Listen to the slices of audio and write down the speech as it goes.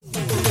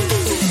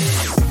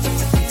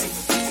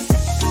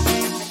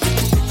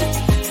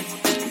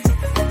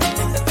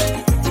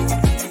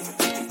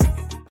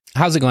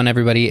How's it going,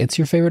 everybody? It's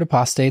your favorite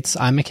apostates.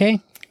 I'm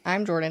McKay.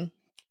 I'm Jordan.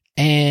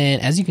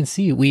 And as you can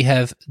see, we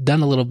have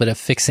done a little bit of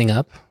fixing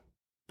up.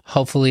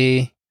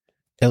 Hopefully,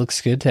 it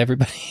looks good to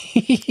everybody.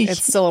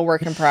 It's still a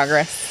work in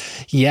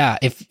progress. Yeah.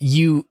 If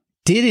you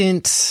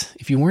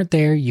weren't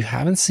there, you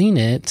haven't seen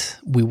it,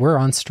 we were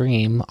on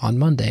stream on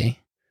Monday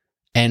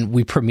and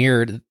we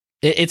premiered.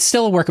 It's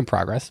still a work in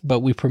progress, but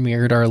we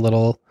premiered our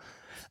little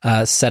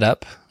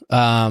setup.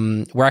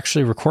 We're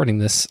actually recording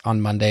this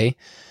on Monday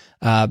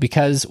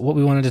because what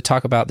we wanted to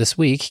talk about this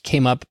week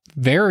came up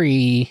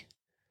very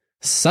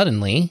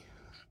suddenly,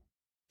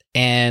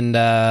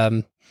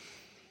 and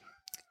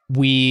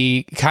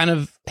we kind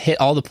of hit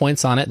all the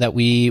points on it that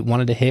we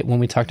wanted to hit when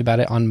we talked about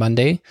it on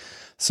Monday.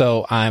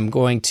 So I'm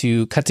going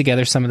to cut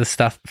together some of the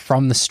stuff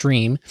from the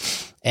stream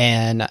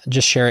and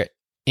just share it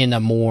in a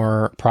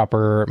more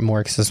proper,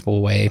 more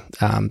accessible way.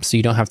 So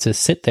you don't have to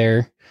sit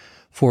there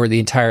for the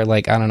entire,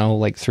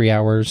 3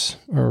 hours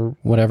or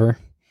whatever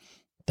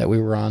that we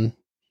were on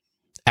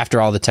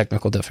after all the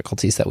technical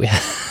difficulties that we had,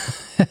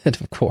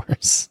 of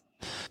course.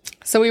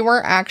 So we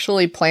weren't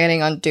actually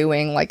planning on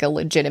doing a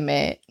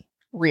legitimate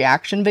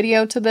reaction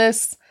video to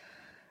this.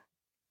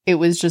 It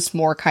was just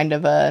more kind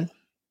of a,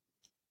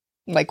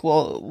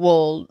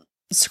 we'll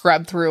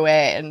scrub through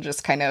it and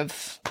just kind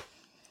of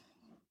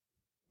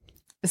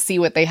see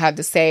what they had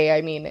to say.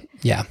 I mean,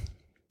 yeah.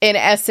 In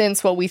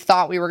essence, what we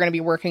thought we were going to be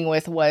working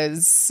with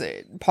was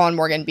Paul and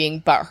Morgan being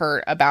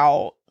butthurt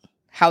about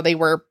how they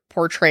were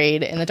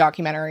portrayed in the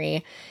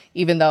documentary,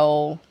 even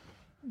though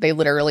they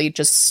literally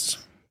just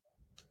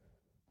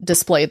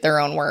displayed their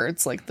own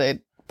words.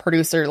 The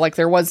producer,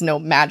 there was no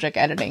magic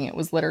editing. It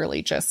was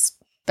literally just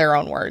their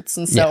own words.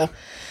 And so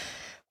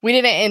we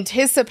didn't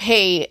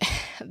anticipate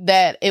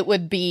that it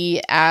would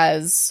be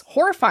as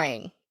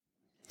horrifying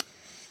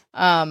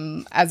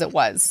as it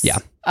was. Yeah.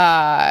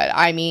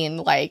 I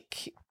mean,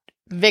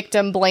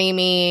 victim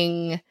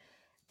blaming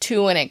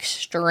to an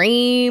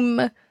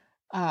extreme,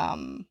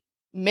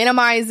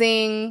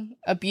 minimizing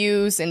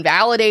abuse,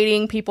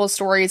 invalidating people's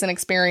stories and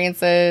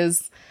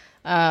experiences,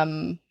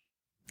 downplaying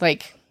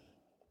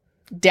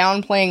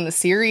the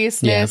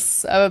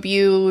seriousness of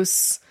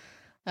abuse,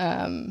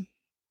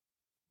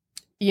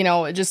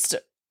 just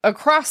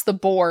across the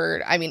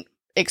board. I mean,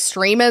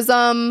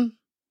 extremism,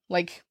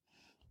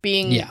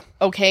 being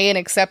okay and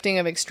accepting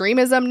of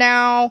extremism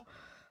now.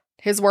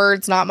 His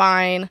words, not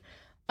mine.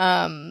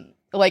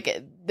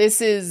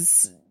 This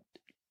is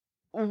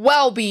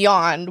well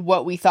beyond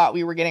what we thought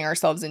we were getting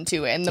ourselves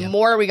into. And the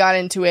more we got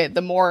into it,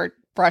 the more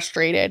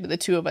frustrated the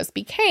two of us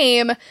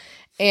became.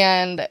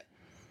 And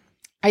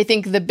I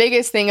think the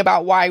biggest thing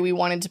about why we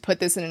wanted to put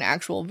this in an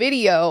actual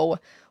video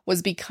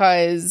was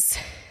because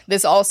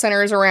this all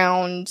centers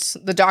around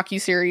the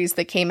docuseries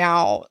that came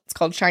out. It's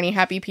called Shiny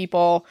Happy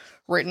People,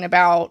 written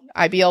about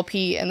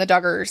IBLP and the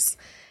Duggars.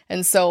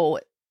 And so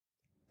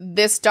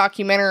this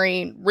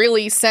documentary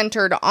really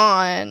centered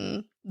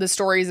on the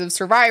stories of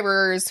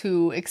survivors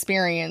who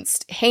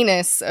experienced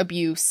heinous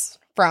abuse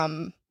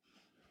from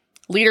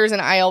leaders in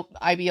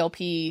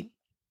IBLP,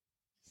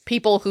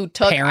 people who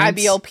took parents.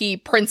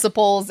 IBLP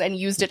principles and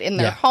used it in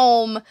their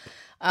home.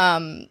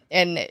 And,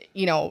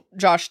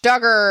 Josh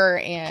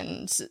Duggar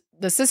and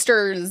the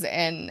sisters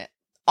and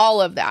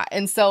all of that.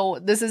 And so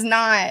this is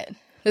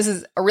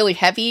a really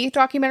heavy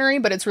documentary,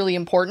 but it's really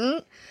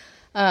important.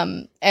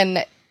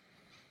 And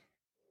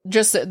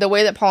just the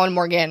way that Paul and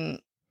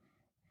Morgan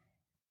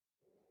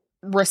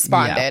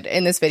responded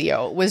in this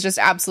video was just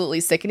absolutely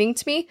sickening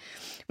to me.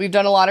 We've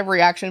done a lot of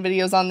reaction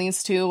videos on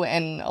these two,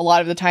 and a lot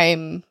of the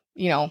time,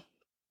 I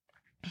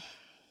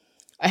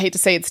hate to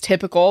say it's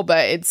typical,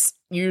 but it's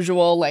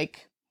usual,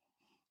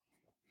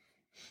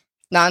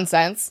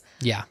 nonsense.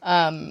 Yeah.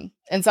 And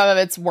some of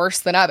it's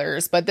worse than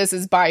others, but this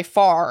is by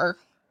far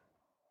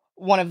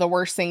one of the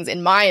worst things,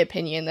 in my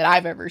opinion, that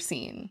I've ever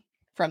seen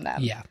from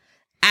them. Yeah.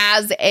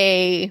 As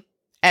a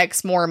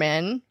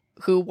ex-Mormon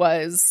who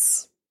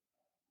was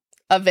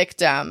a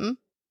victim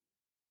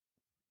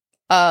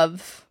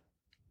of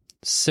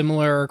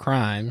similar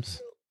crimes,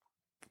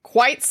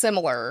 quite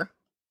similar,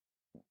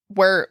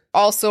 where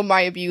also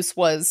my abuse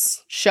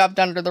was shoved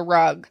under the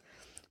rug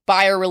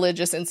by a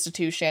religious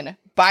institution,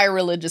 by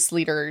religious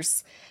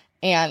leaders,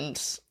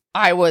 and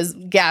I was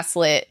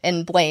gaslit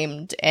and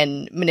blamed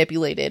and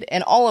manipulated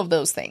and all of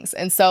those things.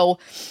 And so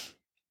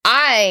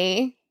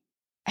I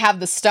have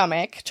the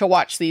stomach to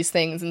watch these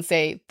things and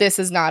say, this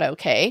is not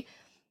okay.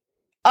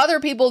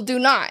 Other people do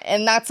not,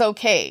 and that's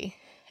okay.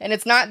 And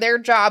it's not their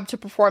job to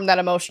perform that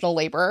emotional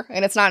labor,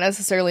 and it's not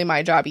necessarily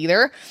my job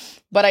either.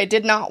 But I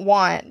did not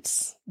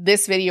want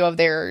this video of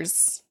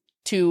theirs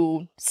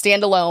to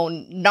stand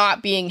alone,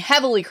 not being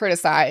heavily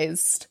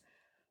criticized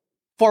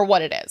for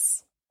what it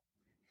is.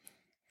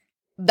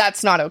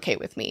 That's not okay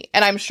with me.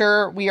 And I'm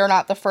sure we are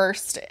not the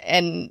first,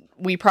 and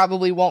we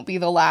probably won't be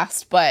the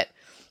last, but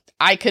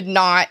I could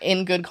not,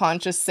 in good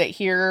conscience, sit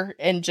here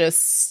and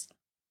just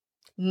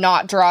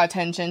not draw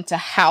attention to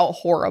how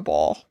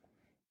horrible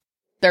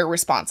their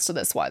response to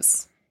this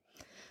was.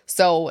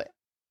 So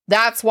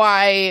that's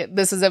why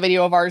this is a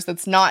video of ours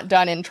that's not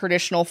done in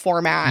traditional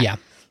format. Yeah.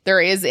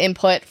 there is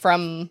input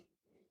from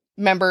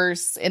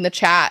members in the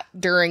chat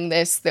during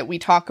this that we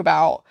talk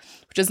about,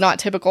 which is not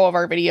typical of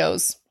our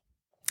videos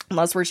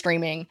unless we're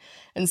streaming.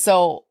 And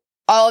so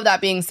all of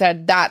that being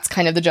said, that's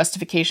kind of the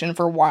justification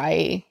for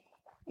why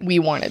we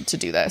wanted to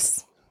do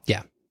this.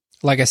 Yeah.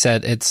 Like I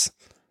said, it's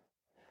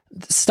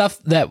stuff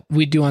that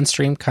we do on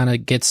stream kind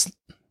of gets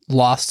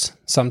lost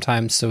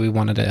sometimes. So we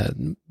wanted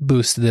to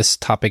boost this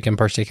topic in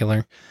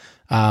particular.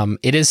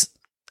 It is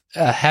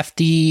a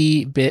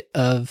hefty bit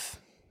of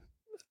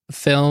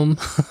film.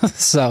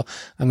 So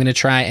I'm going to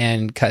try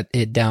and cut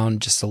it down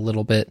just a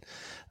little bit.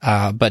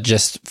 But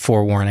just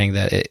forewarning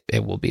that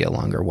it will be a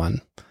longer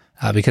one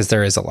because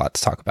there is a lot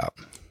to talk about.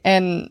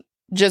 And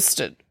just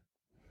a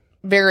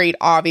very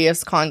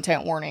obvious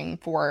content warning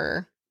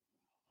for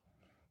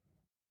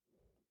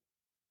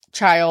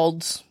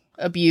child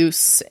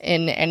abuse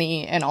in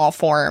any and all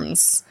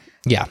forms.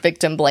 Yeah.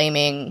 Victim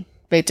blaming,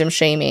 victim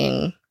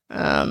shaming.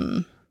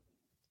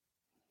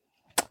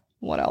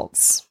 What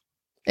else?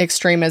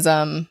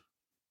 Extremism.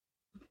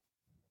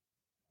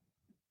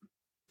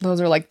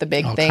 Those are like the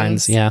big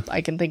things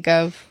I can think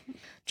of.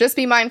 Just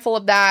be mindful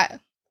of that.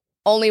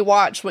 Only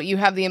watch what you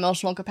have the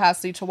emotional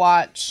capacity to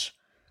watch.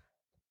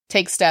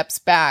 Take steps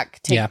back.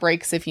 Take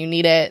breaks if you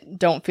need it.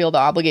 Don't feel the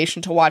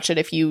obligation to watch it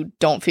if you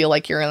don't feel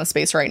like you're in a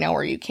space right now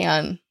where you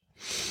can.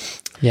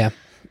 Yeah.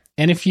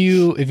 And if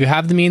you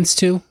have the means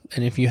to,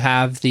 and if you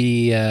have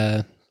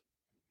the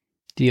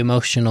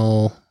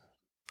emotional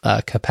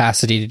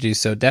capacity to do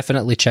so,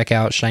 definitely check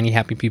out Shiny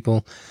Happy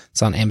People.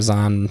 It's on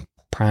Amazon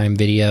Prime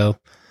Video.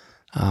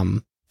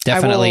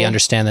 Definitely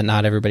understand that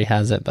not everybody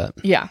has it, but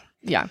yeah,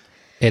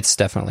 it's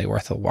definitely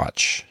worth a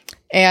watch.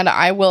 And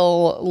I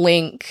will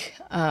link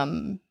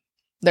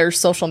their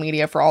social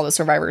media for all the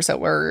survivors that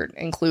were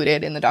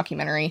included in the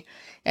documentary.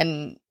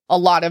 And a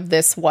lot of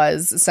this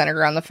was centered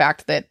around the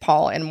fact that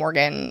Paul and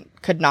Morgan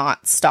could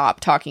not stop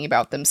talking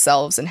about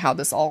themselves and how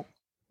this all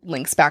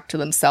links back to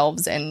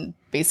themselves, and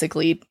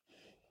basically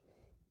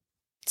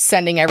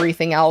sending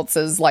everything else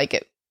as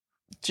like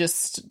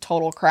just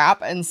total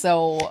crap. And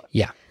so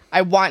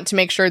I want to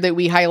make sure that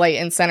we highlight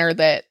and center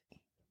that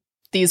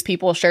these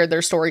people shared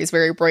their stories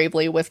very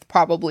bravely with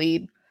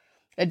probably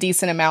a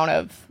decent amount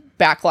of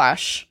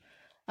backlash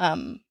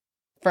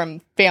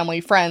from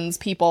family, friends,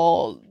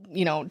 people,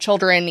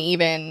 children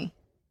even.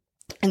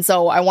 And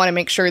so I want to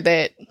make sure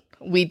that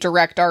we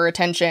direct our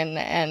attention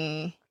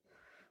and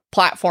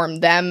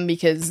platform them,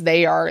 because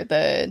they are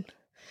I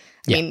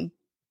mean,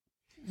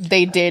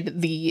 they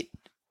did the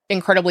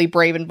incredibly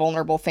brave and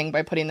vulnerable thing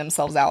by putting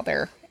themselves out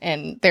there.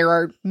 And there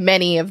are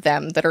many of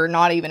them that are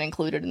not even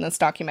included in this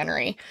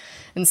documentary.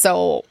 And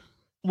so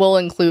we'll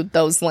include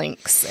those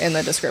links in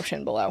the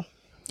description below.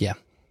 Yeah.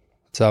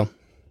 So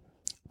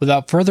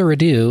without further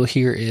ado,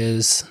 here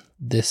is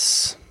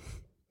this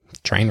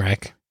train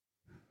wreck.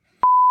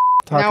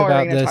 Talk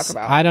about this.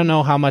 I don't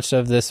know how much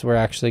of this we're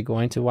actually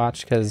going to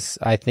watch, because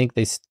I think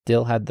they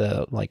still had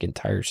the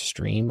entire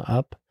stream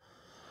up.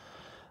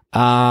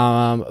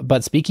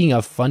 But speaking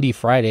of Fundy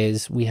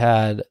Fridays, we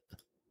had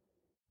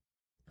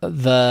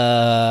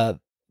the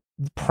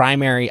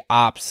primary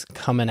ops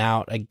coming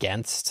out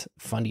against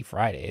Fundy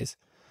Fridays.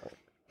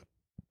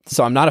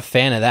 So I'm not a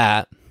fan of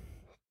that.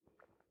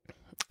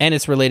 And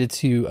it's related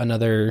to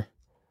another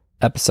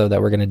episode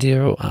that we're going to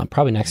do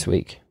probably next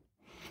week.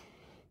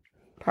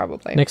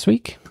 Probably. Next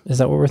week? Is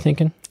that what we're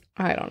thinking?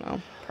 I don't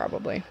know.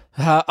 Probably.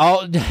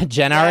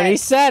 Jen already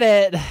said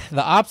it.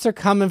 The ops are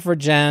coming for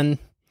Jen.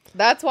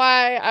 That's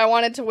why I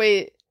wanted to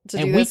wait to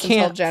do this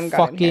until Jen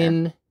got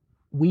in here.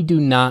 We do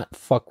not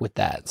fuck with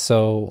that.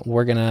 So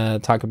we're going to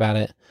talk about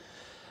it.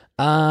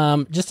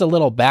 Just a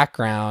little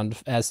background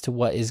as to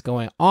what is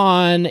going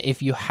on.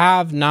 If you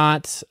have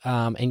not,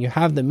 and you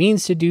have the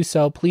means to do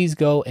so, please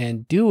go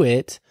and do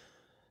it.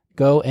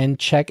 Go and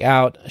check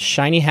out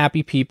Shiny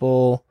Happy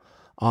People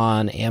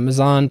on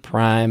Amazon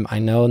Prime. I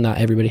know not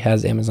everybody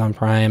has Amazon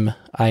Prime.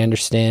 I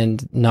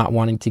understand not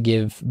wanting to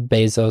give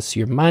Bezos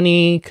your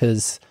money,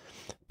 because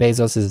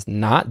Bezos is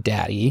not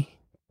daddy,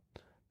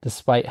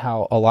 despite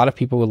how a lot of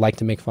people would like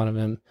to make fun of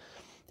him.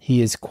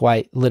 He is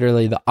quite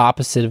literally the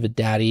opposite of a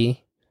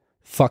daddy.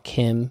 Fuck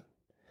him.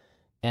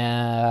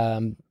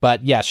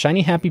 But yeah,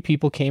 Shiny Happy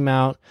People came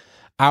out.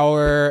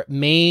 Our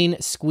main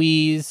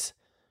squeeze,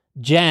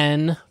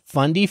 Jen,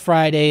 Fundy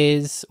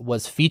Fridays,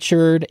 was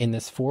featured in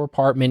this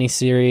 4-part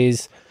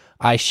miniseries.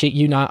 I shit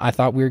you not, I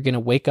thought we were going to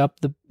wake up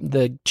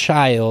the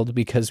child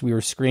because we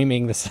were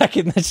screaming the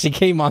second that she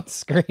came on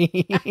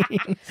screen.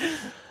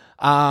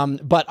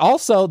 But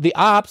also the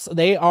ops,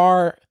 they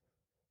are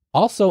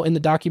also in the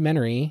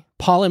documentary,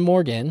 Paul and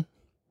Morgan.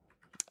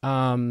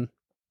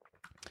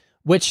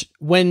 Which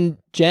when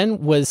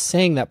Jen was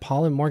saying that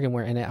Paul and Morgan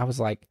were in it, I was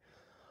like,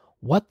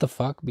 what the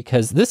fuck?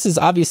 Because this is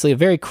obviously a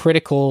very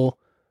critical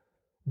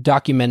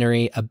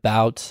documentary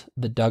about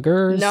the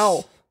Duggars.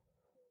 No,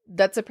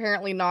 that's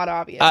apparently not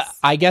obvious.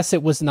 I guess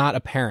it was not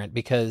apparent,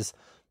 because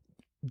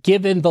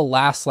given the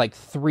last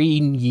 3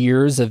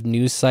 years of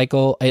news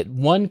cycle,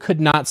 one could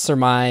not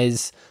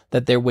surmise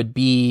that there would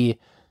be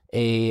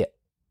a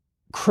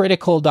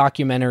critical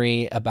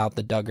documentary about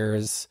the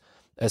Duggars,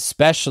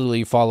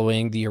 especially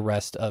following the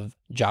arrest of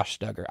Josh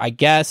Duggar. I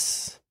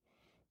guess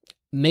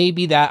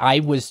maybe that I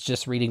was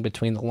just reading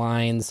between the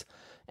lines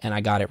and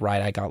I got it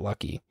right. I got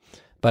lucky.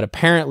 But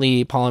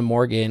apparently Paul and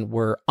Morgan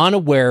were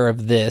unaware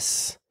of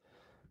this,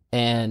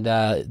 and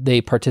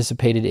they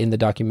participated in the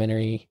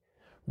documentary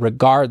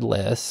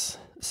regardless.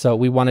 So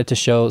we wanted to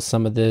show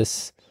some of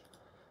this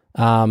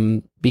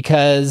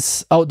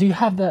because, do you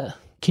have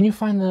can you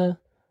find the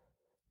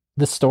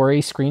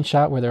story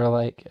screenshot where they're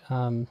like,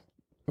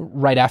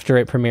 right after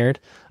it premiered?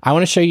 I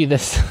want to show you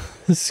this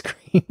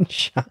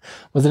screenshot.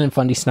 Was it in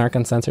Fundy Snark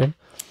Uncensored?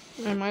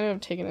 I might have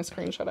taken a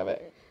screenshot of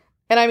it.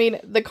 And I mean,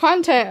 the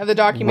content of the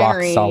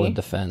documentary, rock solid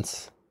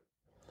defense.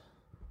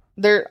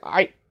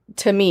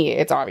 To me,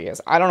 it's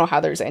obvious. I don't know how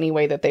there's any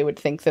way that they would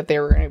think that they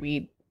were going to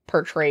be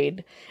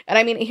portrayed. And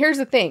I mean, here's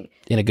the thing.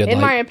 In a good light.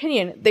 In my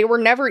opinion, they were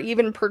never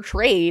even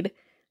portrayed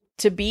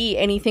to be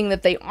anything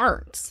that they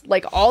aren't.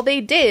 Like, all they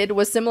did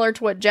was similar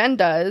to what Jen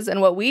does and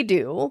what we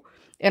do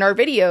in our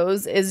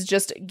videos is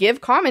just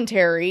give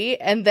commentary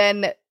and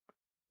then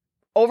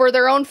over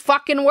their own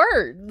fucking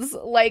words.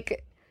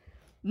 Like,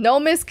 no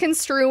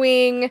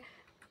misconstruing,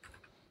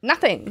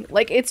 nothing.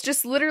 Like, it's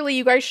just literally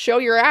you guys show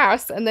your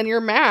ass and then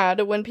you're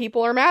mad when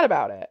people are mad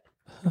about it.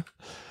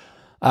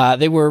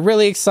 They were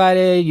really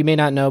excited. You may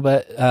not know,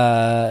 but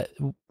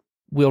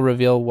we'll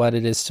reveal what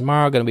it is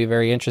tomorrow. Going to be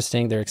very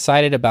interesting. They're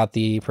excited about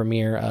the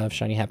premiere of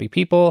Shiny Happy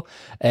People,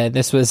 and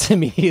this was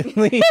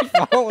immediately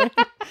following.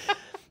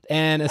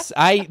 And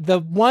the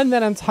one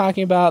that I'm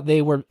talking about,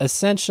 they were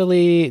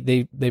essentially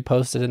they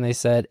posted and they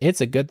said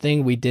it's a good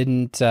thing we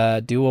didn't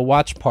do a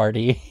watch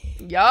party.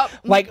 Yup.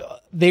 Like,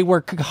 they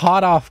were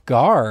caught off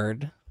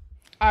guard.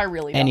 I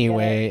really don't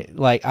anyway,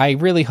 like, I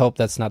really hope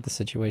that's not the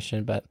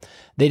situation, but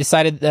they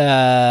decided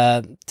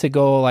to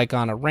go like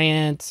on a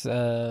rant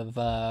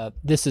of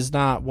this is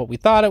not what we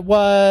thought it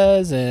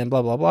was and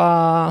blah blah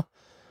blah,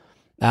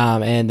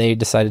 and they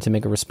decided to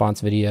make a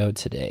response video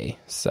today.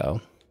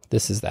 So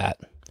this is that.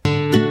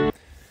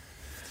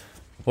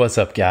 What's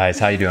up, guys?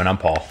 How you doing? I'm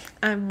Paul.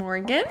 I'm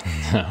Morgan.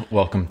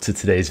 Welcome to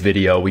today's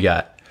video. We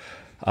got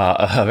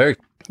a very...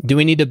 Do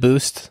we need to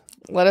boost?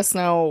 Let us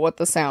know what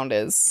the sound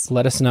is.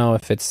 Let us know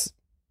if it's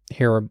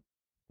here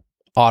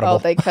audible. Oh,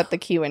 they cut the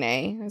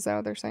Q&A. Is that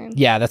what they're saying?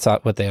 Yeah, that's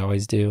what they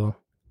always do.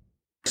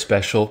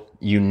 Special,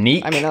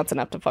 unique. I mean, that's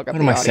enough to fuck up what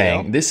the am I audio.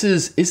 saying?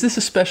 Is this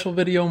a special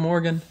video,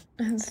 Morgan?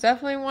 It's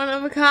definitely one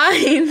of a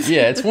kind.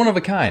 Yeah, it's one of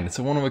a kind. It's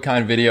a one of a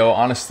kind video.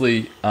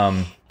 Honestly,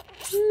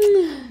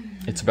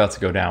 it's about to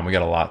go down. We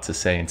got a lot to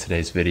say in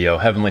today's video.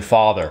 Heavenly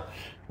Father,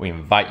 we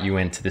invite you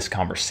into this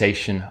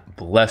conversation.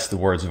 Bless the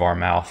words of our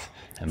mouth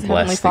and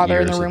bless the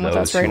ears of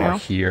those who are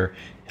here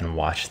and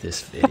watch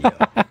this video.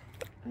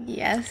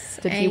 Yes.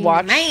 Did he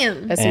watch?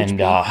 And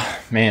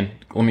man,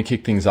 let me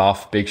kick things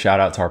off. Big shout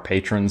out to our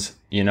patrons.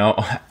 You know,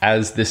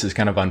 as this is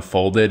kind of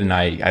unfolded and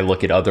I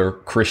look at other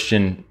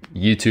Christian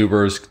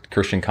YouTubers,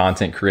 Christian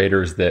content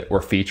creators that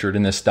were featured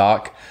in this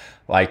doc,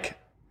 like,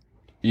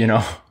 you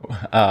know,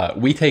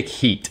 we take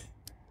heat.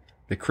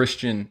 The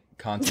Christian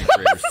content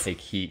creators take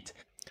heat.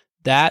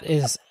 That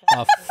is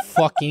a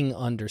fucking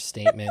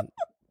understatement,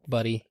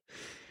 buddy.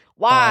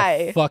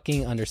 Why? A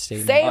fucking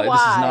understatement. Say why.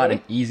 This is not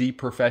an easy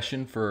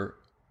profession for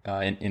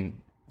in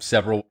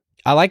several.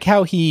 I like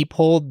how he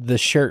pulled the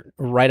shirt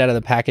right out of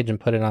the package and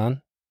put it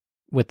on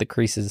with the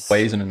creases.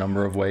 Ways, in a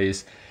number of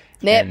ways.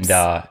 Nips.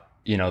 And,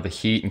 you know, the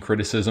heat and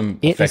criticism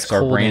It affects is our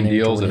cold brand in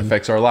there, deals. It Jordan.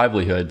 affects our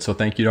livelihood. So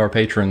thank you to our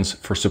patrons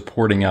for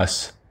supporting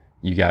us.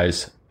 You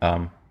guys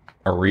are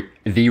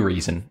the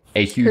reason,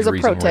 a huge Here's a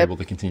reason pro we're tip. able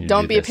to continue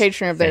Don't to do be a this.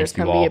 patron of theirs. Thank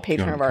you Come be all. a patron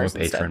If you of wanna ours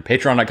become a instead.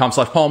 patron.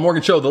 Patreon.com/Paul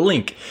Morgan Show. The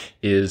link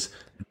is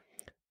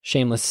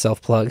Shameless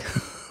self-plug.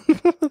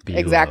 below.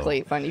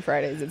 Exactly. Funny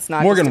Fridays. It's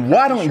not Morgan, just a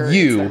why crappy don't shirt,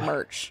 you it's our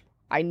merch.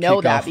 I know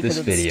kick that off because this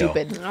of the video?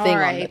 stupid thing All on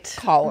right.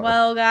 the collar.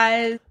 Well,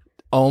 guys,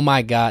 Oh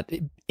my God.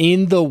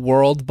 In the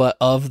world, but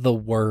of the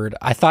word.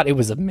 I thought it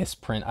was a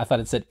misprint. I thought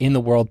it said in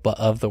the world, but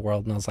of the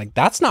world. And I was like,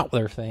 that's not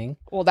their thing.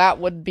 Well, that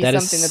would be That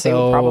is something that so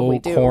they would probably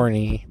do.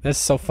 corny. That's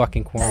so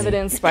fucking corny.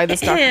 Evidenced by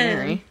this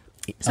documentary.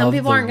 some Of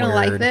people the aren't going to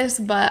like word. this,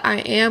 but I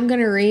am going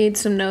to read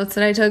some notes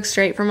that I took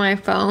straight from my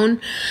phone.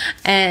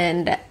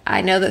 And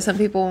I know that some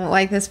people won't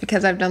like this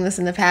because I've done this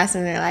in the past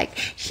and they're like,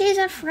 she's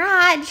a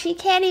fraud. She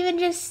can't even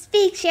just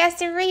speak. She has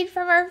to read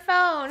from her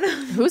phone.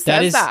 Who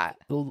says that?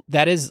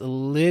 That is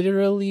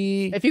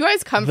literally If you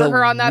guys come the for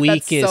her on that,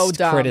 that's weakest so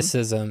dumb.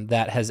 criticism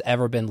that has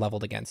ever been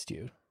leveled against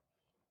you.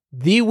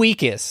 The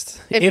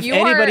weakest. If If you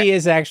anybody are-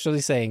 is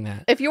actually saying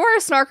that. If you are a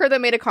snarker that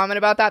made a comment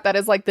about that, that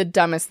is like the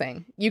dumbest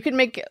thing. You can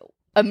make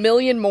a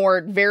million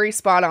more very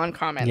spot on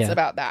comments Yeah.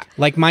 about that.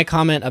 Like my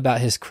comment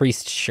about his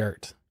creased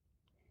shirt.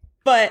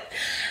 But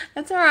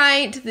that's all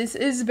right. This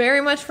is very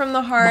much from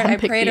the heart. Mom I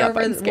picked prayed me up.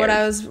 over I'm what scared.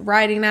 I was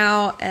writing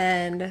out,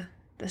 and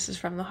This is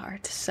from the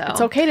heart. So It's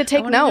okay to take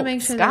I wanted notes, to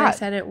make sure that I Scott.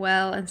 said it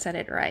well and said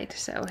it right.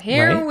 So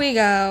here Right. we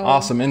go.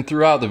 Awesome. And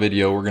throughout the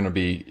video, we're going to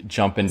be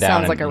jumping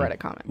down Sounds like and a Reddit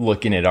comment.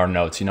 looking at our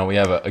notes. You know, we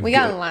have We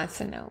got lots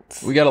of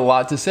notes. we got a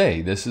lot to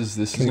say. This is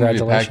going to be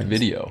a packed Congratulations.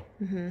 video.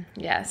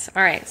 Yes.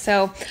 All right.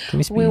 So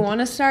we speed? we want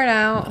to start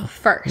out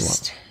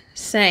first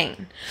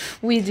saying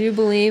we do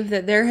believe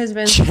that there has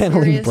been some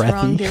Channeling serious breathy.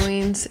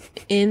 wrongdoings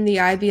in the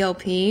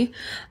IBLP.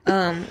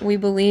 We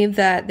believe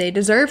that they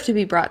deserve to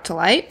be brought to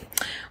light.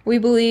 We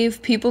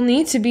believe people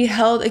need to be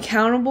held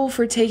accountable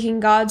for taking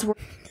God's word.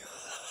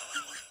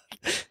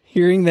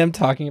 Hearing them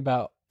talking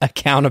about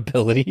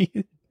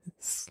accountability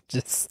is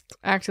just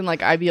Acting like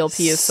IBLP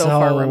is so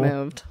far So-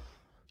 removed.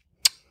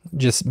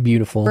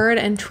 beautiful.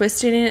 And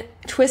twisting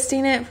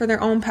it for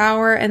their own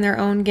power and their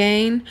own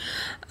gain,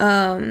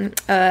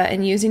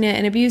 and using it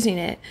and abusing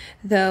it.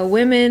 The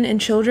women and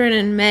children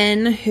and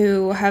men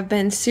who have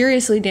been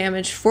seriously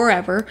damaged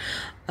forever,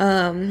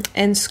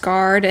 and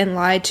scarred and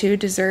lied to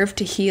deserve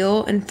to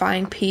heal and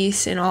find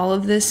peace in all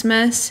of this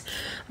mess.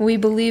 We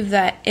believe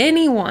that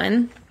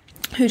anyone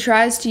who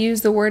tries to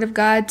use the word of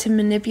God to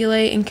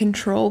manipulate and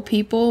control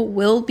people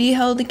will be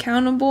held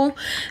accountable,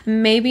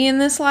 maybe in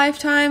this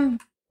lifetime.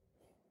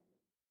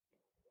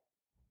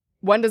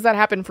 When does that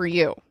happen for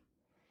you?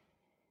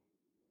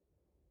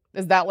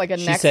 Is that like a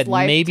She next said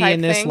life maybe type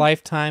in this thing?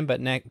 lifetime, but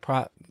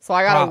So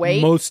I gotta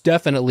wait. most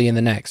definitely in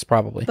the next,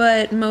 probably.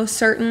 But most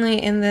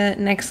certainly in the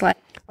next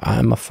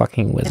I'm a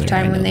fucking wizard. I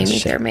lifetime know when they this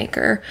meet shit. their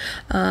maker.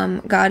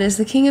 God is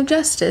the King of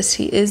justice.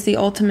 He is the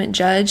ultimate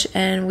judge,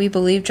 and we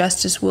believe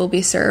justice will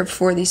be served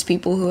for these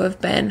people who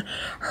have been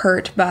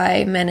hurt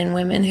by men and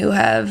women who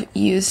have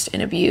used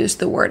and abused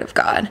the word of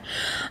God.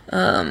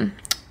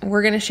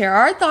 We're going to share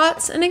our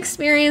thoughts and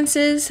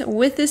experiences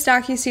with this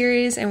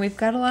docuseries, and we've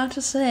got a lot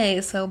to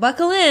say, so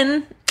buckle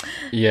in.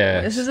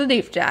 Yeah. This is a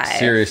deep dive.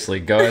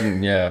 Seriously, go ahead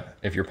and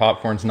if your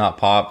popcorn's not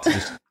popped,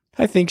 just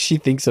I think she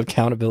thinks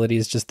accountability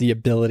is just the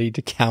ability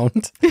to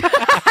count.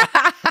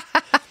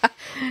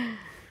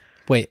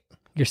 Wait,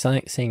 you're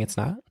saying it's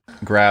not?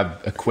 grab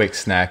a quick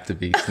snack to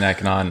be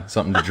snacking on,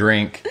 something to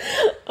drink.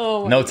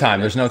 Oh, No time.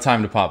 There's no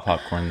time to pop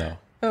popcorn though.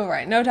 all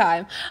right, no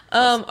time.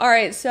 All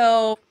right,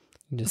 so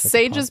You just hit the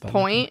Sage's pause button.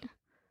 point,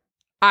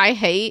 I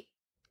hate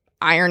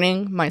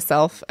ironing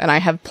myself, and I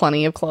have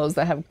plenty of clothes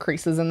that have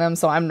creases in them,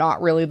 so I'm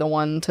not really the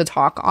one to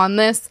talk on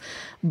this,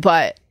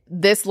 but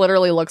this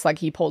literally looks like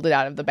he pulled it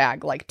out of the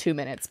bag like 2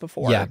 minutes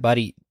before. Yeah,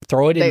 buddy,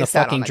 throw it in they the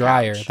sat on fucking the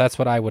dryer. couch. That's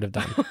what I would have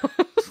done.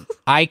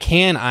 I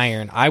can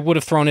iron. I would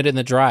have thrown it in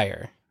the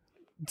dryer.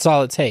 That's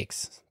all it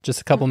takes. Just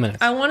a couple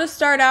minutes. I want to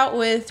start out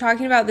with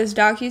talking about this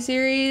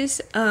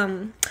docuseries.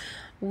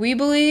 We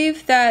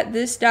believe that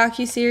this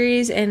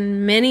docuseries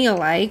and many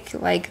alike,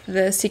 like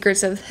the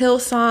Secrets of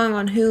Hillsong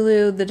on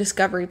Hulu, the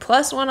Discovery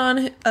Plus one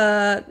on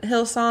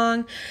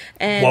Hillsong,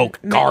 and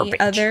Woke many garbage.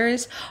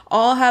 others,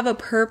 all have a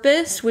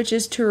purpose, which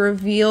is to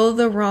reveal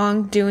the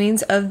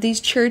wrongdoings of these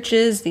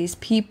churches, these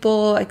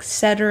people,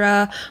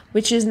 etc.,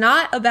 which is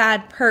not a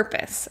bad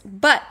purpose.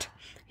 But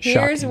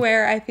here's Shocking.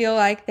 where I feel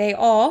like they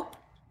all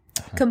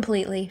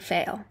completely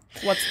fail.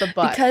 What's the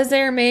but? Because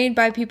they are made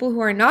by people who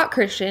are not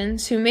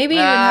Christians, who maybe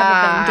even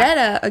have a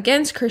vendetta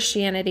against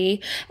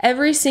Christianity.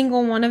 Every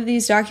single one of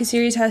these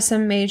docuseries has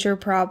some major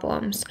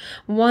problems.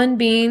 One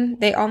being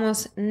they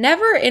almost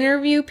never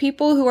interview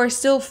people who are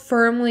still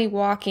firmly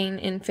walking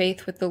in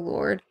faith with the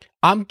Lord.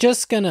 I'm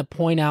just going to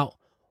point out,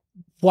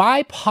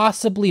 why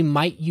possibly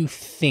might you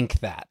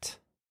think that?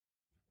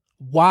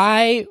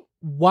 Why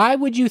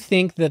would you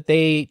think that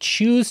they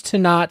choose to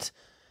not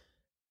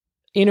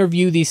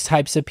interview these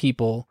types of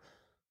people?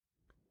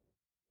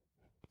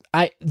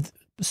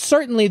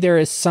 Certainly there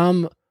is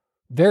some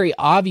very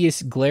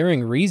obvious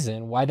glaring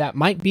reason why that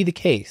might be the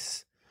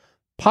case.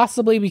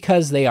 Possibly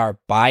because they are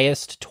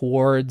biased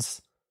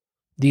towards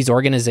these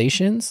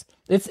organizations.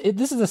 This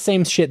is the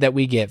same shit that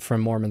we get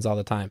from Mormons all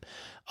the time.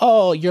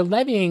 Oh, you're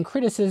levying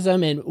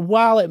criticism, and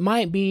while it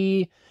might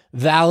be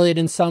valid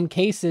in some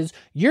cases,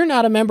 you're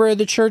not a member of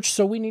the church,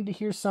 so we need to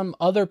hear some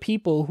other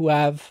people who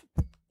have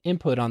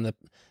input on the...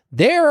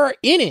 They're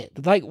in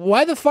it. Like,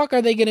 why the fuck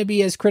are they going to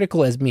be as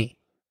critical as me?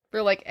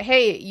 They're like,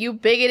 hey, you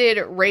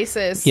bigoted,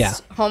 racist, Yeah.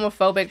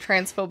 homophobic,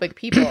 transphobic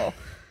people,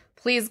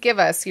 please give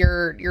us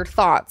your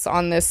thoughts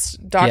on this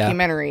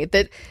documentary.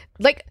 That,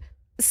 like,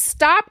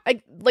 stop.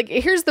 Like,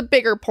 here's the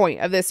bigger point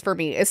of this for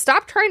me, is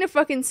stop trying to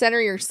fucking center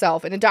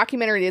yourself in a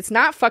documentary that's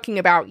not fucking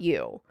about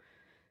you.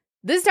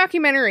 This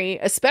documentary,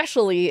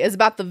 especially, is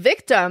about the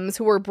victims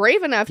who were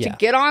brave enough to Yeah.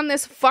 get on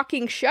this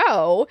fucking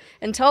show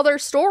and tell their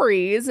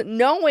stories,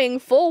 knowing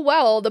full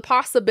well the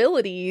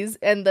possibilities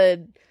and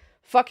the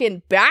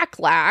fucking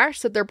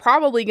backlash that they're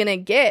probably going to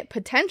get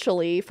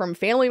potentially from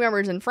family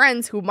members and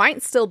friends who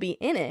might still be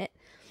in it.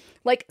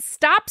 Like,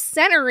 stop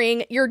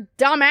centering your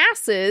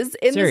dumbasses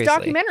in Seriously. this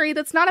documentary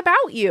that's not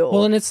about you.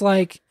 Well, and it's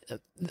like,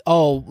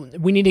 oh,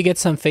 we need to get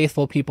some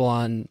faithful people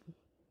on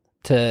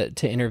to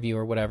interview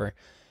or whatever.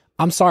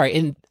 I'm sorry,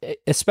 and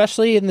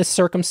especially in the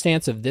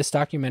circumstance of this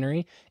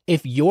documentary,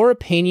 if your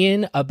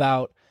opinion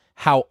about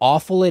how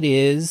awful it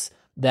is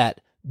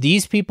that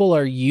These people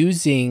are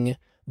using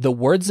the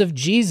words of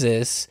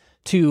Jesus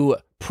to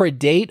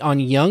predate on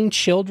young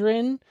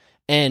children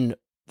and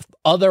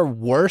other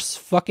worse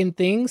fucking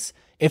things.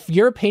 If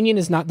your opinion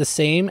is not the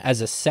same as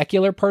a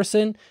secular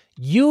person,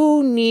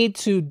 you need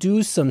to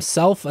do some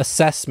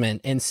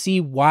self-assessment and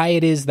see why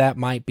it is that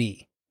might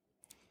be.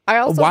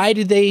 Why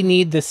do they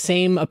need the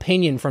same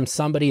opinion from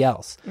somebody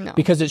else? No,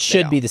 because it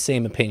should be the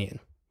same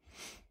opinion.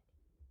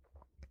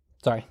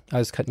 Sorry, I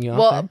was cutting you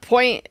off.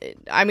 Well,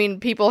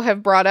 people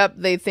have brought up,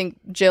 they think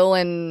Jill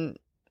and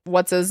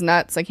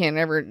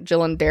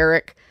Jill and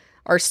Derek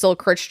are still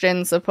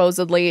Christian,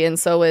 supposedly, and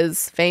so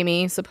is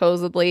Famey,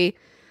 supposedly.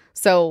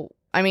 So,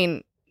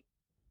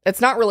 it's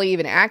not really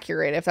even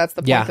accurate if that's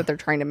the point that they're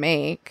trying to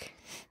make.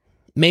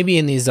 Maybe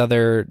in these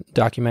other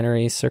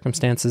documentary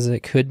circumstances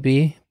it could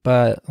be,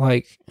 but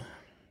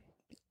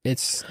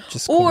it's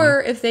just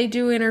or if they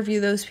do interview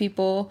those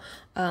people,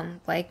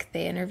 like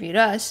they interviewed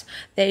us,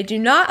 they do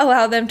not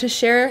allow them to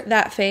share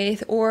that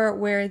faith or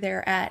where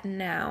they're at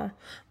now.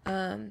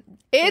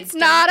 It's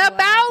not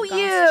about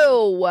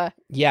you.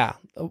 Yeah.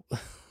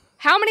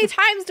 How many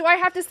times do I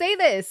have to say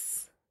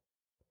this?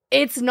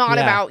 It's not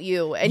about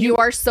you, and you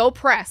are so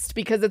pressed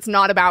because it's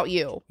not about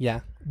you.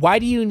 Yeah. Why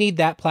do you need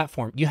that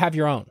platform? You have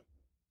your own.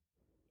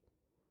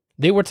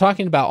 They were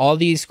talking about all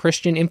these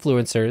Christian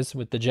influencers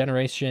with the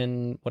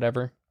Generation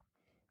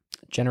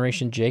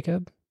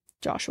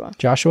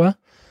Joshua.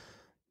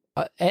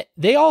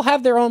 They all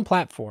have their own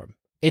platform.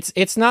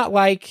 It's not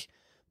like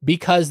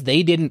because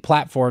they didn't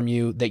platform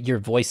you that you're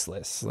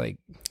voiceless.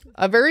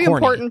 A very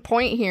important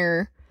point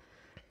here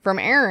from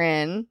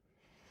Aaron.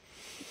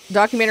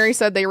 Documentary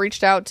said they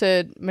reached out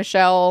to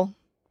Michelle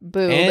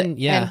Boob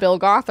and Bill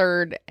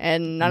Gothard,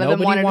 and none of them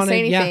wanted to say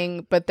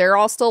anything, but they're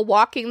all still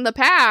walking the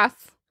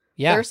path.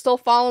 Yeah. They're still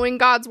following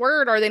God's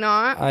word, are they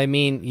not?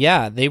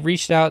 They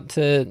reached out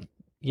to,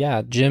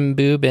 Jim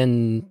Boob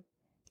and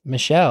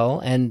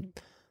Michelle, and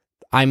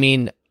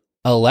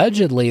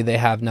allegedly they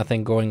have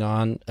nothing going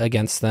on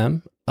against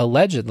them.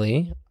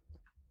 Allegedly.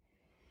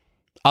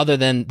 Other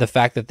than the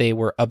fact that they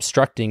were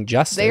obstructing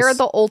justice. They are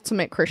the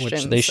ultimate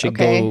Christians.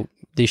 Which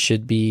they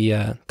should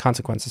be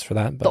consequences for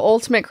that. But. The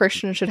ultimate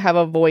Christian should have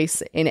a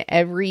voice in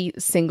every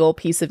single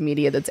piece of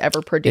media that's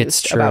ever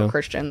produced about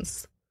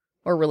Christians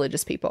or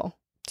religious people.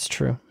 It's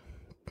true.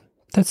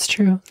 That's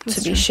true.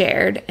 To be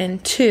shared.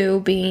 And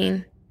 2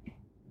 being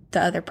the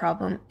other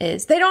problem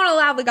is they don't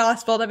allow the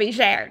gospel to be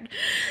shared.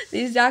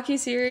 These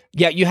docuseries.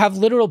 Yeah, you have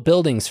literal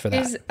buildings for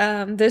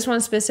that. This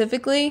one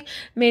specifically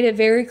made it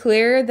very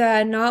clear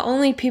that not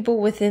only people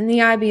within the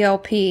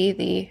IBLP,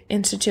 the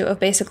Institute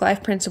of Basic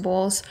Life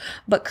Principles,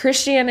 but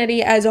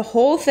Christianity as a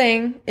whole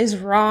thing is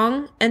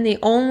wrong, and the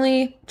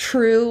only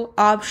true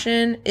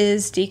option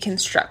is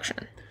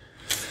deconstruction.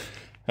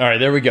 All right,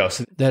 there we go.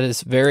 So that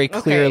is very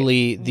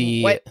clearly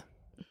the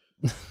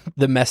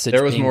message.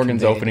 There was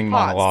Morgan's opening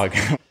monologue.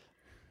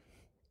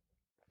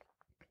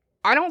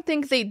 I don't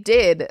think they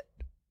did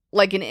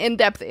an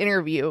in-depth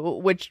interview,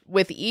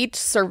 with each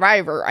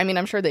survivor.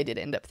 I'm sure they did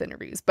in-depth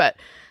interviews, but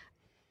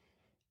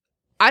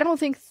I don't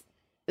think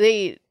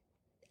they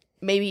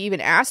maybe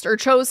even asked or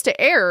chose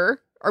to air,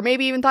 or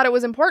maybe even thought it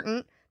was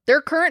important,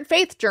 their current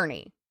faith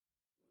journey.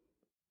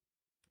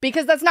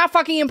 Because that's not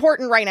fucking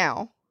important right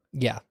now.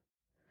 Yeah.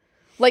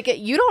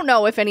 You don't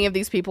know if any of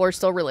these people are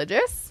still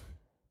religious.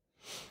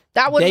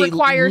 That would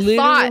require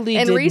thought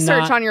and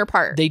research on your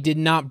part. They did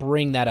not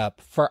bring that up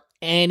for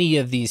any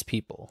of these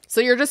people. So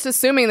you're just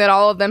assuming that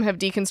all of them have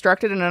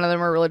deconstructed and none of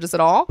them are religious at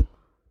all?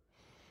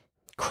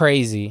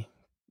 Crazy.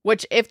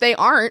 Which, if they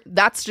aren't,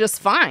 that's just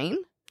fine.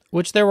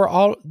 Which there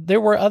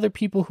were other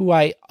people who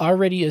I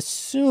already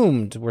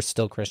assumed were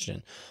still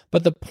Christian.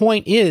 But the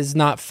point is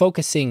not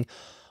focusing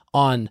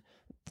on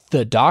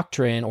the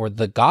doctrine or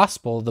the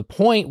gospel. The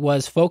point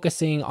was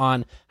focusing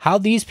on how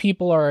these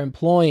people are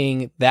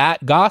employing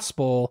that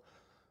gospel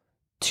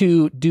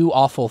to do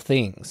awful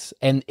things.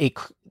 And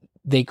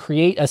they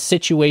create a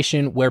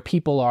situation where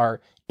people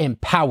are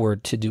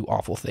empowered to do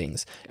awful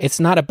things. It's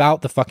not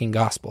about the fucking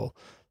gospel.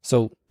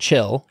 So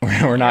chill.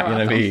 We're not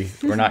going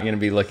to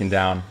be looking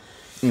down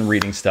and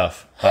reading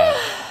stuff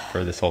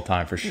for this whole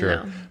time for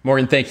sure. No.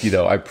 Morgan, thank you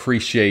though. I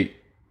appreciate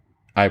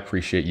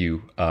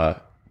you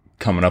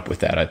coming up with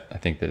that. I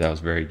think that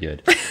was very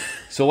good.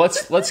 So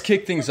let's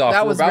kick things off.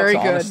 That was very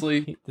good.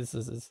 Honestly, this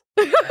is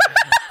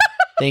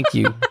Thank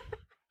you.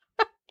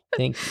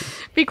 Thank you.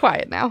 Be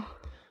quiet now.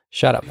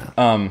 Shut up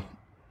now.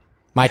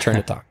 My turn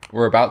to talk.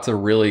 We're about to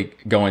really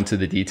go into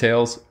the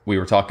details. We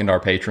were talking to our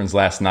patrons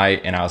last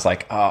night, and I was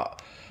like,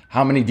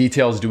 how many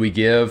details do we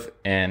give?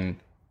 And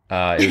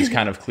it was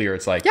kind of clear.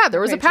 It's like, yeah,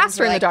 there was a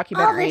pastor in the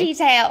documentary. All the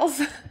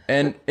details.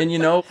 And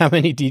how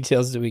many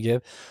details do we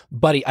give?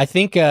 Buddy, I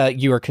think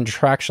you are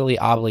contractually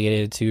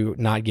obligated to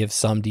not give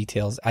some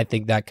details. I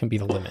think that can be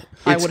the limit.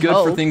 It's good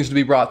for things to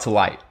be brought to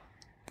light.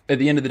 At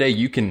the end of the day,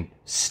 you don't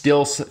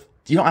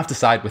have to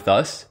side with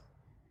us.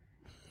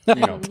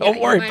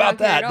 Don't worry about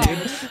that,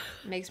 dude.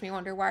 Makes me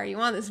wonder, why are you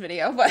on this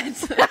video?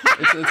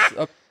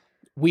 But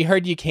we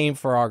heard you came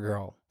for our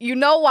girl. You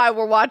know why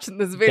we're watching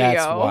this video.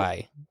 That's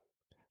why.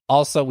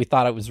 Also, we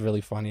thought it was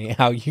really funny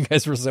how you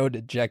guys were so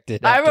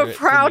dejected. I'm after a it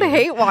proud premiered.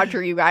 hate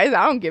watcher, you guys.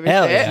 I don't give a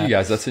Hell shit. yeah. You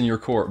guys, that's in your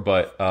court,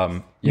 but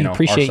you We know, our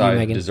appreciate you, side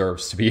Megan.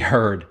 deserves to be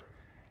heard,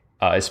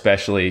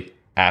 especially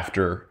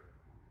after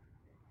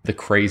the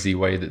crazy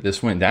way that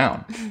this went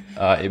down.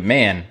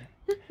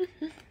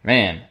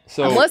 Man.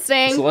 So, I'm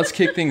listening. So let's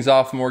kick things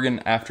off,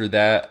 Morgan. After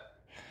that,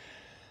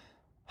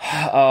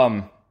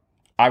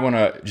 I want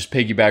to just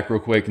piggyback real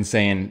quick and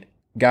saying,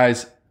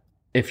 guys,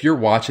 if you're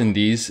watching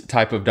these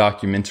type of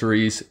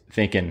documentaries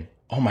thinking,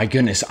 oh my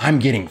goodness, I'm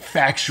getting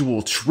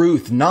factual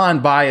truth,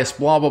 non-biased,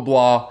 blah, blah,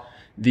 blah.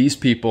 These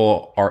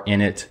people are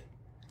in it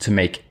to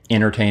make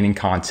entertaining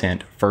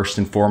content first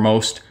and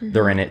foremost. Mm-hmm.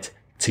 They're in it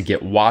to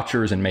get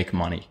watchers and make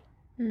money.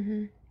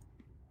 Mm-hmm.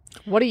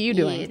 What are you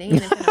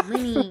doing?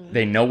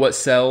 They know what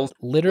sells.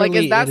 Literally,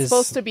 Like, is that it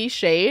supposed to be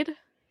shade?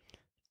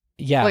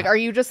 Yeah. Like, are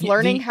you just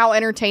learning how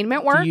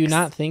entertainment works? Do you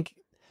not think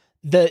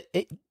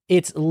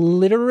it's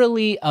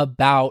literally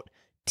about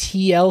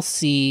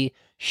TLC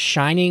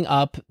shining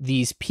up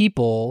these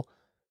people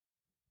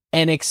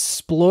and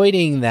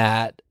exploiting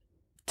that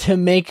to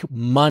make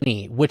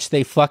money, which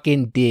they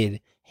fucking did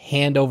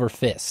hand over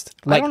fist.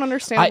 I don't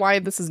understand why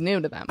this is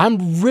new to them.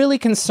 I'm really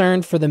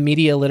concerned for the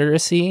media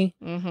literacy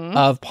Mm-hmm.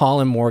 of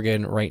Paul and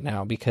Morgan right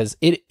now, because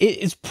it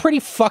is pretty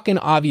fucking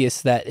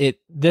obvious that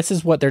this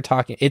is what they're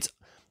talking. It's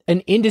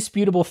an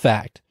indisputable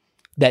fact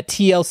that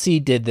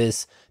TLC did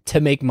this to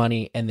make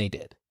money, and they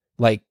did.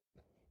 Like,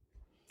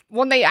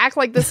 when they act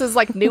like this is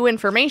like new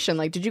information,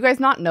 like, did you guys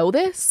not know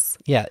this?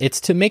 yeah, it's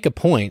to make a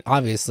point,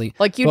 obviously.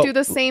 Like, you But- do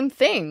the same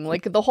thing.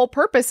 Like, the whole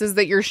purpose is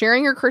that you're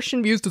sharing your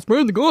Christian views to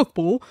spread the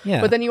gospel,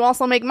 Yeah. but then you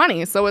also make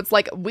money. So it's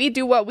like, we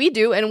do what we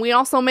do, and we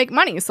also make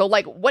money. So,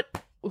 like, what?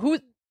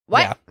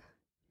 Yeah.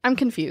 I'm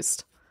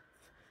confused.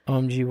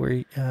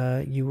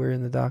 OMG, you were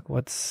in the doc.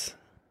 What's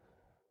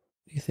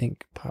you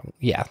think?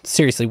 Yeah,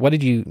 seriously, what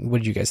did you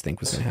guys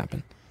think was going to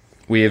happen?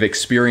 We have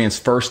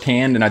experienced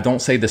firsthand, and I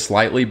don't say this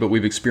lightly, but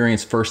we've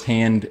experienced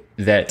firsthand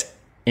that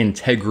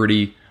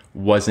integrity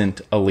wasn't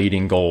a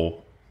leading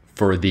goal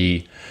for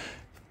the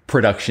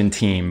production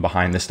team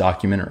behind this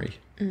documentary.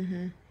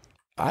 Mm-hmm.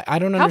 I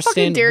don't How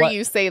fucking understand. dare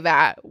you say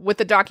that with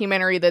the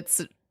documentary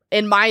that's,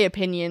 in my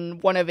opinion,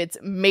 one of its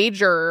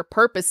major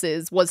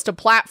purposes was to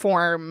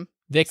platform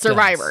Victims.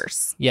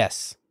 survivors.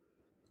 Yes.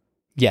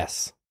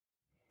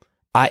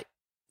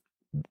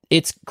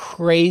 It's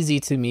crazy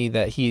to me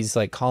that he's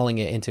like calling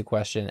it into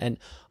question. And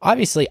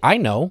obviously, I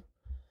know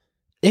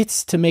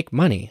it's to make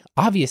money.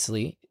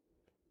 Obviously,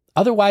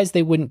 otherwise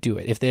they wouldn't do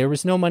it. If there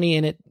was no money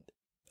in it,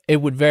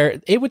 it would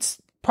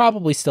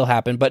probably still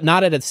happen, but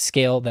not at a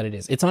scale that it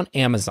is. It's on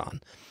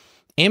Amazon.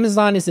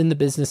 Amazon is in the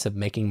business of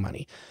making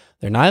money.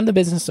 They're not in the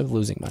business of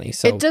losing money.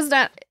 So It does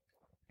not.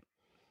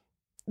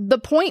 The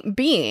point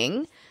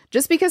being,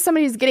 just because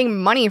somebody's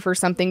getting money for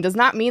something does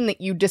not mean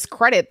that you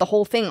discredit the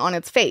whole thing on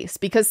its face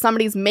because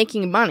somebody's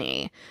making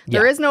money.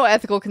 There is no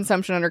ethical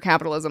consumption under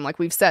capitalism, like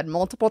we've said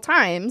multiple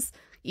times,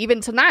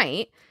 even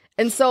tonight.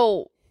 And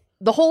so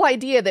the whole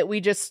idea that we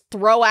just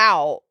throw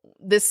out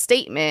this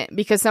statement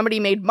because somebody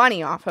made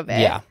money off of it.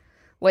 Yeah.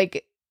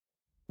 Like,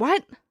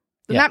 what?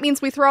 Then Yeah. that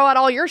means we throw out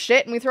all your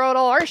shit and we throw out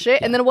all our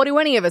shit. And then what do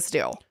any of us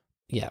do?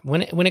 Yeah,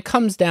 when it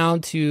comes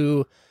down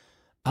to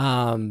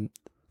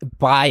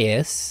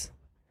bias,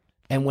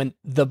 and when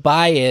the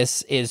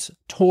bias is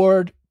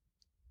toward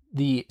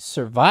the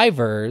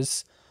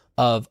survivors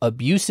of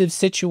abusive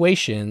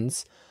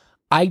situations,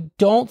 I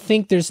don't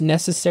think there's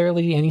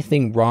necessarily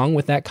anything wrong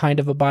with that kind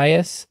of a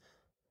bias.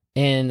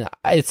 And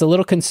it's a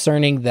little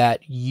concerning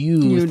that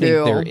you think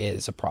do. there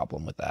is a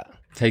problem with that.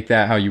 Take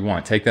that how you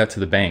want. Take that to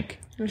the bank.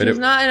 Which But is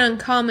it- not an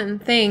uncommon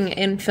thing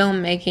in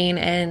filmmaking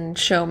and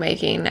show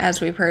making,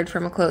 as we've heard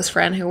from a close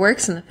friend who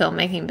works in the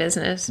filmmaking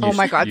business. Oh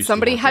my God, used to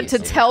somebody work had with to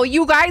somebody. tell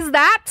you guys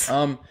that?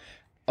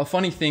 A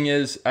funny thing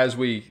is, as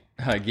we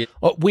get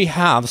Well, we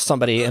have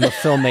somebody in the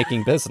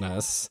filmmaking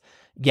business.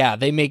 Yeah,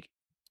 they make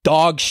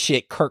dog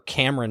shit Kirk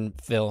Cameron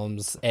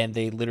films, and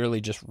they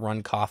literally just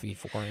run coffee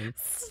for him.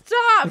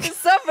 Stop!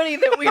 Somebody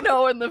that we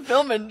know in the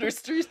film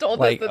industry told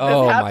Like, us that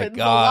oh this my happens a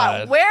lot.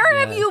 God. Where Yeah.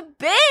 have you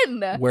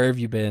been? Where have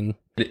you been?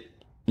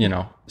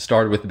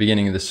 started with the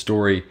beginning of this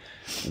story.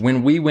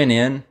 When we went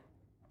in,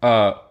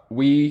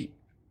 we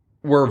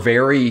were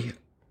very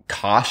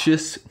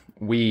cautious.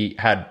 We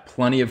had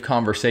plenty of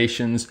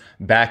conversations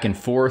back and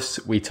forth.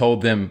 We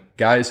told them,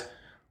 guys,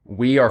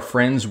 we are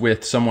friends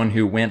with someone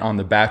who went on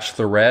The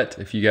Bachelorette.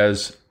 If you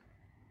guys,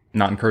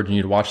 not encouraging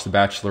you to watch The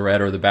Bachelorette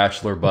or The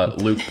Bachelor,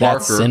 but Luke Parker,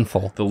 That's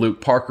sinful. the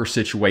Luke Parker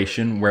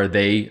situation where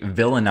they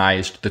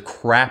villainized the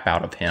crap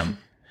out of him.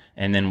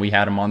 And then we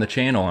had him on the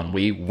channel and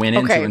we went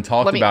into Okay, and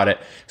talked let me- about it.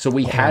 So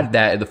we had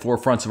that at the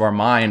forefronts of our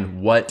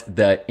mind, what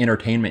the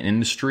entertainment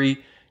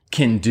industry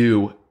can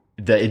do,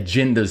 the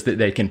agendas that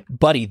they can.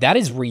 Buddy, that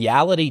is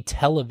reality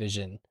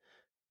television.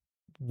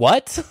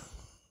 What?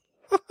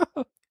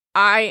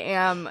 I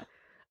am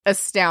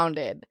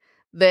astounded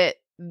that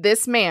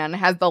this man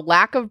has the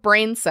lack of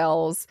brain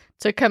cells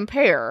to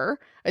compare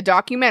a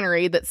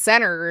documentary that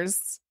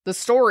centers the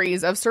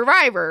stories of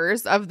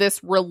survivors of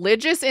this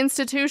religious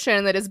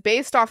institution that is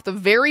based off the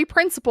very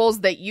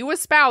principles that you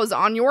espouse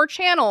on your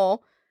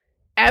channel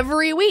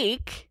every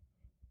week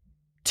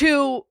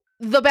to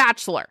The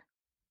Bachelor.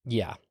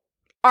 Yeah.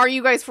 Are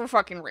you guys for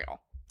fucking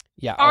real?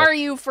 Yeah. Are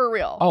you for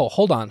real? Oh,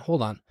 hold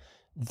on.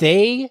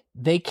 They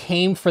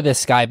came for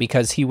this guy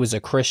because he was a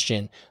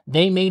Christian.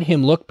 They made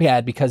him look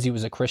bad because he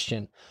was a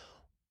Christian.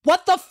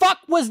 What the fuck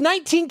was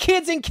 19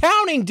 Kids and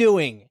Counting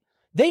doing?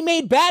 They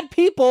made bad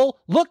people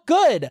look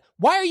good.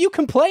 Why are you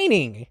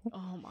complaining?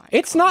 Oh my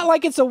It's God. not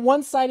like it's a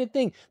one-sided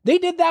thing. They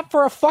did that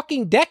for a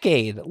fucking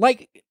decade.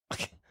 Like,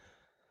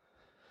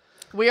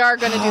 we are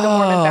going to do the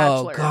Mormon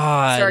Bachelor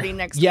God. starting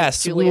next week.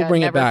 Yes, we Julia, will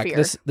bring it never back.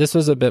 fear. This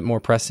was a bit more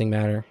pressing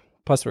matter.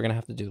 Plus, we're gonna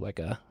have to do like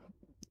a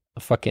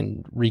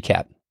fucking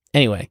recap.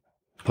 Anyway,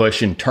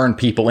 Push and turn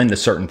people into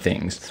certain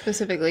things,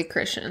 Specifically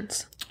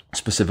Christians.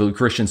 specifically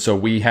Christians. So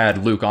we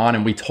had Luke on,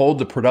 and we told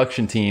the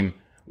production team,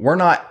 we're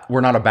not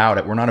about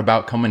it. We're not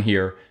about coming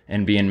here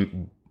and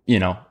being,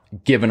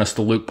 giving us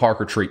the Luke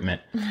Parker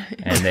treatment.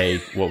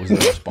 And what was the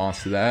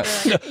response to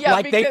that? Yeah,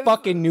 like they because-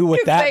 fucking knew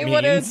what that they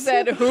would have means.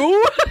 said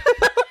who?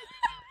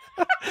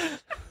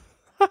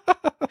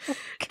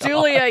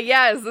 Julia,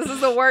 yes, this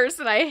is the worst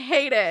and I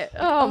hate it.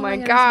 Oh, my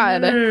gosh,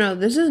 God. No.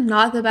 This is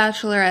not The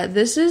Bachelorette.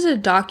 This is a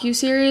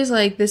docuseries.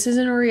 Like, this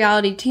isn't a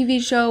reality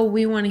TV show.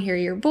 We want to hear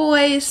your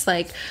voice.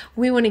 Like,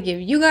 we want to give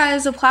you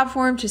guys a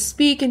platform to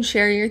speak and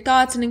share your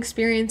thoughts and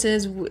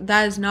experiences.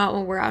 That is not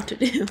what we're out to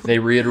do. They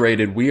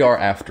reiterated, we are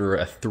after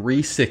a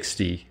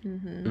 360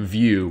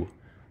 view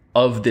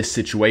of this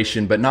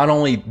situation. But not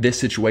only this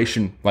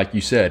situation, like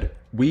you said,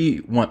 we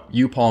want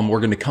you, Paul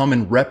Morgan, to come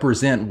and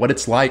represent what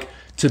it's like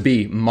to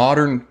be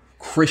modern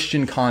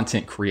Christian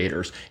content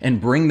creators and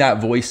bring that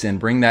voice in,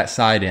 bring that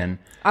side in.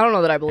 I don't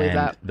know that I believe And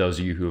that. those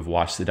of you who have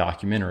watched the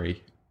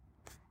documentary,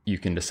 you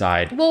can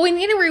decide. Well, we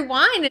need to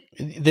rewind.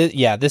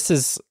 This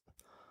is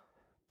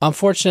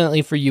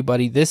unfortunately for you,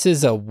 buddy. This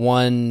is a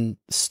one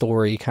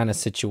story kind of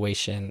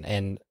situation,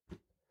 and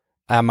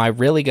am I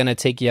really gonna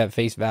take you at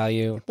face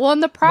value? Well,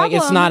 and the problem...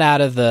 Like, it's not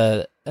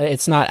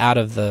out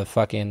of the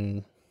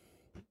fucking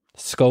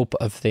scope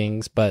of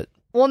things, but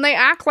Well, and they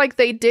act like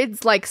they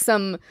did, like,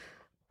 some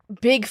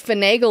big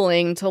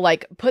finagling to,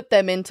 like, put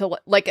them into...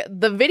 Like,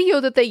 the video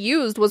that they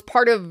used was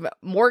part of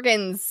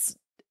Morgan's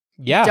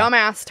yeah,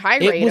 dumbass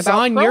tirade it was about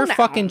on your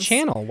fucking pronouns.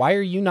 channel. Why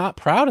are you not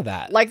proud of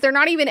that? Like, they're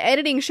not even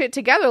editing shit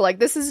together. Like,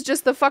 this is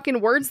just the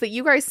fucking words that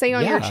you guys say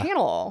on your Yeah.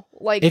 channel.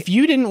 Like, If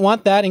you didn't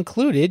want that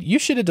included, you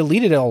should have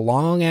deleted it a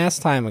long ass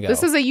time ago.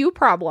 this is a you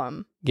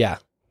problem. yeah.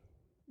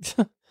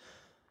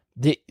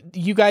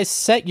 You guys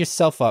set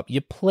yourself up.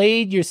 You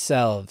played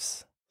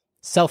yourselves.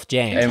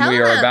 Self-jam. And Tell we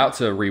are them. about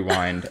to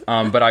rewind.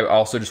 But I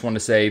also just want to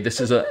say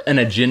this is an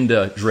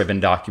agenda-driven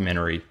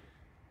documentary.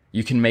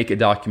 You can make a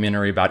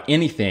documentary about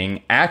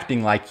anything,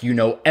 acting like you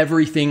know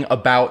everything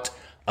about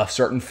a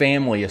certain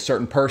family, a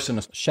certain person.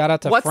 Shout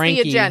out to What's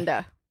Frankie the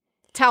agenda?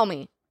 Tell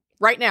me.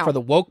 Right now. for the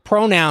woke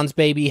pronouns,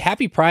 baby.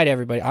 Happy Pride,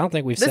 everybody. I don't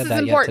think we've This said is that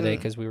important. yet today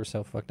because we were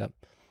so fucked up.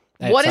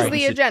 What is Sorry.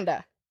 the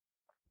agenda?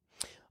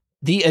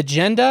 The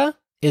agenda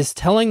is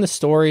telling the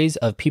stories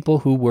of people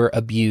who were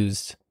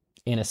abused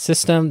in a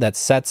system that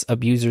sets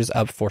abusers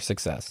up for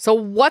success. So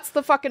what's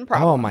the fucking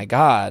problem? Oh my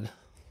God.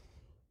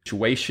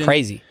 Situation.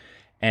 Crazy.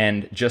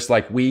 And just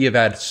like we have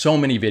had so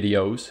many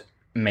videos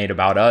made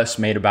about us,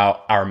 made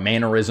about our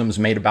mannerisms,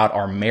 made about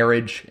our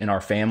marriage and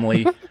our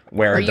family,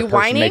 where Are the you person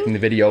whining? making the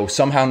video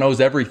somehow knows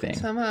everything.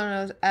 Somehow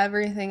knows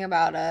everything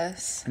about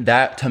us.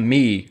 That to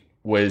me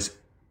was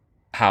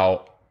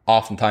how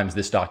oftentimes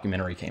this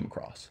documentary came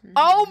across.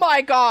 Oh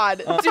my God.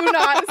 Do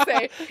not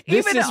say.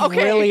 This is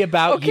really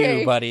about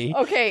you, buddy.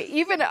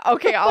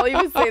 Okay, I'll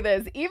even say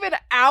this. Even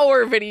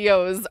our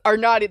videos are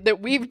not,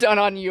 that we've done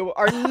on you,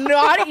 are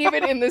not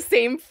even in the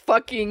same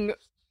fucking,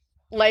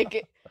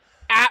 like,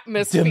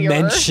 atmosphere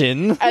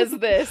Dimension. as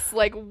this.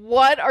 Like,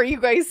 what are you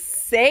guys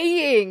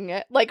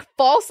saying? Like,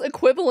 false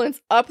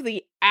equivalence up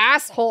the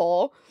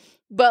asshole,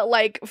 but,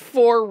 like,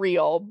 for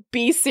real.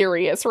 Be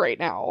serious right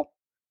now.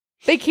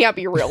 They can't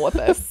be real with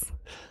this.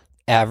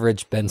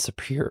 Average Ben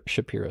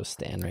Shapiro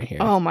stand right here.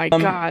 Oh my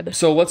God.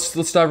 So let's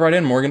dive right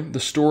in, Morgan. The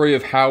story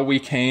of how we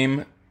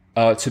came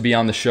to be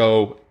on the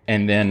show,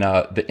 and then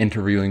the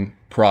interviewing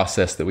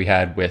process that we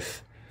had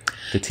with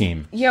the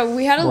team. Yeah,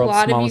 we had a World's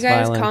lot of you smallest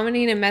guys violin.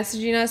 commenting and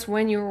messaging us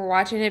when you were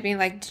watching it, being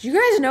like, "Did you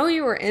guys know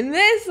you were in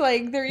this?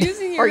 Like, they're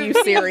using your." Are you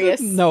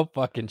serious? No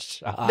fucking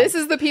shot. This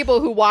is the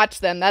people who watch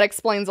them. That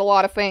explains a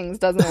lot of things,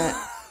 doesn't it?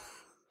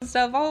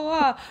 Stuff, blah, blah,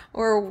 blah.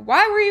 Or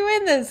why were you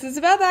in this? It's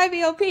about the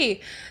IBLP.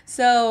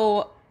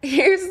 So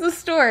here's the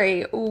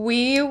story.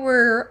 We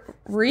were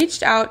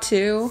reached out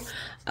to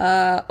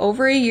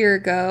over a year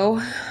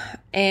ago,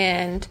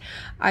 and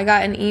I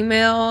got an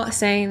email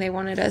saying they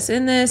wanted us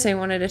in this. They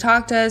wanted to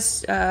talk to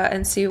us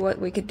and see what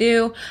we could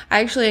do.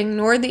 I actually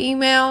ignored the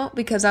email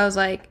because I was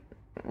like,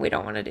 we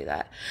don't want to do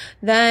that.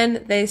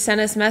 Then they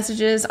sent us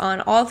messages on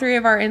all three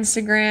of our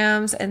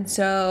Instagrams,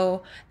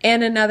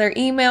 and another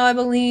email, I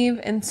believe.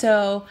 And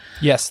so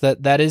Yes,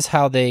 that is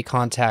how they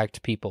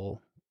contact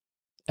people.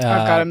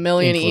 I've got a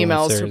million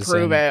emails to influencers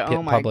prove it. and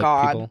Oh my public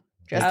God. people.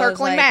 Just I was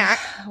circling like, back.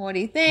 What do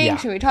you think? Yeah.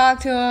 Should we talk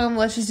to them?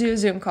 Let's just do a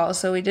Zoom call.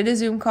 So we did a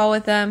Zoom call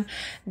with them.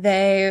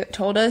 They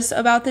told us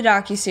about the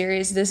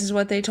docuseries. This is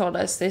what they told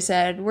us. They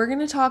said, we're going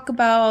to talk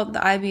about the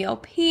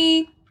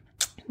IBLP,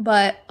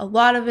 but a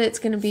lot of it's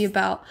going to be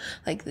about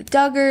like the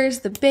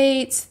Duggars, the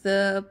Bates,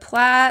 the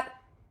Plaths,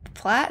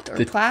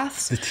 The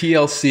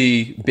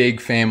TLC big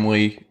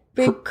family.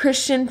 big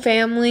Christian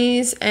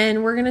families,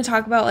 and we're going to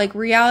talk about like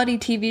reality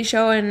TV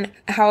show and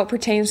how it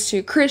pertains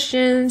to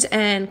Christians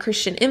and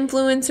Christian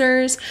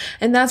influencers.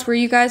 And that's where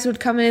you guys would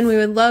come in. We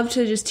would love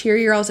to just hear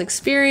your all's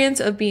experience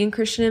of being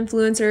Christian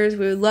influencers.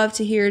 We would love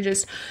to hear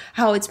just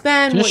how it's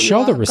been, Just what show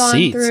you the all have gone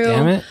receipts, through,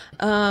 damn it.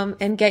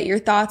 and get your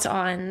thoughts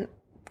on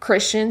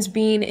Christians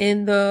being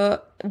in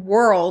the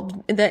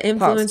world, the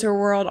influencer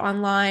world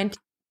online.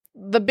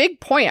 The big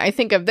point I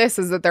think of this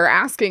is that they're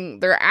acting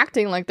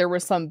like there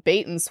was some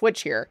bait and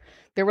switch here.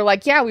 They were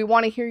like, yeah, we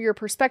want to hear your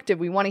perspective.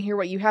 We want to hear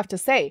what you have to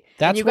say.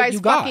 That's and you what guys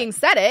you got. fucking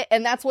said it,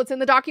 and that's what's in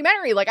the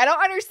documentary. Like, I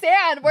don't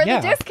understand where Yeah.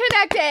 the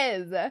disconnect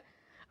is.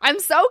 I'm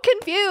so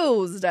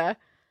confused.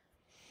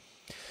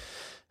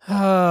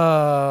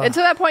 And to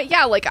that point,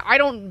 yeah, like,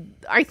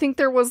 I think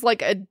there was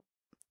like a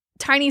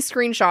tiny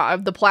screenshot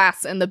of the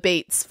Plaths and the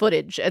Bates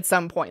footage at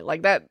some point.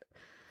 Like that.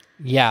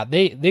 Yeah,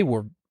 they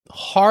were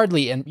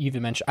hardly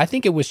even mentioned. I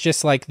think it was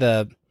just like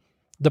the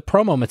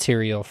promo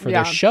material for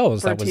their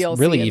shows for that was TLC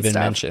really and even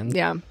stuff. mentioned.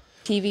 Yeah.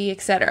 TV,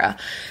 etc.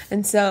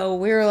 And so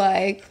we were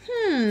like,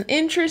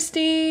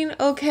 interesting.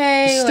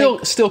 Okay.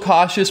 Still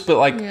cautious, but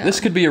like Yeah. this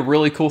could be a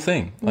really cool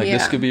thing. Like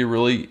this Yeah. could be a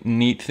really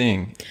neat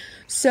thing.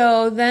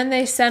 So then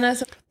they sent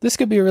us This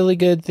could be a really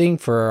good thing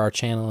for our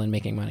channel and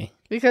making money.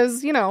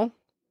 Because,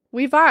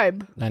 we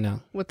vibe I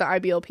know. with the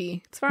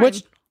IBLP. It's fine.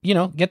 Which,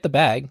 get the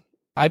bag.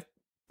 I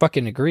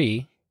fucking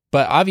agree.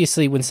 But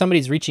obviously, when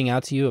somebody's reaching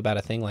out to you about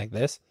a thing like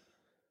this,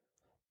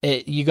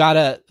 you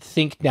gotta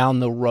think down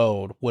the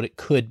road what it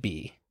could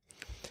be.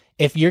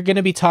 If you're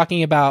gonna be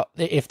talking about,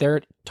 if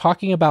they're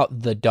talking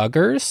about the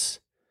Duggars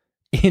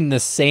in the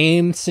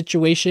same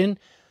situation,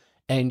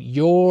 and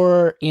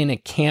you're in a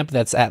camp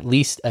that's at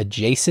least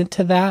adjacent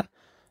to that,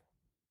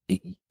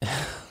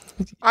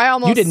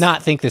 you did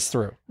not think this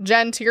through.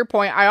 Jen, to your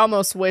point, I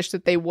almost wish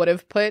that they would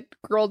have put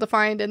Girl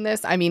Defined in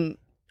this. I mean,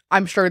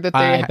 I'm sure that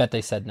I bet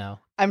they said no.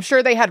 I'm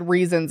sure they had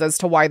reasons as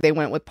to why they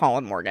went with Paul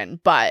and Morgan,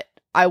 but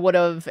I would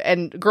have,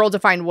 and Girl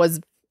Defined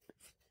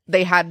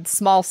they had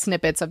small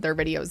snippets of their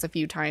videos a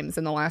few times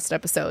in the last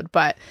episode,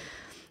 but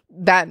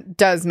that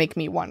does make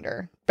me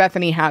wonder.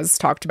 Bethany has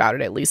talked about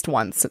it at least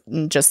once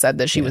and just said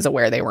that she was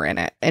aware they were in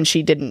it and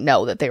she didn't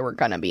know that they were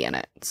going to be in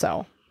it.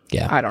 So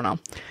Yeah. I don't know.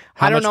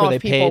 How I don't much know were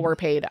if they people paid? were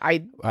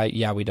paid.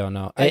 Yeah, we don't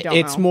know. I don't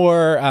It's know.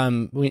 more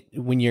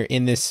when you're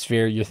in this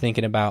sphere, you're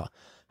thinking about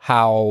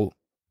how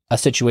a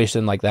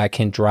situation like that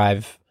can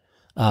drive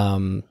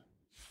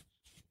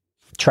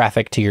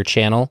traffic to your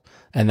channel,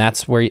 and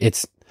that's where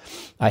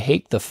I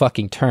hate the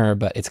fucking term,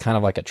 but it's kind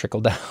of like a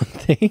trickle down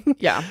thing.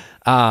 Yeah.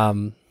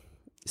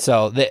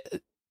 So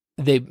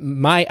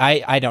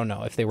I don't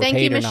know if they were Thank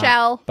paid you, or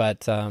Michelle. not,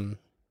 but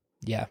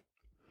yeah.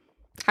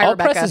 Hi, All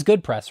Rebecca. press is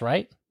good press,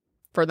 right?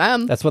 For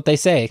them. That's what they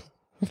say.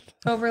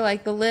 over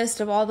like the list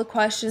of all the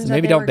questions So that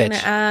maybe they don't were going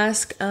bitch. to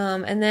ask.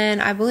 And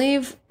then I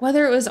believe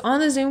whether it was on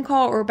the Zoom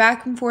call or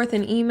back and forth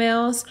in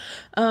emails,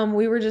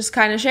 we were just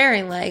kind of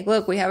sharing like,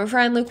 look, we have a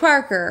friend, Luke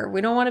Parker.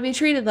 We don't want to be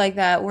treated like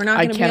that. We're not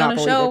I going to be on cannot a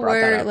believe they show brought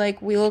that where up.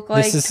 like we look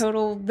like is-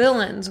 total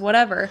villains,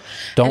 whatever.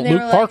 Don't and they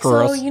Luke were Parker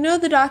like, us. so you know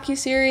the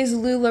docuseries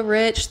Lula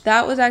Rich,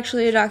 that was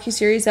actually a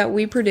docuseries that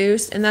we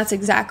produced, and that's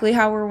exactly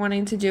how we're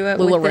wanting to do it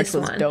Lula with Rich this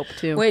was one. dope,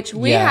 too. Which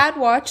we Yeah. had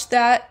watched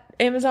that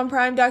Amazon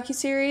Prime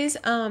docuseries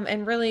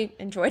and really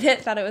enjoyed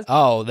it. Thought it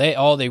was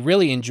They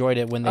really enjoyed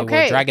it when they were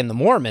Okay. dragging the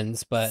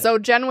Mormons, but So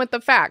Jen with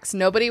the facts.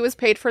 Nobody was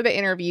paid for the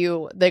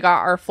interview. They got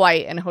our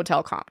flight and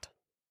hotel comped.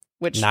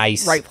 Which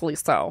Nice. rightfully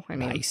so. I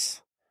mean,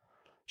 nice.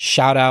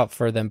 Shout out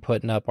for them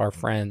putting up our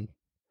friend.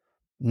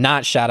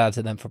 Not shout out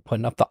to them for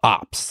putting up the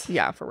ops.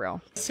 yeah, for real.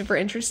 super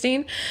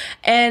interesting,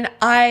 and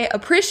I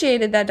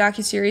appreciated that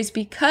docuseries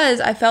because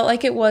I felt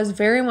like it was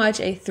very much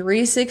a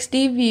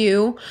 360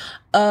 view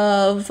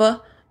of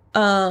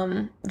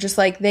just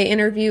like they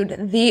interviewed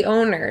the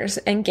owners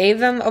and gave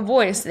them a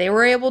voice. They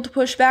were able to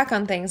push back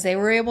on things. They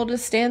were able to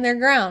stand their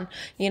ground,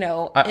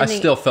 I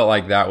still felt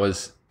like that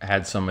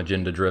had some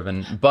agenda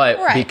driven, but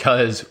Right.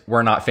 because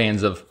we're not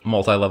fans of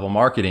multi-level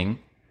marketing,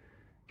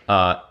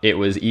 it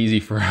was easy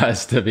for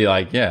us to be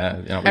like, yeah,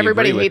 we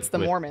Everybody agree hates the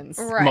with Mormons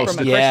Right. most from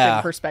a of Yeah.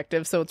 Christian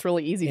perspective, so it's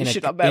really easy to In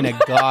shit on them. a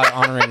God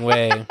honoring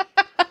way.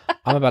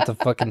 I'm about to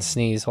fucking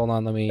sneeze. Hold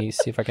on, let me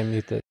see if I can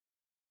mute this.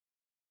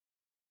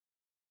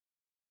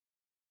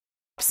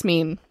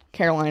 mean,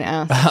 Caroline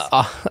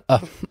asks.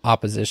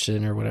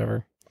 Opposition or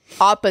whatever.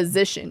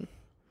 Opposition.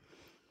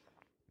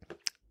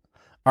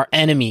 Our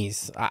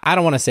enemies. I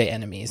don't want to say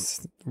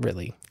enemies,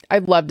 really.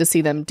 I'd love to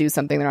see them do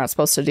something they're not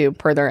supposed to do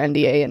per their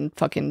NDA and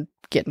fucking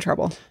get in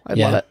trouble. I'd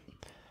Yeah. love it.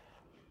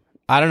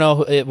 I don't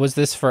know. Was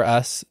this for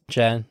us,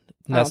 Jen?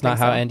 I That's don't not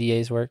think how so.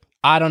 NDAs work.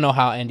 I don't know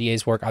how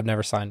NDAs work. I've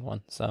never signed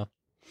one, so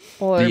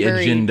Well, they're the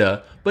very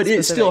agenda, but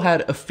it still specific.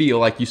 had a feel,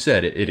 like you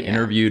said. It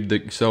interviewed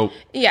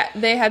Yeah,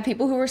 they had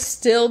people who were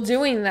still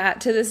doing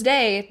that to this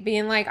day,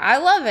 being like, I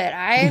love it,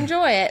 I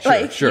enjoy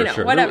it. sure.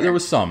 Whatever. There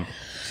was some.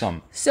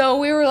 So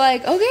we were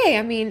like, okay,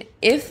 I mean,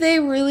 if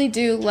they really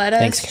do let us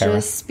Thanks, Kara.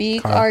 just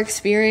speak Kara. our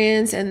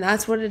experience and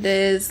that's what it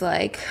is,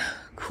 like,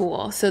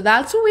 cool. So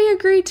that's what we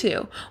agreed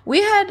to.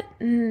 We had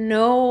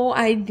no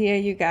idea,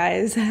 you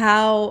guys,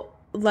 how,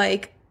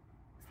 like,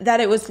 that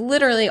it was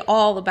literally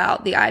all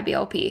about the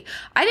IBLP.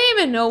 I didn't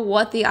even know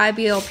what the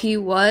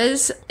IBLP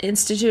was,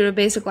 Institute of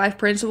Basic Life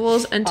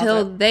Principles,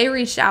 until they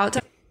reached out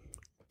to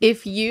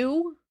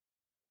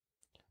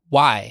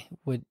Why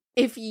would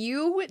If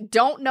you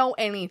don't know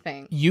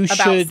anything You about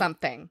should-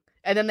 something,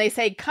 and then they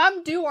say,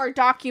 come do our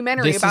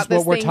documentary This is about this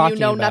what we're thing you talking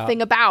know about.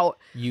 nothing about.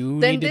 you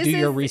Then need to this do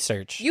your is-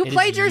 research? you It is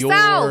played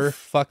yourself.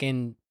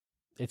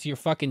 It's your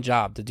fucking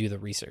job to do the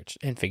research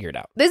and figure it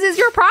out. This is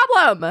your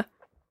problem.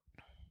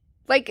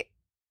 Like,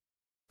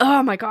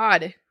 oh my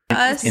God.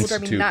 us. People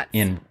drive me Institute nuts.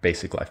 in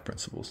Basic Life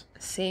Principles.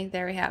 See,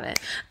 there we have it.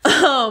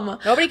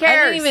 Nobody I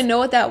cares. didn't even know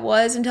what that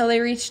was until they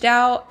reached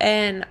out,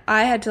 and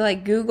I had to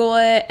like Google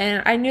it.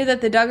 And I knew that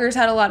the Duggars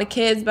had a lot of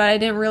kids, but I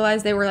didn't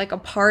realize they were like a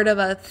part of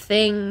a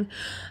thing,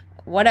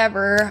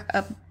 whatever,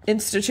 a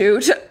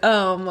institute.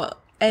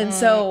 And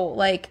so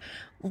like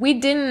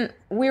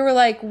we were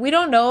like, we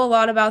don't know a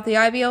lot about the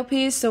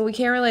IBLPs, so we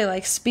can't really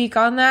like speak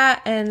on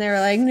that. And they were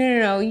like,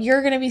 no,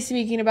 you're gonna be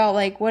speaking about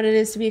like what it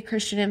is to be a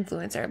Christian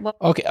influencer. Well,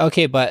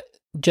 Okay, but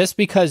just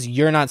because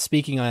you're not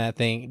speaking on that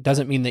thing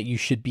doesn't mean that you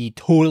should be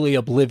totally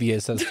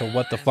oblivious as to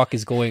what the fuck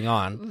is going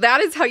on. That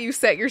is how you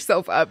set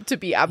yourself up to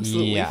be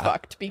absolutely Yeah.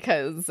 fucked,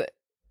 because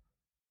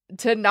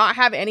to not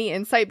have any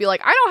insight, be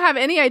like, I don't have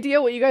any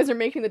idea what you guys are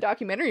making the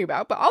documentary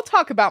about, but I'll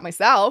talk about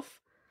myself.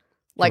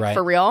 Like, Right.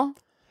 for real.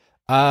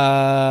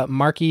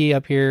 Marky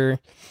up here,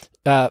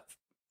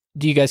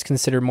 do you guys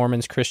consider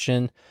Mormons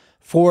Christian?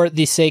 For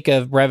the sake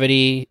of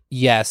brevity,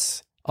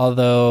 yes.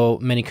 Although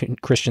many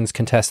Christians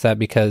contest that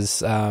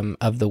because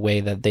of the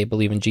way that they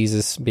believe in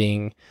Jesus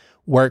being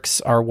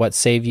works are what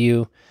save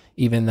you,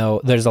 even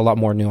though there's a lot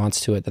more nuance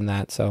to it than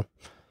that. So,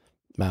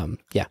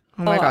 yeah.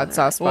 Oh my God,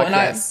 Sauce Well, and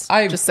Buckets.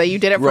 I Just say you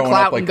did it for growing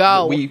clout up, like, and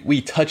go.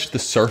 We touched the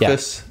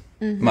surface.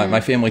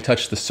 My family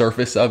touched the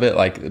surface of it,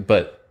 like,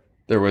 but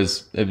it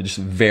was just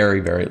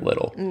very, very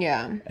little.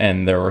 yeah.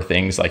 And there were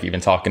things like,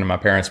 even talking to my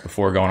parents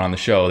before going on the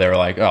show, they were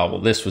like, oh, well,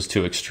 this was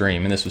too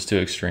extreme and this was too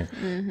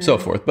extreme, so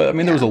forth. But I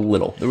mean, there was a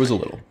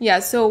little. Yeah,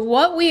 so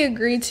what we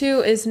agreed to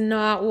is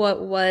not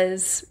what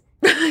was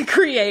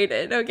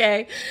created,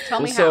 okay? Tell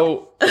me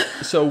how.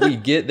 So we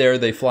get there,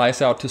 they fly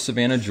us out to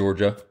Savannah,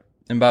 Georgia.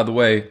 And by the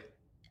way,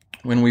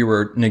 when we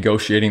were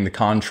negotiating the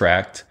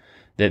contract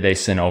that they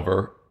sent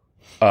over,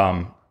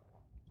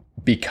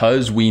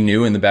 because we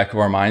knew in the back of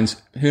our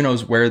minds, who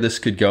knows where this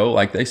could go.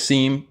 Like, they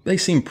seem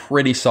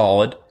pretty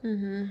solid,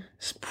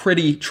 It's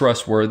pretty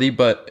trustworthy,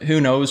 but who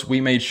knows? We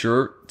made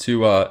sure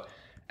to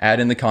add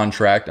in the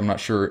contract. I'm not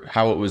sure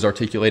how it was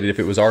articulated, if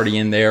it was already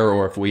in there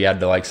or if we had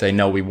to like say,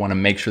 no, we want to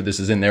make sure this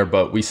is in there.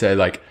 But we said,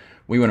 like,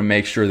 we want to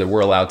make sure that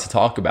we're allowed to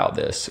talk about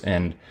this.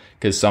 And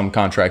because some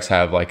contracts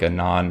have like a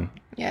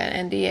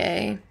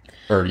NDA.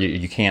 or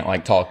you can't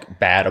like talk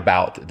bad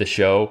about the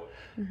show.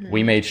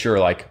 We made sure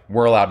like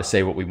we're allowed to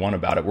say what we want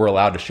about it. We're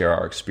allowed to share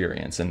our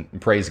experience,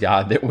 and praise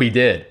God that we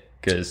did,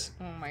 because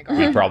Oh my God.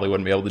 we probably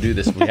wouldn't be able to do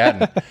this if we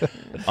hadn't.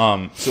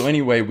 So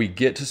anyway, we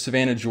get to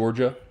Savannah,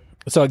 Georgia.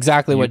 So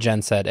exactly what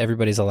Jen said.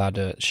 Everybody's allowed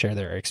to share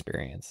their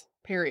experience.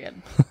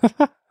 Period.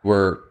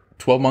 We're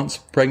 12 months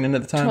pregnant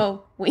at the time.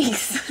 12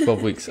 weeks.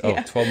 12 weeks. Oh,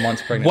 12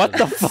 months pregnant. What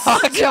the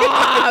fuck? Are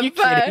Stop! you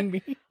kidding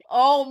me?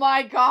 Oh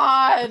my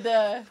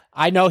God.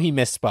 I know he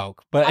misspoke,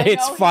 but I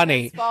it's know he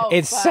funny. misspoke,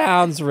 It but-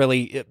 sounds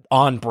really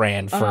on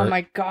brand Oh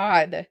my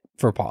God.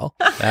 for Paul.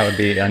 That would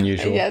be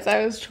unusual. Yes,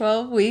 I was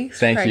 12 weeks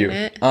Thank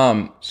pregnant,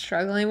 you.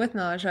 struggling with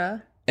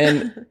nausea.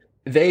 And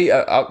they,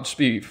 I'll just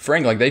be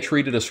frank, like, they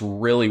treated us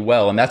really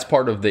well. And that's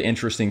part of the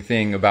interesting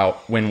thing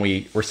about when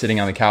we were sitting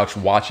on the couch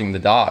watching the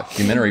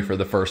documentary for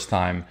the first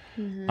time.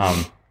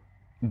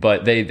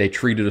 But they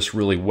treated us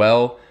really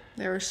well.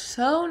 They were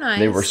so nice.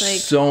 They were like,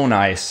 so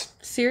nice.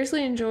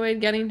 seriously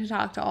enjoyed getting to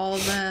talk to all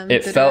of them.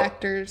 It the felt-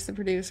 directors, the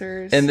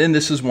producers. And then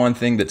this is one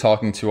thing that,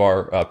 talking to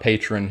our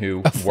patron who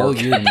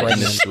works year in the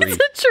pregnant. industry,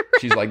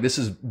 she's like, this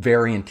is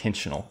very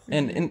intentional.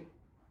 And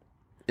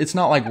it's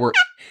not like we're...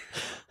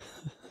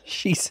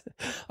 She's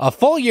a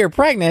full year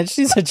pregnant.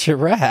 She's a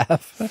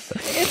giraffe.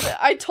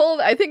 I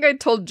think I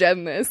told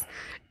Jen this.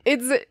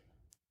 It's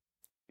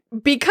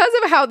because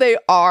of how they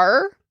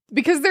are,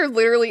 because they're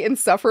literally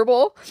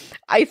insufferable.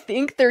 I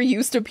think they're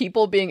used to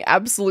people being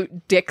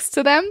absolute dicks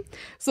to them,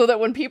 so that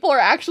when people are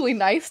actually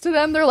nice to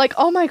them, they're like,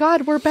 oh my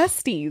God, we're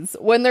besties.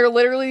 When they're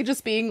literally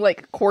just being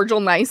like cordial,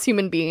 nice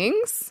human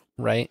beings,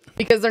 Right?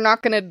 because they're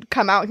not going to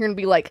come out here and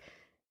be like,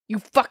 you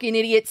fucking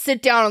idiot,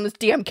 sit down on this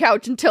damn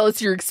couch and tell us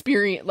your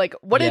experience. Like,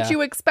 what Yeah. did you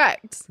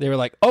expect? They were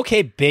like,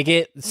 okay,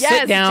 bigot, Yes,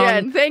 sit down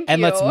Jen, thank and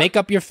you. let's make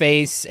up your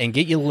face and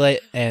get you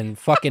lit and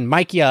fucking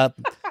mic you up,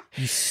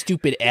 you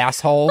stupid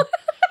asshole.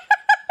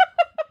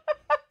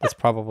 That's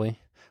probably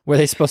Were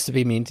they supposed to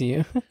be mean to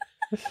you?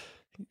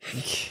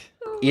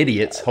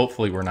 Idiots.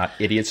 Hopefully we're not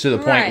idiots to the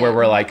point Right. where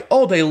we're like,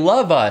 oh, they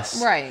love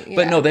us. Right,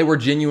 But yeah. no, they were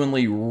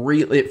genuinely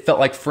really, it felt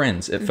like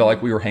friends. It felt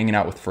like we were hanging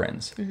out with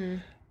friends.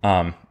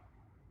 The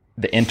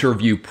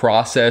interview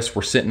process,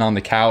 we're sitting on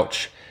the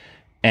couch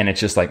and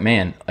it's just like,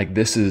 man, like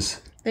this is,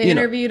 They you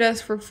know, interviewed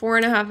us for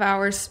 4.5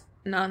 hours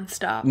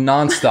nonstop.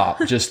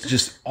 nonstop,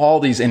 just all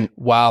these. And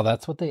Wow,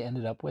 that's what they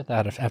ended up with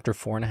after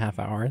 4.5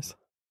 hours.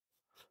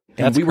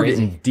 and That's we were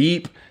crazy. getting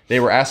deep. They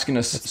were asking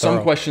us some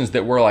thorough. questions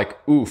that were like,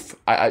 oof.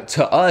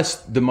 To us,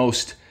 the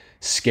most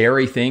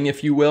scary thing,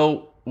 if you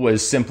will,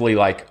 was simply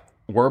like,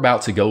 we're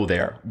about to go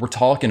there. We're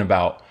talking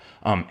about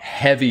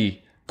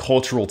heavy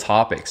cultural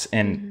topics,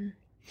 and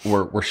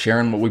we're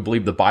sharing what we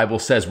believe the Bible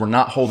says. We're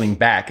not holding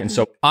back. And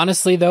so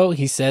Honestly, though,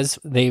 he says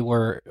they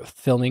were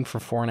filming for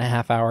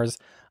 4.5 hours.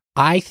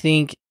 I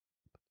think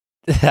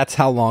that's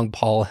how long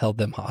Paul held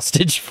them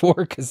hostage for,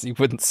 because he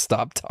wouldn't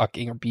stop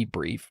talking or be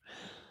brief.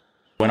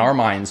 in our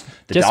minds,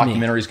 the Just me.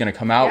 documentary is going to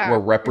come out. Yeah, we're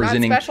not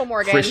representing special,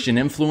 Morgan. Christian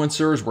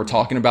influencers. We're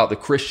talking about the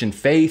Christian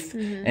faith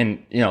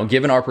and, you know,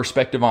 giving our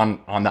perspective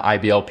on the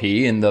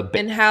IBLP and the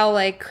And how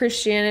like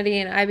Christianity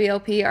and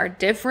IBLP are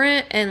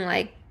different and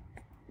like,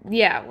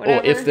 yeah, Well,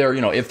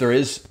 whatever. if there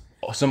is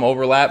some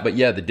overlap, but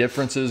yeah, the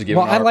differences.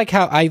 Given Well, I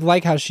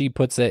like how she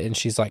puts it, and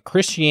she's like,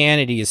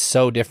 Christianity is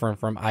so different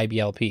from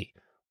IBLP.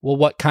 Well,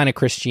 what kind of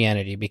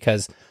Christianity?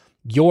 Because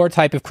your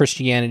type of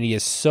Christianity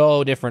is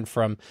so different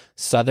from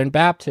Southern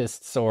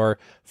Baptists or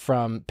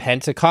from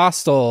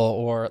Pentecostal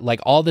or like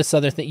all this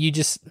other thing.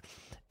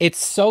 It's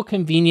so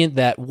convenient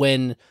that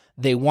when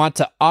they want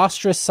to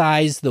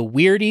ostracize the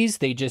weirdies,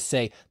 they just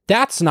say,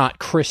 that's not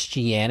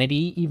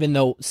Christianity, even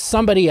though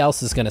somebody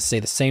else is going to say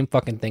the same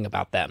fucking thing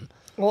about them.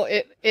 Well,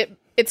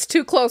 it's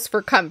too close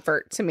for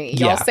comfort to me.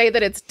 Y'all Yeah. say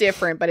that it's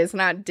different, but it's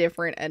not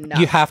different enough.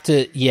 You have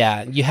to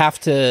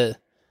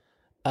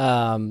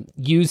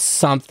use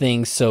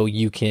something so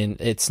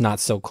it's not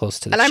so close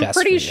to the And chest. I'm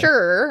pretty for you.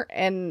 sure,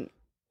 and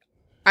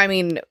I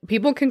mean,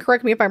 people can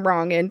correct me if I'm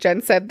wrong, and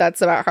Jen said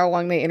that's about how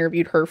long they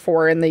interviewed her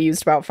for, and they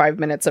used about 5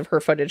 minutes of her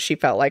footage she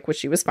felt like, which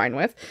she was fine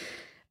with.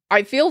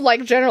 I feel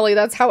like generally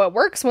that's how it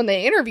works when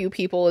they interview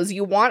people, is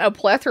you want a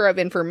plethora of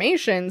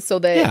information so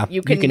that Yeah,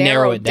 you can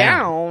narrow it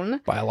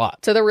down by a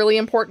lot. to the really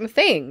important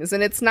things.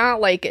 And it's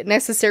not like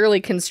necessarily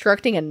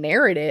constructing a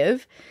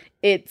narrative.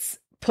 It's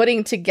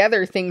putting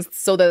together things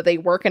so that they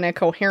work in a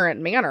coherent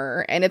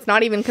manner. And it's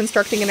not even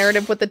constructing a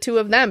narrative with the two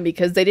of them,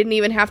 because they didn't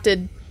even have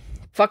to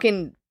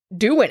fucking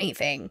do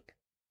anything.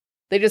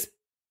 They just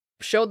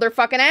showed their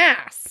fucking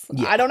ass.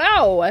 Yeah. I don't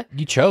know.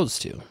 You chose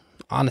to,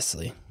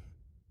 honestly.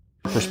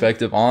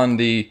 perspective on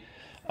the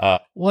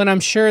Well, and I'm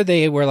sure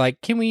they were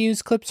like, can we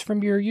use clips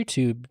from your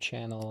YouTube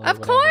channel? or Of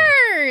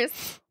whatever?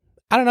 course.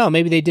 I don't know.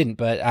 Maybe they didn't,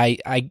 but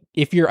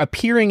if you're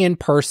appearing in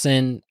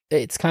person,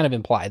 it's kind of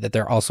implied that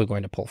they're also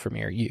going to pull from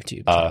your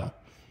YouTube channel.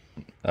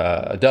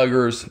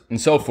 Duggars and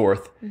so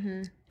forth.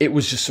 It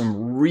was just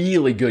some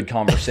really good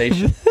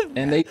conversation,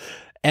 and they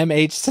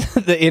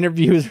MH, the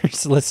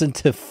interviewers listened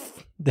to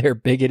their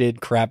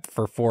bigoted crap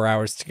for 4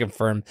 hours to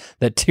confirm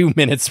that 2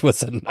 minutes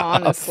was enough.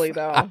 Honestly,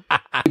 though.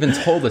 even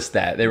told us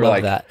that they were Love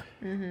like, that.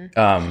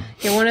 Yeah,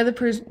 one of the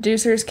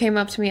producers came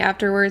up to me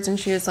afterwards and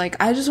she was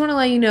like, I just want to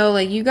let you know,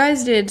 like, you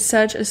guys did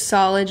such a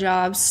solid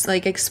job,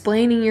 like,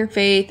 explaining your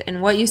faith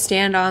and what you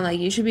stand on. Like,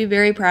 you should be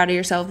very proud of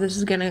yourself. This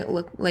is going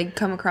to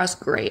come across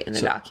great in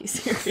the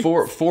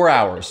docuseries. 4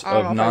 hours I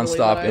of don't know if I believe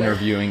nonstop that.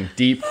 interviewing,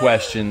 deep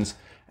questions.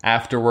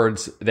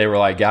 Afterwards, they were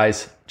like,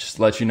 guys, just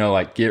to let you know,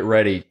 like, get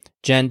ready.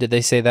 Jen, did they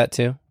say that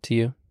too to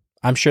you?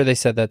 I'm sure they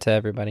said that to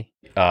everybody.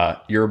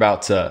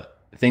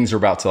 Things are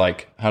about to,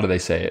 like, how do they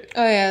say it?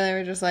 Oh yeah, they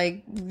were just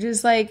like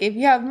if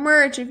you have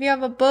merch, if you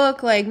have a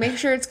book, like make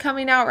sure it's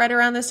coming out right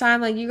around this time.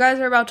 Like you guys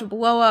are about to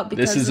blow up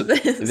because of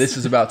this. This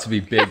is about to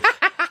be big.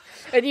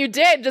 And you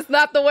did, just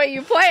not the way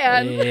you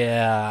planned.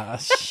 Yeah,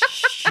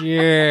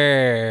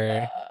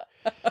 sure.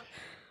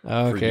 For you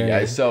Okay.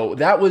 guys. So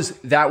that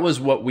was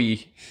what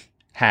we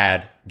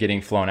had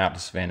getting flown out to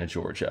Savannah,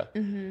 Georgia.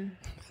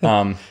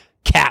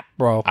 Cap,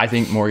 bro. I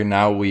think, Morgan,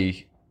 now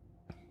we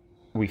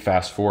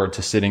fast forward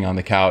to sitting on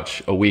the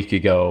couch a week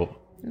ago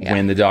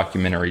when the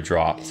documentary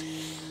dropped.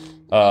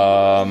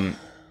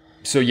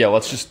 So yeah,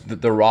 let's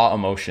just the raw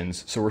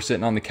emotions. So we're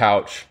sitting on the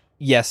couch.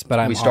 Yes,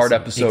 but We start also-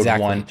 episode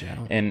exactly, 1,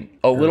 Jen. and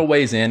a little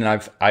ways in,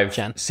 and I've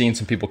Jen. seen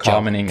some people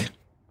commenting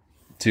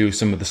to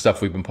some of the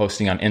stuff we've been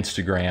posting on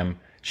Instagram,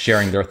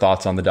 sharing their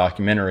thoughts on the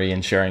documentary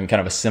and sharing kind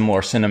of a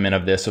similar sentiment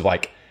of this, of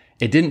like,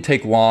 it didn't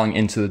take long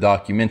into the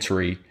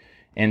documentary,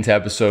 into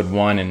episode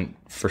 1, and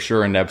for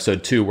sure into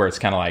episode 2, where it's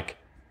kind of like,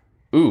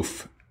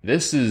 oof,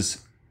 this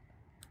is,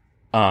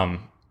 and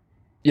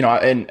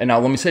now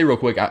let me say real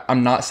quick,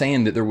 I'm not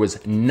saying that there was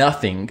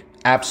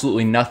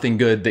absolutely nothing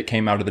good that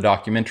came out of the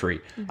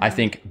documentary. I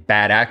think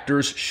bad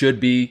actors should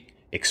be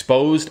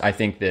exposed. I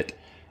think that,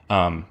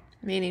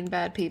 Meaning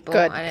bad people.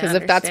 Good, I didn't 'cause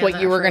if that's understand what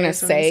that you were gonna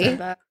phrase when you say- said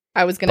that.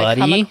 I was going to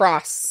come Buddy?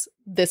 across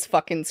this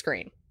fucking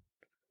screen.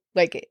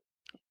 Like,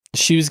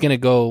 She was gonna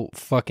go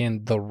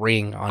fucking The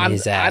Ring on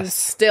his ass. I'm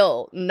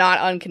still not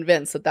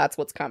unconvinced that that's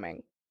what's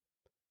coming.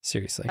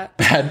 Seriously.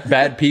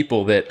 Bad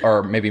people that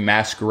are maybe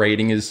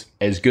masquerading as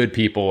good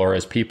people or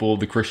as people of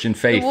the Christian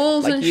faith. The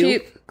wolves Like in you.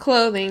 sheep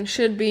clothing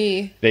should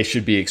be. They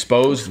should be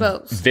exposed.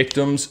 Exposed.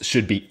 Victims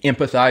should be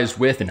empathized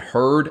with and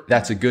heard.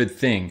 That's a good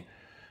thing.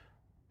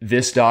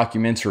 This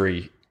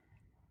documentary,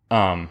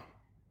 if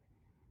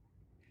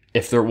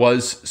there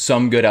was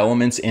some good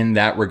elements in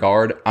that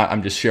regard,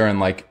 I'm just sharing,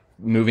 like,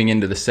 moving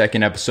into the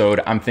second episode,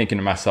 I'm thinking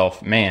to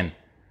myself, man,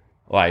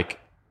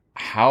 like,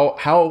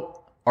 how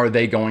are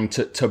they going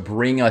to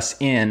bring us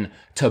in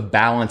to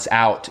balance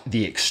out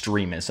the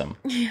extremism?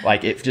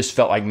 Like, it just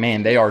felt like,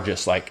 man, they are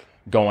just like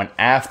going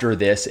after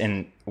this,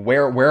 and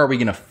where are we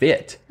going to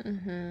fit?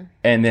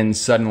 And then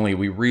suddenly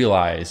we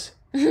realize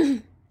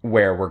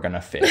where we're going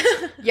to fit.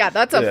 Yeah,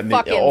 that's a I mean,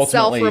 fucking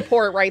ultimately,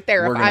 self-report right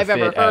there we're if gonna I've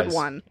ever fit heard as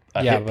one.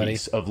 A Yeah, hit buddy.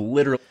 piece of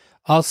literally.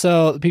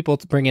 Also, people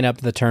bringing up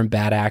the term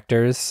bad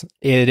actors,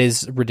 it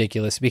is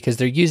ridiculous because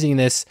they're using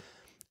this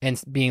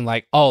and being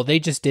like, oh, they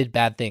just did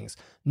bad things.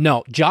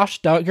 No,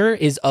 Josh Duggar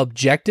is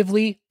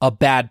objectively a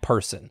bad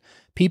person.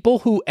 People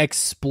who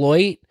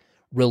exploit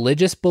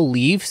religious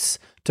beliefs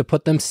to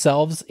put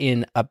themselves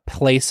in a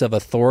place of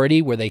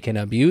authority where they can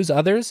abuse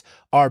others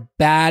are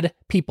bad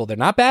people. They're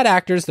not bad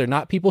actors. They're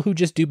not people who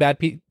just do bad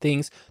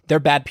things. They're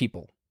bad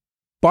people.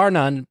 Bar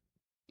none.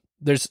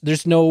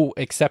 There's no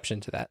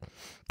exception to that.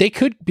 They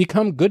could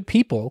become good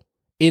people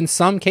in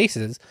some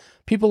cases.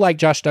 People like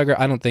Josh Duggar,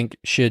 I don't think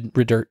should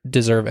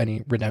deserve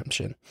any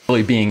redemption.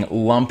 Really being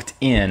lumped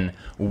in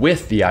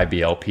with the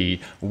IBLP,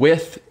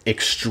 with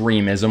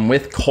extremism,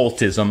 with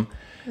cultism.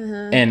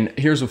 And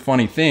here's a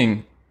funny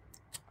thing.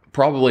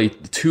 Probably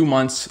 2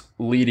 months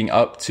leading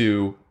up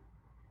to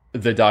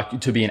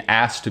to being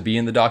asked to be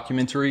in the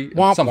documentary,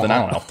 Womp something, I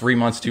don't womp. know, 3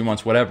 months, 2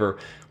 months, whatever,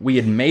 we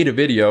had made a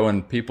video,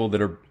 and people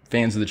that are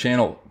fans of the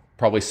channel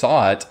probably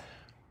saw it.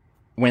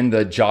 When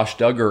the Josh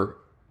Duggar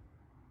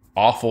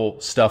awful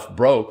stuff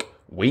broke,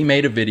 we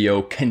made a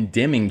video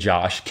condemning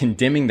Josh,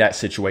 condemning that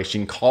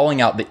situation,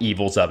 calling out the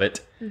evils of it.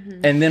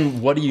 And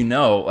then what do you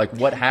know? Like,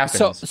 what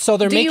happens? So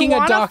they're Do making you a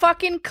want a doc.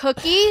 fucking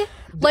cookie?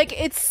 Like,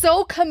 it's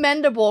so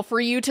commendable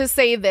for you to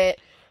say that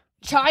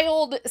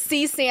child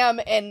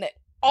CSAM and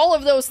all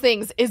of those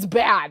things is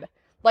bad.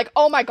 Like,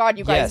 oh my god,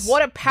 you guys, Yes,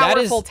 what a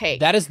powerful take.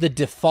 That is the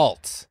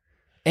default.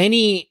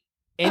 Any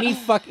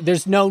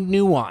there's no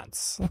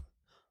nuance.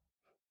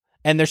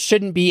 And there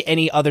shouldn't be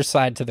any other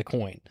side to the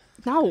coin.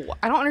 No,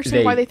 I don't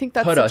understand why they think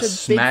that's put such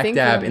us a big smack thing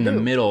dab for in them the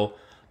to do. middle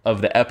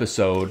of the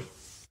episode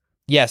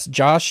Yes,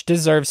 Josh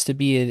deserves to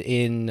be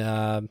in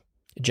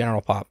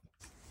General Pop.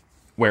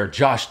 where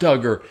Josh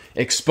Duggar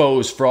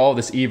exposed for all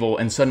this evil,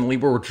 and suddenly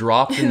we're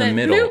dropped in And the then,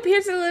 middle. bloop,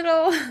 here's a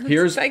little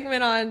Here's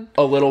segment on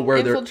a little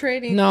where they're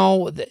infiltrating.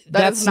 No,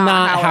 that's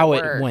not how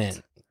it worked.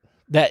 went.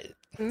 That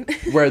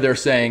where they're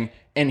saying,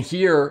 and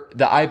here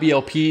the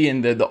IBLP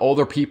and the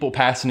older people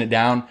passing it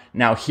down.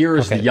 Now here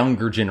is the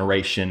younger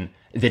generation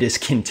that is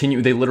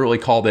continue. They literally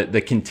called it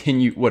the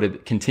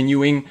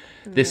continuing.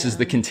 This is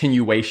the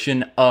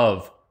continuation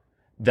of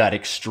that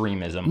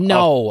extremism.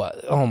 no,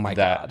 oh my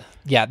that. god,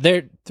 yeah,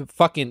 they're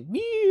fucking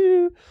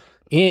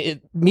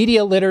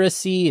media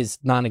literacy is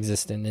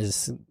non-existent,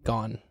 is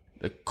gone.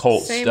 The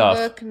cult Same stuff.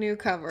 book, new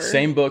cover.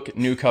 Same book,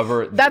 new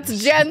cover.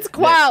 That's Jen's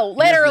quote, Here's the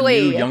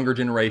literally. new younger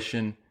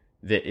generation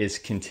that is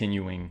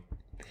continuing.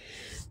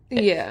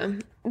 Yeah.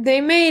 They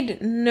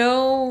made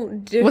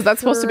no Was that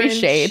supposed to be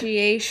shade?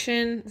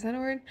 differentiation. Is that a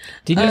word?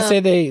 Did you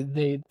say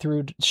they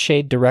threw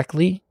shade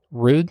directly?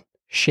 Rude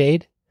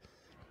shade?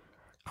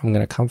 I'm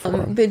gonna come for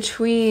him.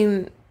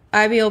 Between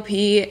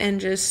IBLP and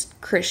just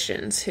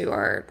Christians who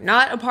are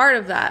not a part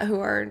of that, who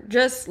are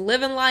just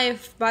living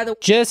life by the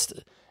Just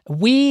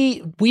we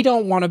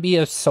don't want to be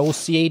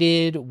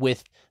associated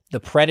with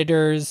the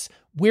predators.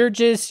 We're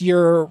just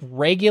your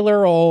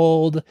regular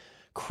old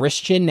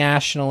Christian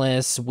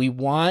nationalists. We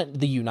want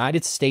the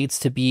United States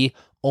to be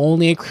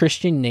only a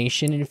Christian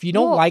nation, and if you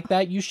don't Well, like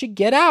that, you should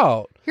get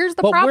out. Here's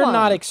the But problem. we're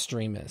not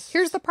extremists.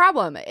 Here's the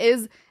problem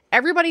is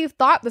everybody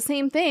thought the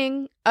same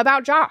thing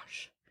about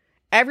Josh.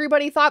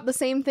 Everybody thought the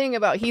same thing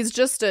about he's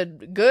just a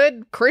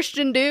good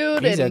Christian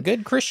dude. He's and a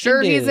good Christian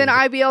Sure, he's in dude.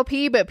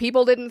 IBLP, but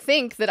people didn't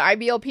think that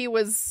IBLP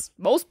was,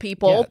 most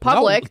people, Yeah,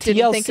 public, no,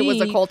 didn't think it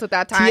was a TLC cult at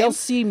that time.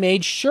 TLC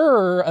made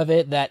sure of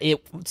it that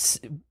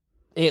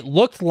it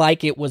looked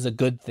like it was a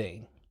good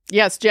thing.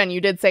 Yes, Jen, you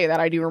did say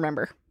that. I do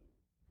remember.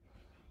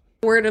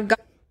 word of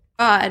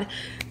God.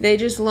 They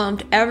just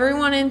lumped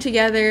everyone in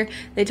together.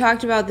 They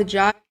talked about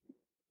the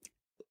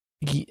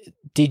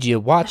Did you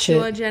watch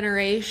Joshua it?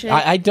 generation.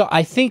 I don't.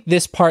 I think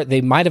this part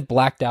they might have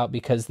blacked out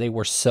because they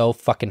were so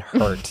fucking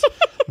hurt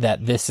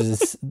that this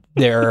is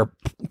their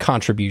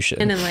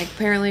contribution. and then, like,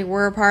 apparently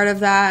we're a part of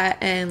that,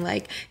 and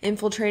like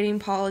infiltrating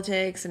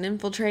politics and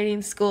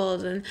infiltrating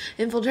schools and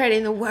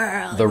infiltrating the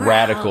world. The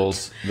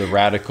radicals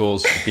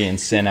being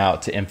sent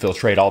out to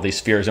infiltrate all these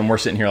spheres, and we're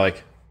sitting here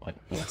like,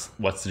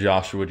 what's the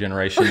Joshua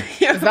generation?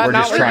 Is that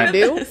not what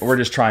you do? We're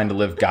just trying to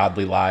live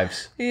godly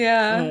lives.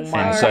 Yeah.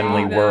 And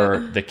suddenly we're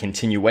the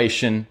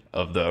continuation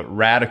of the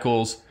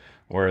radicals.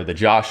 We're the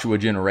Joshua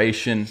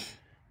generation.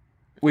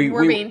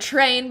 We're being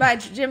trained by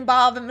Jim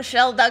Bob and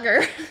Michelle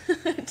Duggar.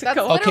 That's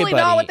literally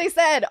not what they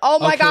said. Oh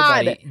my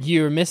God. Buddy,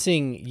 you're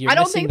missing. I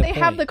don't think they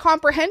have the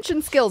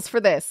comprehension skills for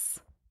this.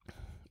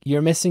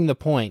 You're missing the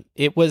point.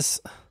 It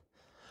was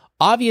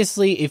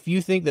obviously, if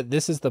you think that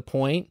this is the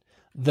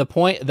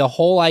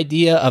whole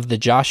idea of the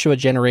Joshua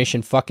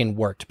generation fucking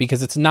worked,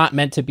 because it's not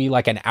meant to be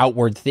like an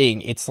outward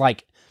thing. It's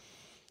like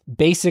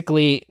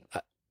basically,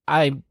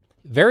 I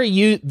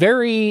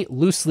very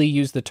loosely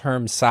use the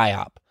term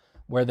psyop,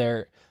 where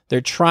they're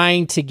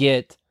trying to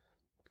get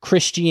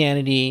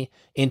Christianity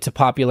into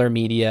popular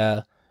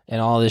media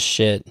and all this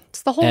shit.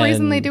 It's the whole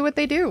reason they do what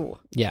they do.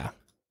 Yeah.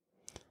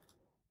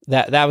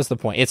 That was the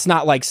point. It's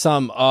not like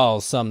some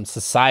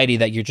society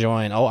that you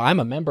join. Oh, I'm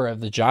a member of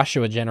the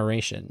Joshua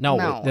generation.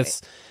 No,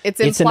 it's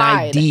an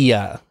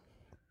idea.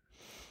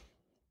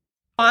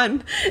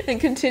 On and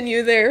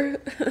continue their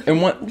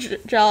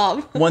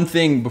job. One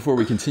thing before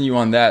we continue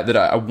on that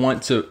I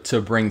want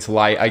to bring to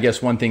light, I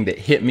guess one thing that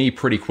hit me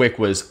pretty quick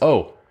was,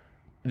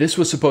 this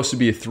was supposed to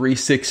be a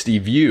 360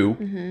 view.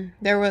 Mm-hmm.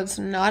 There was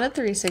not a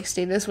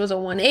 360. This was a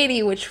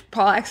 180, which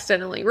Paul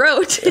accidentally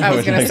wrote. I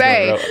was going to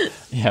say.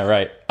 Yeah,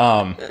 right.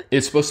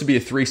 It's supposed to be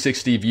a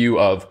 360 view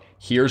of,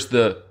 here's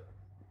the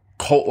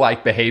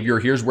cult-like behavior.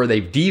 Here's where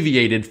they've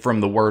deviated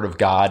from the Word of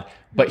God.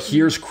 But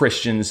here's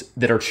Christians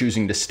that are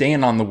choosing to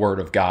stand on the Word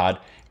of God,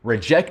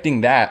 rejecting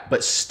that,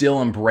 but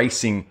still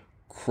embracing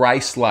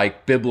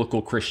Christ-like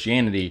biblical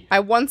Christianity.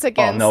 I once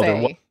again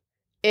say,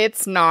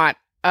 it's not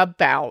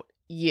about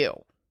you.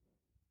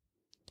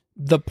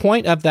 The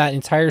point of that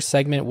entire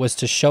segment was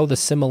to show the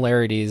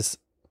similarities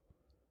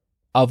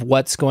of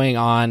what's going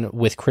on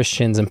with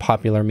Christians in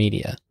popular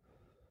media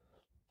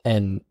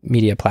and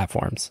media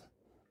platforms.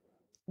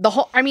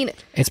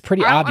 It's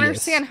pretty obvious. I don't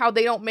understand how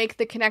they don't make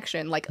the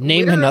connection. Like,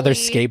 name another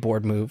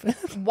skateboard move.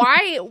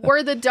 Why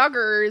were the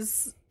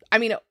Duggars?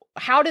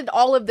 How did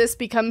all of this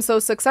become so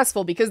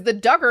successful? Because the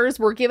Duggars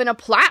were given a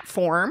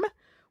platform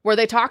where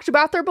they talked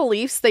about their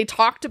beliefs, they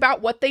talked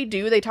about what they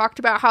do, they talked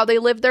about how they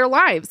live their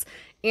lives.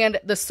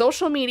 And the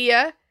social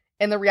media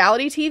and the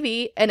reality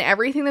TV and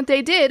everything that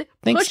they did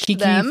pushed Kiki,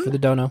 them for the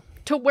dono.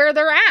 To where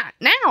they're at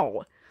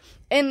now.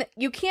 And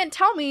you can't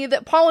tell me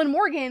that Paul and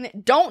Morgan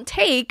don't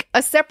take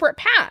a separate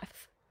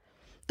path.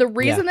 The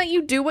reason that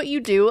you do what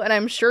you do, and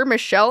I'm sure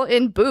Michelle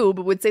and Boob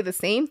would say the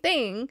same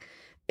thing,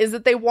 is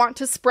that they want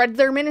to spread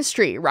their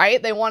ministry,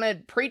 right? They want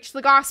to preach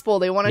the gospel.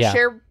 They want to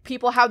share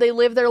people how they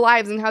live their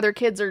lives and how their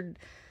kids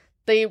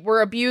they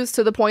were abused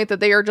to the point that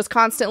they are just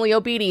constantly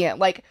obedient.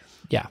 Like,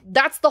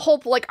 that's the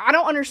whole, I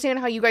don't understand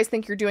how you guys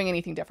think you're doing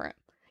anything different.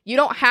 You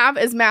don't have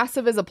as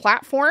massive as a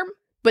platform,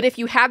 but if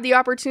you had the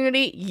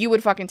opportunity, you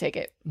would fucking take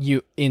it.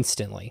 You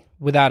instantly,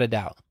 without a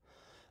doubt.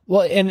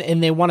 Well,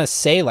 and they want to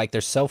say like they're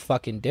so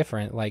fucking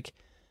different. Like,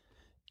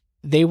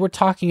 they were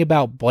talking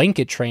about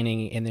blanket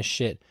training in this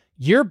shit.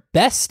 Your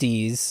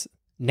besties,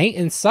 Nate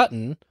and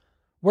Sutton,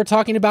 were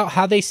talking about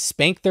how they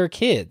spank their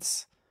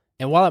kids.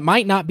 And while it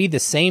might not be the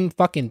same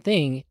fucking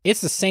thing, it's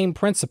the same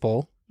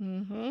principle.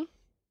 Mm-hmm.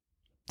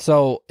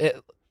 So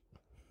it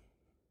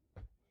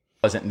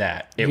wasn't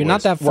that. You're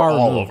not that far we're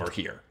all removed. over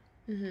here.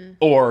 Mm-hmm.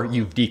 Or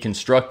you've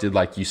deconstructed,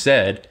 like you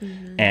said,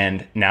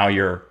 and now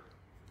you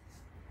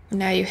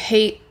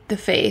hate the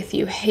faith,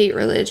 you hate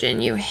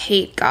religion, you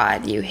hate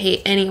God, you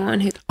hate anyone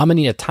who... I'm gonna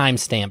need a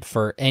timestamp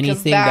for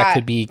anything that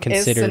could be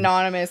considered is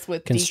synonymous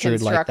with construed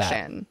deconstruction. Like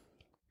that.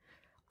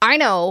 I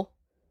know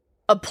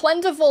a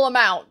plentiful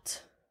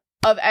amount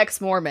of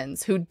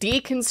ex-Mormons who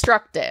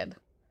deconstructed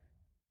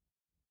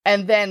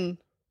and then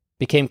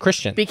became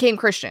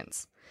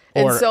Christians.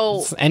 And or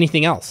so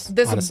anything else.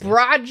 This honestly.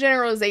 broad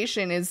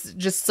generalization is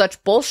just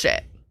such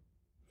bullshit.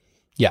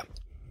 Yeah.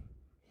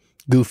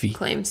 Goofy.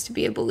 Claims to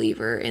be a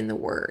believer in the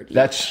word.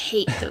 I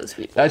hate those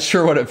people. That's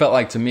sure what it felt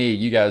like to me.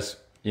 You guys,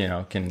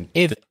 can...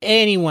 If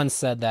anyone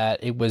said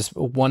that, it was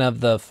one of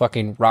the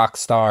fucking rock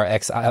star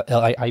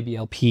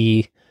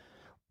ex-IBLP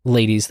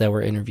ladies that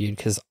were interviewed.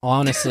 Because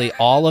honestly,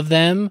 all of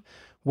them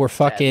were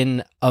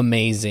fucking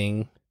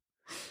amazing.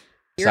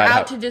 You're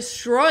out to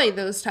destroy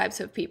those types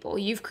of people.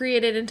 You've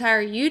created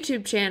entire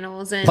YouTube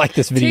channels and like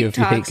this video TikToks if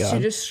you hate God. to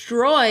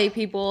destroy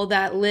people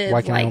that live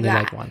Why can like I only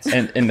that. Like once?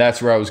 And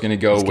that's where I was going to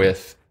go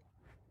with.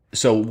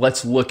 So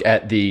let's look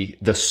at the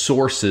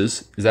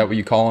sources. Is that what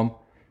you call them?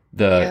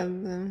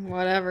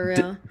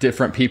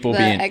 Different people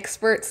being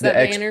experts that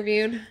they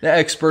interviewed. The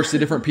experts, the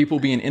different people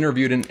being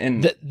interviewed,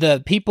 and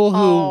the people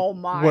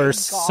who were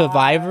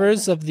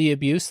survivors of the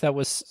abuse that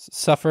was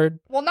suffered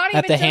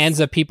at the hands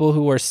of people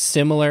who were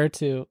similar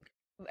to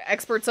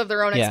experts of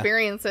their own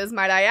experiences,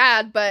 might I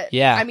add. But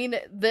I mean,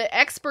 the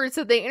experts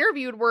that they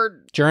interviewed were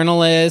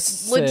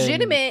journalists,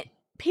 legitimate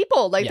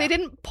people. Like they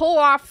didn't pull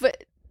off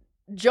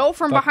Joe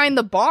from behind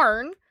the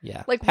barn.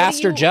 Yeah. Like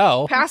Pastor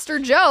Joe. Pastor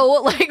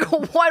Joe, like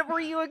what were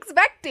you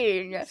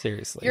expecting?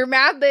 Seriously. You're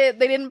mad that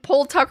they didn't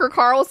pull Tucker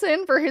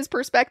Carlson for his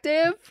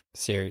perspective?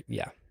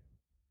 Yeah.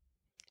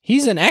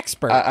 He's an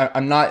expert.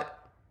 I'm not.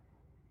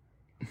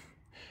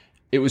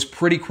 It was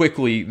pretty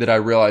quickly that I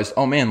realized,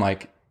 oh man,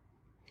 like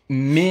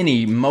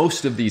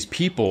most of these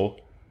people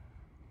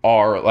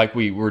are, like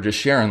we were just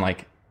sharing,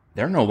 like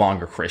they're no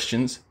longer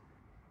Christians.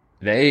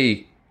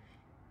 They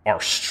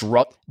are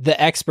struck.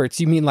 The experts,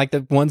 you mean like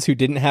the ones who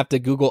didn't have to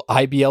Google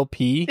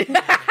IBLP?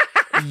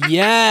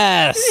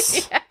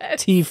 Yes.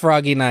 T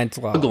Froggy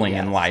 912. Struggling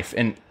in life.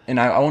 And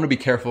I want to be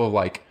careful of,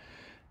 like,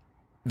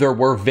 there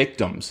were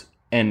victims,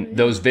 and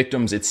those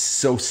victims, it's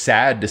so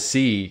sad to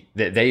see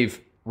that they've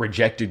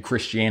rejected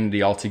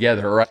Christianity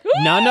altogether. Right?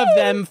 None of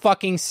them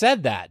fucking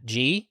said that,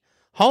 G.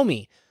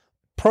 Homie,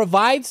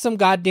 provide some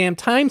goddamn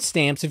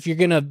timestamps if you're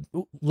going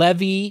to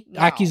levy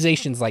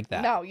accusations like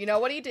that. No, you know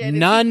what he did?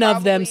 None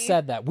of them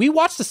said that. We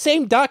watched the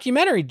same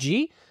documentary,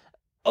 G.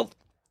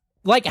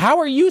 Like, how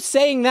are you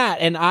saying that?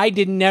 And I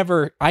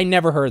never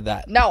heard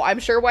that. No, I'm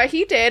sure what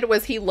he did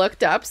was he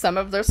looked up some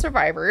of the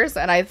survivors,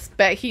 and I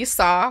bet he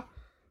saw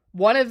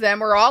one of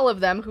them or all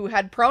of them who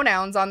had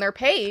pronouns on their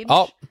page.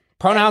 Oh,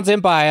 pronouns in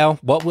bio.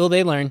 What will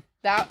they learn?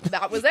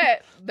 That was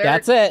it.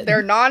 That's it.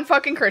 They're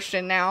non-fucking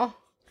Christian now.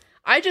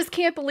 I just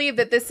can't believe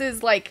that this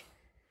is like...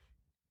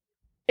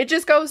 It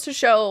just goes to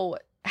show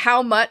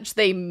how much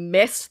they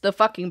missed the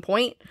fucking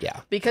point.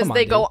 Yeah. Because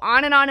they go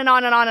on and on and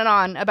on and on and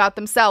on about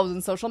themselves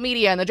and social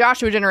media and the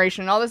Joshua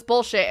generation and all this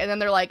bullshit. And then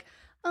they're like,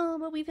 oh,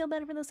 but we feel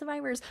better for the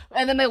survivors.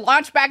 And then they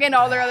launch back into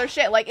all their other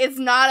shit. Like, it's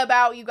not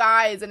about you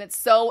guys. And it's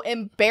so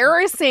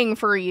embarrassing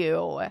for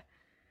you.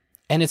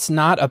 And it's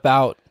not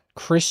about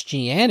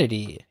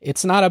Christianity.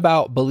 It's not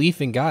about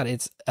belief in God.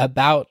 It's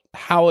about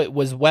how it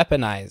was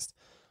weaponized.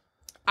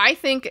 I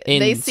think in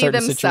they see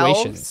certain themselves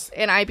situations.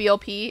 in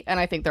IBLP, and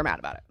I think they're mad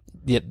about it.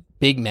 Yeah,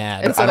 big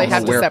mad. And so I they don't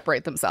have know to where-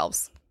 separate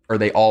themselves. Or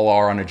they all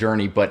are on a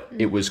journey, but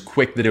it was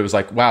quick that it was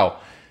like, wow,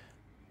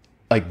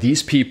 like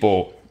these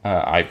people,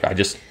 I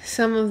just,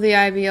 Some of the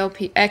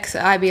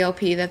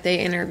ex-IBLP that they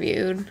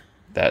interviewed.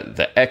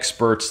 the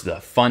experts,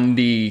 the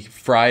Fundy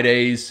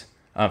Fridays,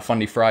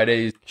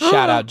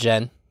 Shout out,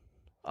 Jen.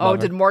 Oh,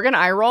 did Morgan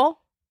eye roll?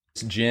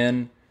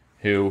 Jen,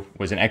 who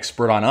was an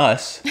expert on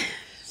us.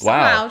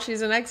 Wow, Wow.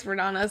 she's an expert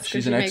on us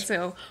She's because she an makes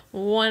a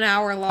 1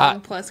 hour long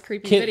plus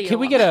creepy video. Can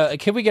we get a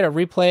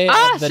replay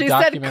of the She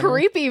documentary? said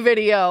creepy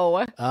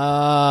video.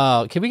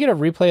 Oh, can we get a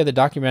replay of the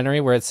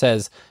documentary where it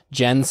says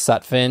Jen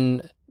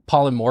Sutphin,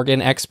 Paul and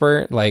Morgan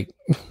expert? Like,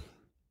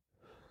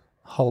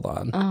 hold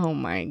on. Oh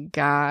my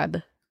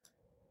God.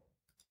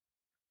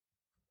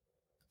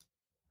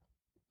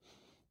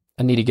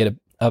 I need to get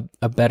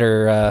a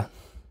better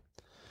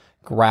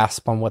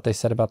grasp on what they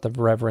said about the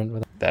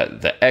Reverend.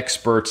 The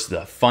experts,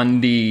 the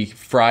Fundy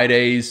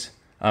Fridays,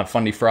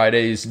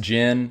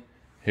 Jen,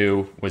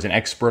 who was an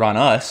expert on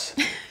us.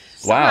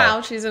 Wow,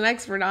 Wow. she's an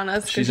expert on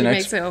us She's because she an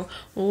makes a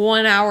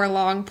 1 hour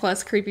long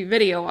plus creepy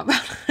video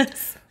about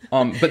us.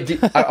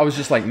 But I was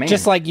just like, man.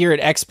 Just like you're an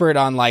expert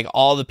on like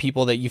all the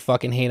people that you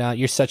fucking hate on.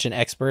 You're such an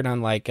expert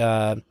on like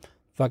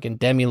fucking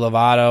Demi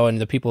Lovato and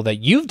the people that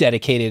you've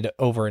dedicated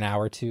over an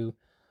hour to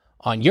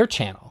on your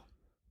channel.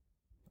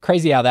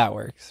 Crazy how that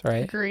works,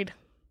 right? Agreed.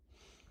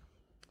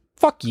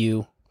 Fuck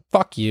you.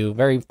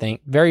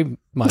 Very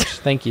much.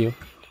 Thank you.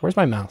 Where's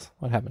my mouse?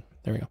 What happened?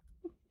 There we go.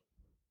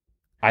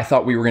 I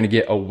thought we were going to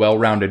get a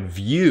well-rounded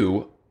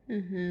view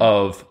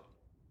of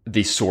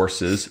the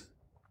sources,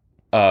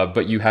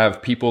 but you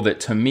have people that,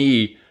 to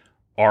me,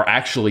 are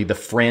actually the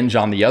fringe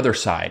on the other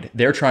side.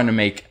 They're trying to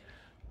make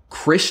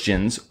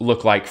Christians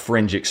look like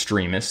fringe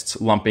extremists,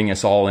 lumping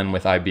us all in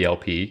with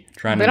IBLP.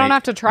 They don't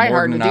have to try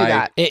hard to do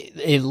that.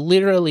 It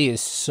literally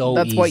is so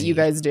That's easy. what you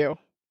guys do.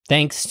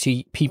 Thanks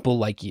to people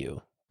like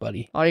you,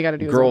 buddy. All you got to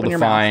do is Girl open your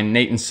mouth. Define,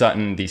 Nathan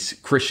Sutton, these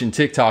Christian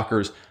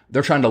TikTokers,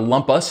 they're trying to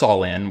lump us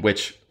all in,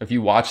 which if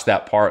you watch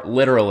that part,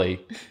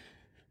 literally,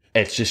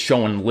 it's just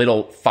showing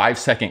little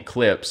 5-second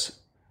clips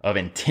of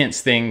intense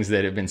things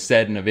that have been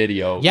said in a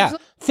video. Yeah.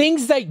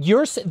 Things that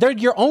they're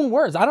your own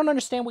words. I don't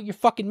understand what you're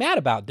fucking mad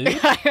about, dude.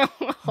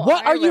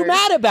 What are you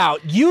mad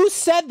about? You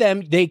said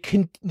them.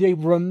 They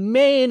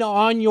remain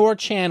on your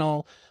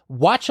channel,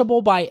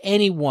 watchable by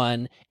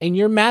anyone, and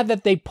you're mad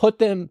that they put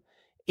them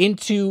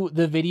into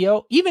the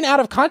video, even out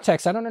of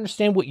context. I don't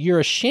understand what you're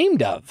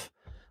ashamed of.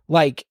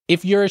 Like,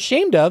 if you're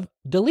ashamed of,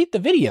 delete the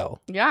video.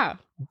 Yeah.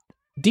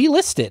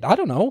 Delist it. I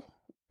don't know.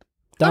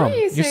 Dumb. Let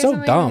me You're say so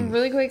something dumb.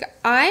 really quick.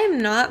 I am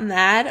not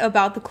mad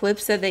about the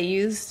clips that they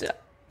used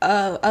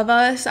of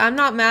us. I'm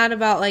not mad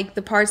about like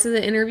the parts of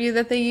the interview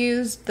that they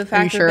used. The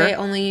fact that sure? they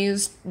only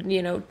used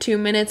 2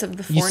 minutes of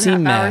the You 4.5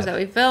 seem hours mad. that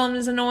we filmed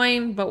is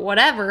annoying. But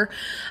whatever.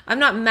 I'm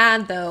not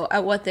mad though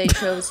at what they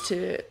chose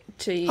to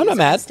use. I'm not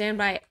mad. I stand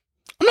by it.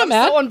 I'm not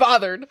mad. So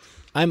unbothered.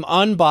 I'm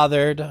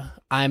unbothered.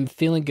 I'm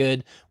feeling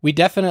good. We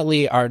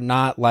definitely are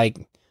not like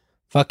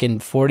fucking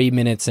 40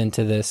 minutes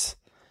into this.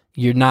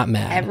 You're not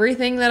mad.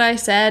 Everything that I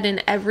said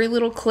and every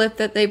little clip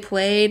that they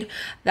played,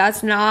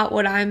 that's not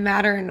what I'm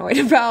mad or annoyed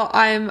about.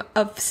 I'm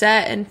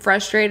upset and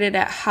frustrated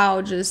at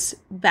how just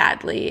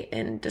badly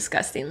and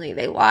disgustingly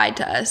they lied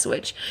to us,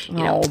 which,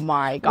 you know, oh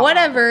my God.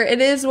 whatever, it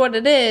is what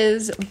it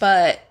is.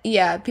 But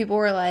yeah, people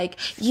were like,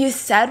 you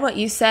said what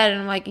you said.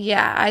 And I'm like,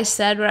 yeah, I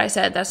said what I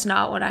said. That's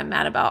not what I'm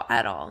mad about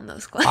at all in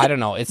those clips. I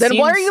don't know. It Then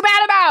what are you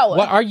mad about?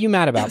 What are you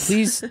mad about?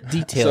 Please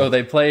detail. So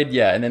they played,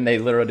 and then they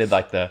literally did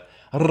like the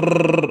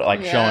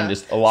like showing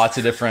just lots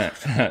of different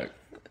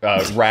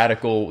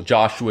radical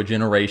Joshua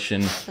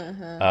generation,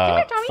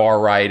 far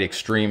right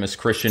extremist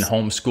Christian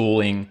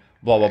homeschooling,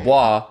 blah blah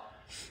blah.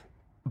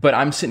 But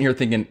I'm sitting here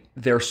thinking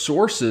their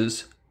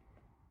sources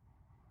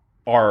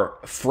are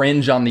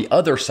fringe on the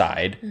other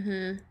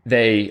side.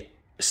 They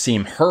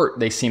seem hurt.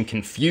 They seem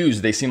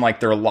confused. They seem like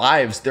their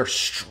lives, they're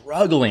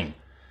struggling.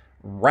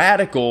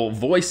 Radical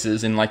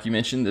voices, and like you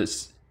mentioned,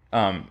 this,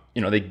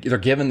 they're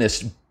given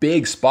this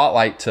big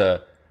spotlight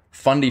to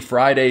Fundy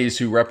Fridays,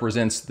 who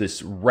represents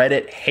this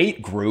Reddit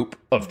hate group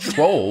of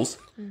trolls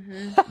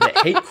that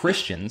hate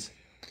Christians,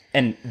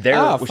 and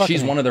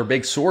she's one of their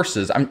big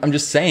sources. I'm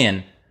just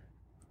saying,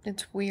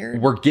 it's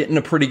weird. We're getting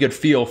a pretty good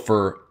feel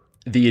for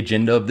the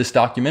agenda of this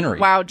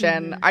documentary. Wow,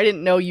 Jen, I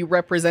didn't know you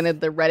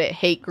represented the Reddit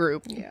hate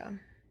group. Yeah.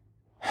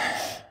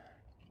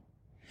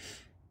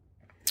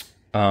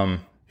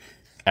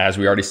 As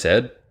we already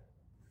said,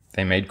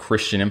 they made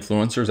Christian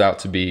influencers out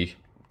to be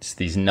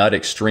these nut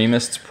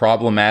extremists,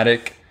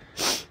 problematic.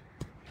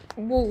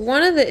 Well,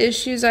 one of the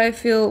issues I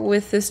feel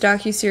with this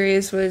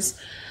docuseries was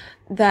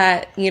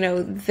that,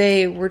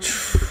 they were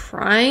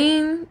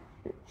trying,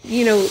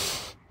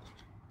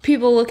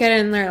 people look at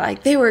it and they're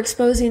like, they were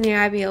exposing the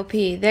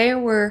IBLP. They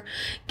were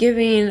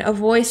giving a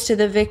voice to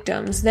the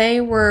victims. They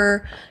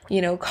were,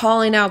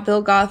 calling out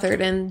Bill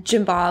Gothard and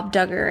Jim Bob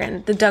Duggar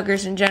and the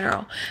Duggars in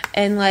general.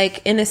 And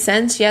like, in a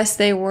sense, yes,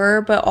 they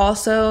were, but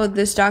also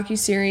this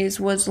docuseries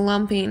was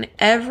lumping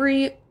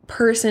every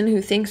person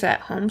who thinks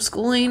that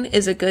homeschooling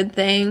is a good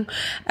thing.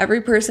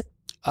 Every person.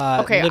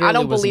 Okay, I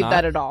don't believe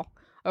that at all.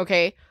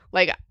 Okay,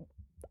 like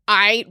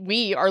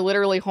we are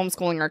literally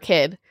homeschooling our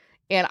kid.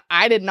 And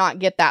I did not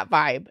get that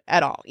vibe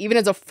at all. Even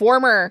as a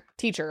former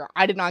teacher,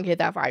 I did not get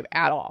that vibe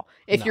at all.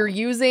 If you're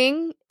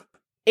using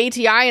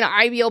ATI and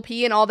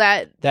IBLP and all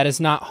that... That is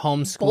not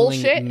homeschooling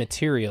bullshit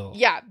material.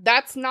 Yeah,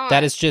 that's not...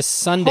 That is just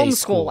Sunday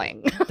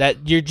homeschooling. School.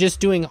 That you're just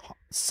doing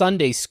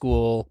Sunday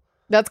school.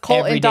 That's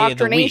called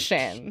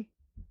indoctrination.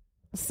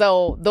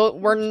 So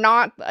we're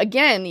not...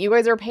 Again, you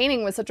guys are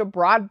painting with such a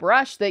broad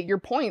brush that your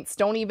points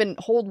don't even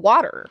hold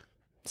water.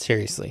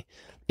 Seriously.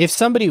 If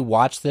somebody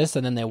watched this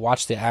and then they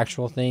watch the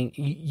actual thing,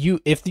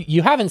 if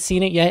you haven't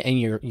seen it yet and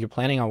you're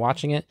planning on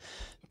watching it,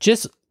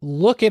 just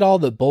look at all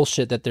the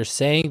bullshit that they're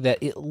saying. That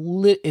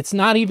it's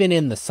not even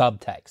in the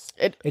subtext.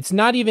 It's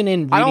not even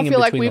in. I don't feel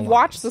like we've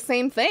watched the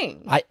same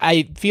thing.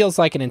 I feels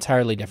like an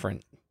entirely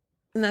different.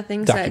 And that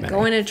thinks that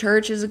going to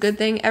church is a good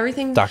thing.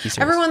 Everyone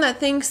that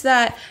thinks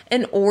that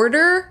an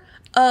order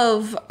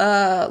of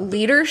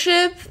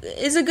leadership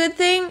is a good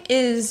thing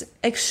is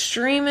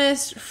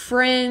extremist,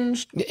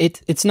 fringe.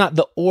 It's not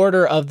the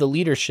order of the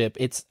leadership,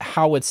 it's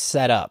how it's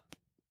set up.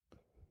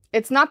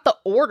 It's not the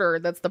order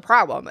that's the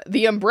problem.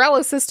 The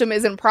umbrella system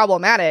isn't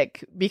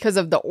problematic because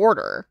of the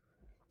order.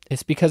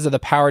 It's because of the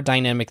power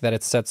dynamic that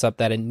it sets up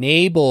that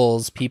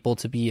enables people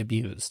to be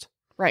abused.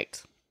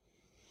 Right.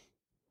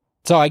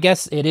 So I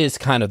guess it is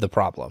kind of the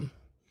problem.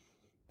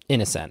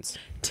 In a sense.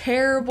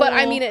 Terrible. But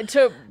I mean,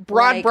 to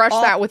broad brush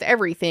that with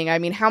everything, I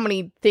mean, how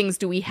many things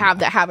do we have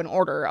that have an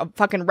order? A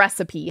fucking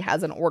recipe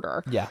has an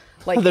order. Yeah.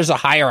 Like there's a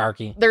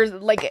hierarchy. There's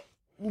like,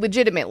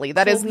 legitimately,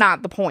 that is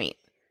not the point.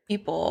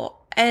 People.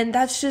 And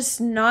that's just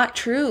not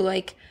true.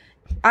 Like,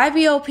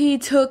 IBLP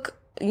took,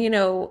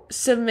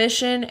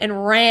 submission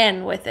and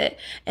ran with it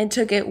and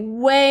took it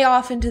way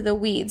off into the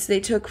weeds. They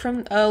took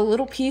from a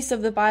little piece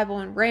of the Bible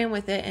and ran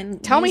with it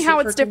and tell me how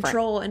it's different.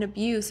 Control and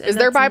abuse. And is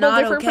their Bible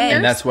different from yours?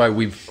 And that's why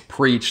we've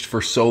preached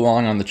for so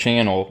long on the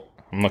channel.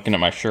 I'm looking at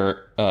my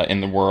shirt,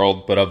 in the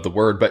world, but of the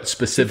word, but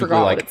specifically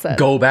like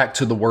go back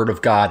to the word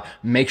of God.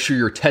 Make sure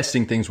you're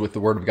testing things with the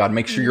word of God.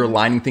 Make sure you're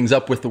lining things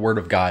up with the word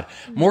of God.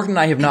 Morgan and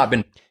I have not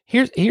been.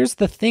 Here's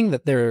the thing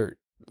that they're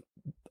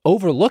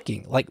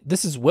overlooking. Like,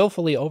 this is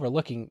willfully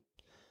overlooking.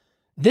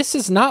 This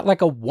is not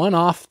like a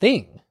one-off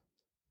thing.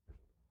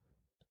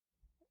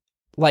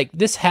 Like,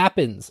 this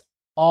happens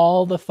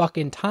all the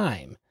fucking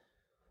time.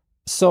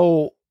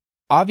 So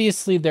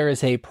obviously there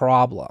is a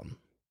problem.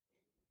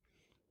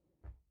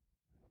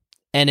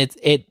 And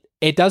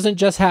it doesn't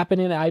just happen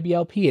in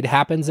IBLP. It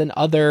happens in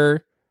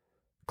other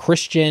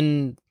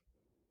Christian,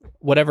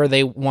 whatever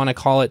they want to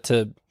call it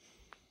to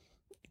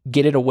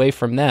get it away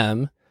from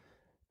them,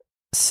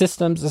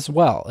 systems as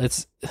well.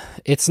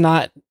 It's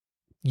not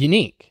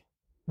unique,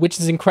 which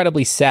is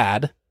incredibly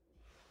sad.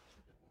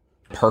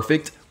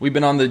 Perfect. We've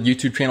been on the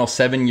YouTube channel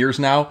 7 years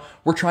now.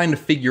 We're trying to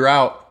figure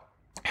out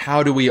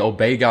how do we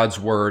obey God's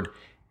word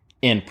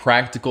in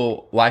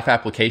practical life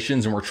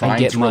applications, and we're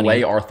trying to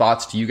relay our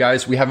thoughts to you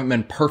guys. We haven't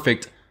been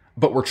perfect,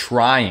 but we're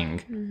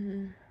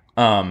trying.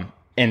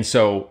 And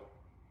so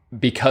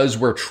because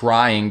we're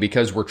trying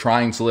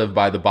to live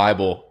by the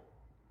Bible,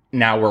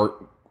 now we're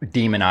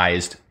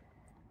demonized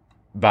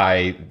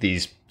by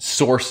these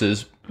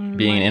sources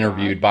being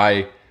interviewed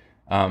by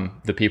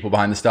the people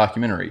behind this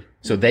documentary.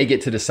 So they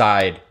get to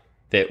decide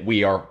that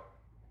we are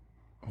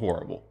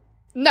horrible.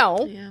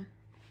 No. Yeah.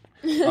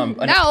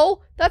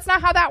 No, that's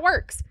not how that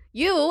works.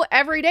 You,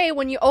 every day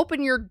when you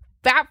open your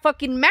fat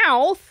fucking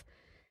mouth,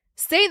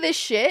 say this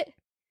shit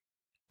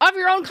of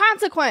your own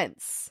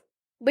consequence.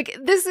 Like,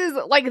 this is,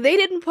 like, they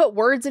didn't put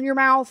words in your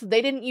mouth.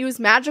 They didn't use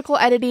magical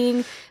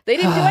editing. They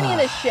didn't do any of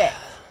this shit.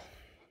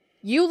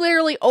 You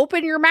literally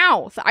open your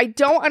mouth. I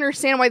don't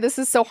understand why this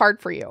is so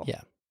hard for you.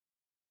 Yeah.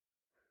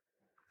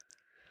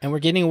 And we're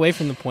getting away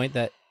from the point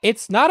that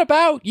it's not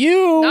about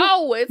you.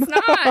 No, it's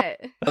not.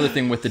 Another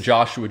thing with the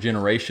Joshua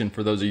generation,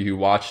 for those of you who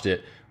watched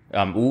it,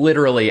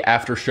 literally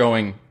after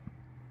showing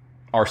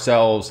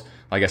ourselves,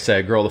 like I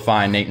said, Girl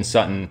Defined, Nate and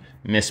Sutton,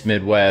 Miss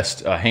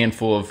Midwest, a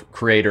handful of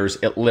creators,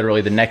 it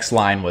literally, the next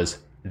line was,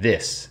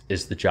 "This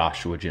is the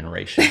Joshua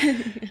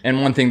generation."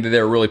 And one thing that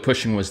they were really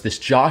pushing was this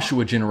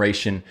Joshua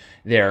generation,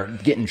 they're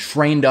getting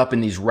trained up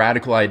in these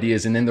radical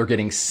ideas, and then they're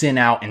getting sent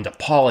out into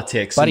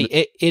politics. Buddy,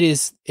 it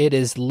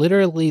is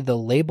literally the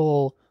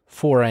label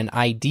for an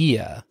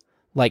idea.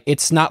 Like,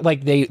 it's not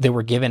like they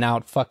were giving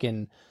out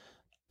fucking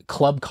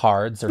club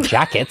cards or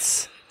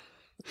jackets.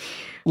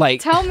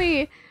 Like, Tell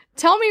me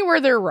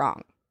where they're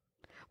wrong.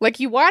 Like,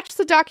 you watched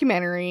the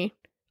documentary.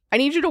 I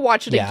need you to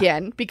watch it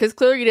again, because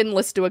clearly you didn't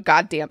listen to a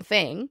goddamn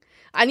thing.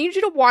 I need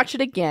you to watch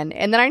it again,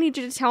 and then I need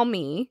you to tell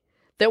me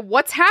that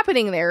what's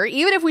happening there,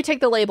 even if we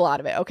take the label out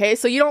of it, okay?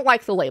 So you don't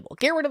like the label.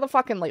 Get rid of the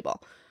fucking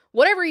label.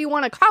 Whatever you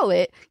want to call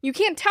it, you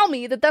can't tell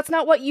me that that's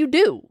not what you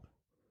do.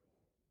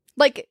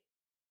 Like,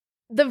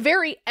 the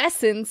very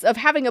essence of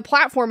having a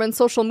platform in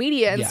social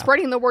media and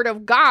spreading the word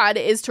of God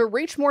is to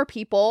reach more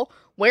people,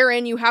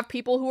 wherein you have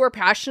people who are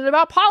passionate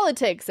about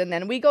politics, and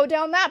then we go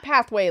down that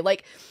pathway.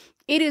 Like,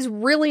 it is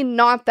really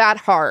not that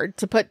hard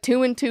to put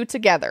 2 and 2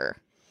 together.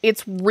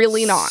 It's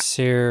really not.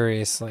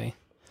 Seriously.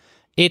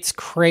 It's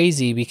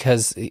crazy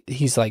because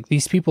he's like,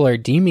 these people are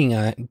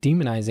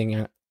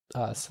demonizing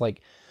us.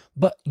 Like,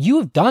 but you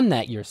have done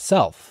that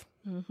yourself.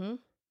 Mm-hmm.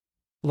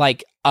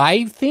 Like,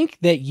 I think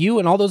that you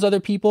and all those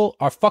other people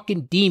are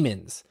fucking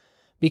demons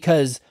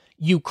because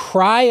you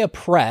cry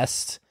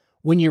oppressed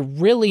when you're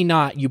really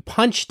not. You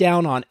punch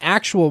down on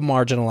actual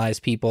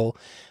marginalized people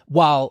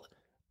while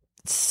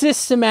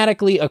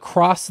systematically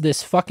across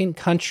this fucking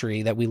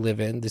country that we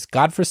live in, this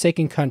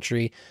godforsaken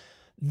country,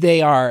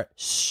 they are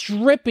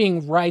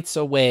stripping rights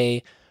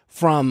away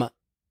from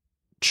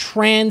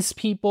trans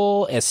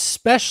people,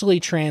 especially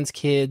trans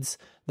kids.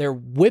 They're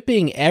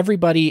whipping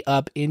everybody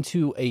up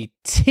into a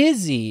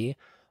tizzy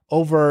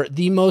over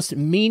the most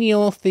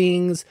menial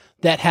things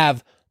that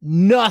have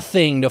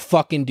nothing to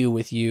fucking do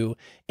with you,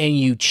 and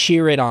you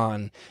cheer it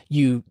on.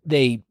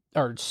 They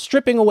are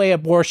stripping away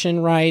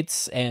abortion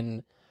rights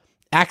and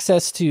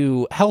access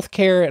to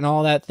healthcare and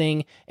all that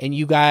thing, and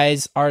you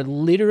guys are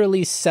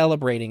literally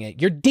celebrating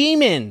it. You're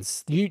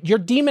demons. You're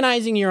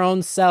demonizing your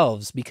own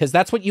selves because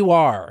that's what you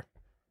are.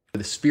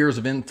 The spheres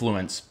of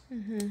influence,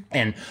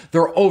 and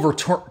they're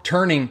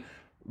overturning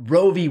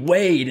Roe v.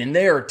 Wade, and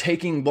they're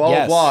taking blah,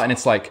 blah, blah. And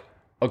it's like,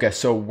 okay,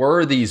 so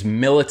we're these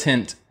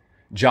militant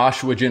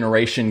Joshua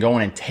generation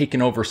going and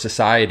taking over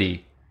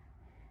society.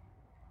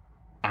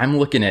 I'm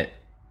looking at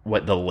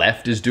what the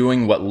left is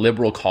doing, what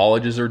liberal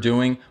colleges are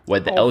doing,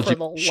 what the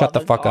LGBT... Shut the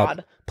fuck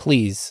up.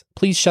 Please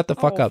shut the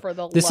fuck up.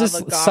 This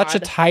is such a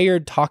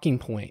tired talking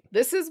point.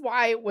 This is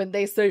why when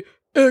they say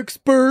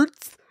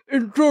experts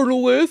and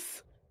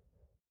journalists,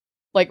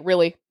 like,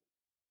 really?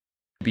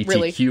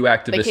 LGBTQ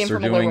activists are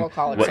doing,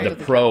 what the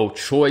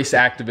pro-choice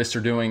activists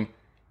are doing.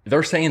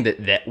 They're saying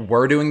that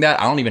we're doing that.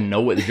 I don't even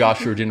know what the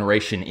Joshua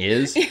generation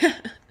is.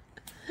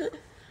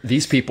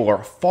 These people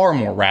are far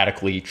more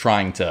radically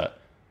trying to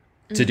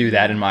do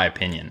that, in my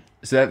opinion.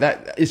 So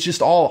that it's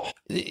just all...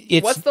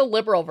 What's the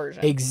liberal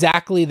version?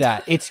 Exactly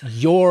that. It's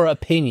your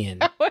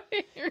opinion.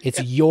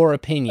 It's your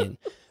opinion.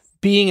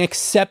 Being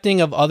accepting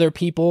of other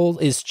people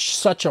is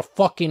such a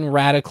fucking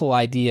radical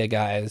idea,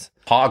 guys.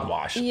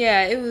 Hogwash.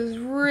 Yeah, it was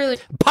really...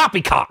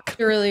 Poppycock!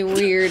 Really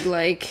weird,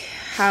 like,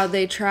 how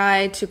they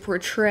try to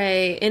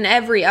portray in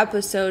every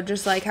episode,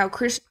 just like how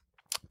Christian...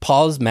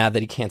 Paul's mad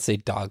that he can't say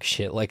dog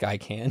shit like I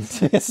can.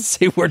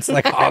 Say words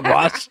like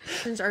hogwash.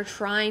 Christians are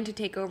trying to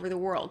take over the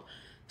world.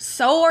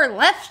 So are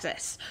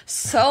leftists.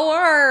 So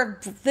are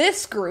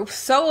this group.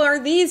 So are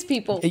these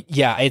people.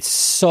 Yeah, it's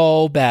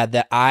so bad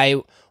that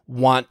I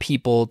want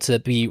people to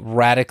be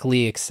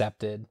radically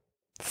accepted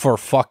for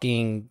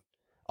fucking...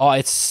 Oh,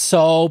 it's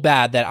so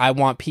bad that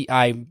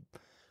I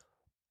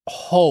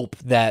hope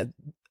that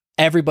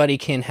everybody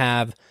can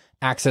have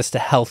access to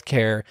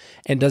healthcare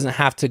and doesn't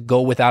have to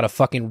go without a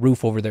fucking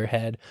roof over their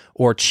head,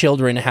 or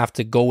children have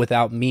to go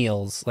without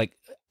meals. Like,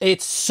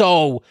 it's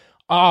so...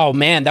 Oh,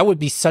 man, that would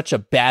be such a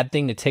bad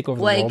thing to take over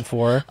the world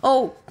for.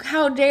 Oh,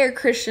 how dare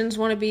Christians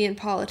want to be in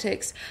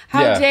politics?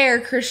 How dare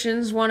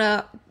Christians want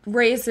to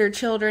raise their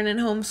children and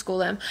homeschool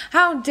them.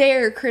 How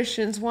dare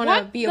Christians want to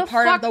What be the a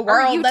part of fuck the are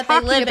world you that they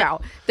talking live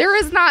about? There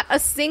is not a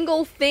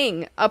single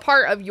thing a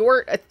part of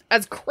your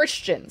as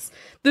Christians.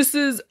 This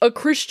is a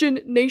Christian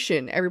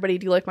nation. Everybody,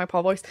 do you like my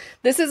Paul voice?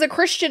 This is a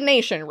Christian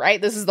nation,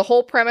 right? This is the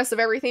whole premise of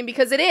everything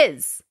because it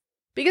is.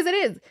 Because it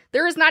is.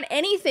 There is not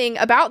anything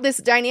about this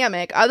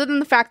dynamic other than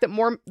the fact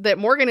that that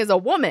Morgan is a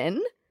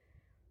woman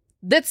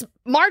that's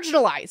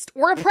marginalized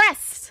or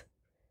oppressed.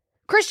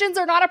 Christians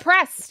are not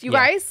oppressed, you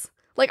guys.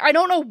 Like, I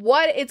don't know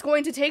what it's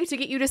going to take to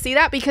get you to see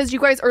that because you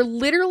guys are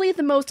literally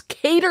the most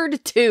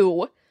catered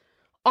to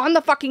on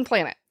the fucking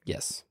planet.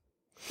 Yes.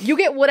 You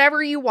get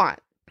whatever you want.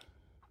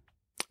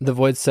 The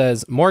Void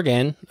says,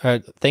 Morgan,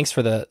 thanks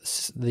for the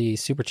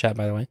super chat,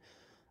 by the way.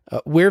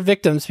 We're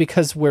victims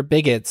because we're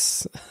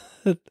bigots.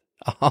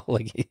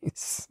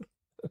 Ollies.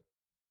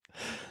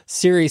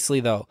 Seriously,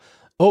 though.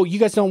 Oh, you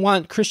guys don't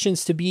want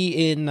Christians to be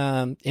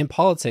in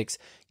politics.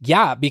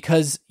 Yeah,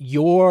 because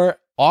your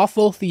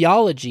awful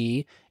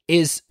theology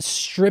is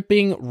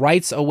stripping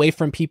rights away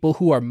from people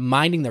who are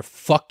minding their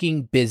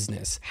fucking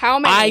business. How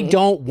many? I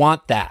don't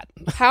want that.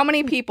 How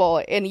many people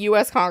in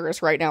U.S.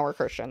 Congress right now are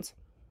Christians?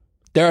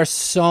 There are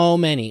so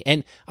many.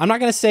 And I'm not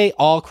going to say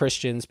all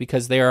Christians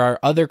because there are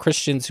other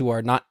Christians who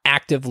are not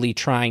actively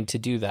trying to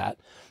do that.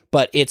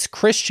 But it's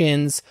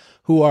Christians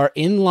who are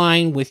in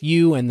line with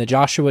you and the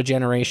Joshua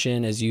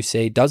generation, as you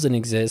say, doesn't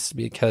exist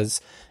because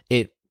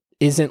it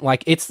isn't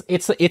like it's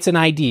an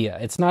idea.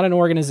 It's not an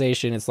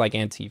organization. It's like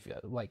Antifa.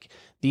 Like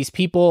these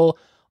people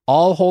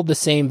all hold the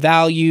same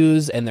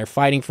values and they're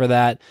fighting for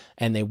that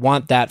and they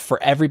want that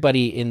for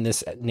everybody in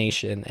this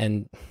nation.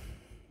 And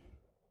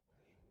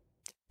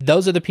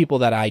those are the people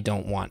that I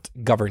don't want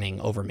governing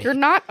over me. You're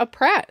not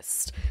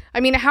oppressed. I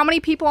mean, how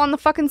many people on the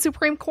fucking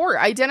Supreme Court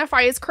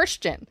identify as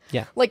Christian?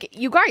 Yeah. Like,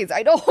 you guys,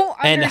 I don't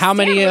And how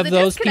many understand where of the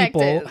those disconnect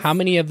people, is. how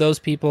many of those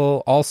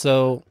people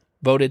also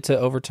voted to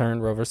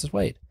overturn Roe versus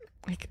Wade?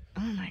 Like, oh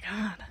my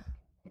God.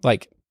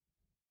 Like,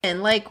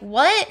 And like,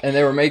 what? And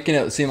they were making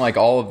it seem like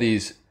all of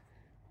these,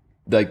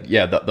 the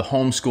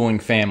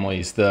homeschooling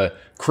families, the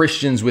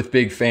Christians with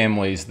big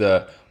families,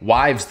 the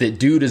wives that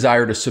do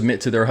desire to submit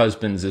to their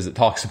husbands, as it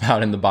talks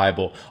about in the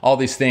Bible, all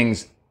these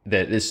things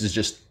that this is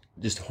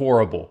just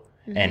horrible.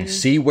 And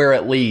see where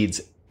it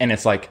leads. And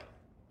it's like,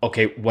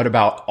 okay, what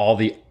about all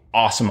the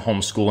awesome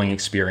homeschooling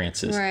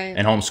experiences Right.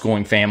 and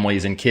homeschooling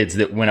families and kids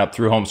that went up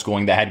through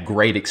homeschooling that had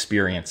great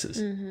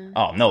experiences?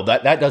 Oh no,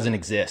 that doesn't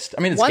exist.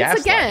 I mean, it's Once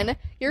gaslighting, again,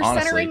 you're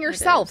honestly. centering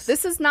yourself.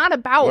 This is not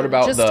about What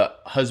about just the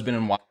husband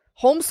and wife?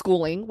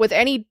 homeschooling with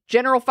any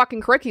general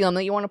fucking curriculum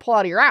that you want to pull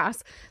out of your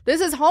ass.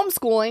 This is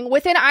homeschooling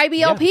within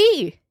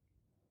IBLP.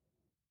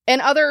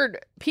 And other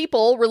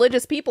people,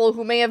 religious people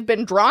who may have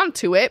been drawn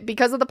to it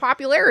because of the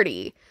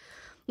popularity.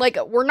 Like,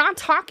 we're not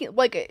talking,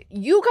 like,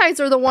 you guys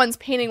are the ones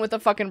painting with the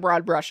fucking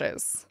broad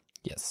brushes.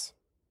 yes.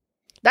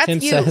 That's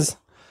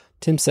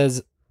Tim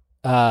says,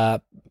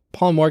 Paul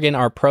and Morgan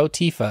are pro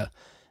Tifa.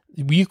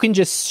 You can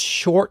just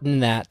shorten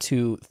that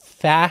to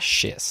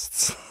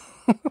fascists.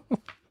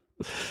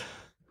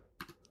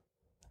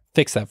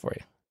 Fix that for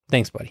you.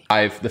 Thanks, buddy.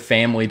 The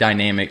family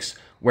dynamics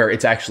where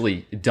it's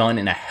actually done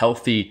in a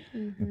healthy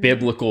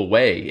biblical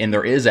way and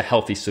there is a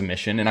healthy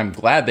submission. And I'm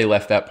glad they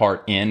left that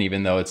part in,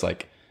 even though it's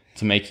like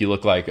to make you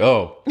look like,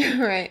 oh,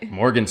 Right.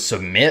 Morgan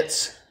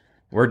submits.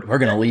 We're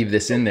going to leave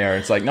this in there.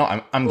 It's like,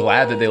 no, I'm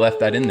glad that they left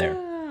that in there.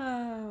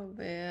 Oh,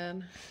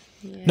 man.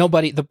 Yeah.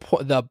 Nobody.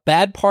 The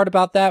bad part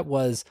about that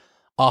was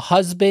a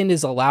husband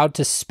is allowed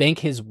to spank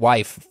his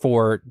wife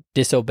for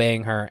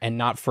disobeying her and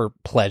not for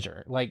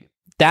pleasure. Like,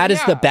 that is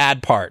the Yeah.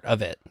 bad part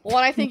of it. Well,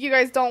 and I think you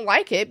guys don't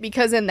like it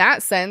because in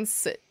that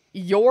sense,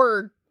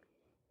 your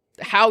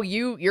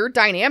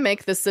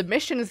dynamic, the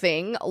submission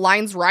thing,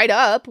 lines right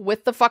up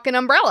with the fucking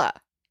umbrella.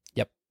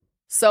 Yep.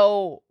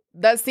 So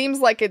that seems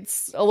like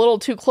it's a little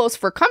too close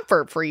for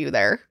comfort for you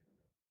there.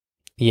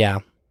 Yeah.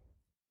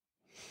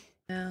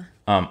 Yeah.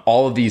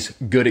 All of these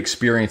good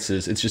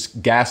experiences, it's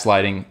just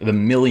gaslighting the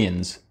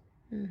millions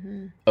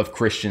of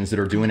Christians that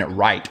are doing it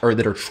right or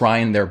that are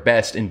trying their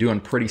best and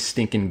doing pretty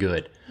stinking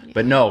good.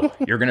 But no,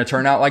 you're going to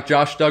turn out like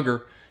Josh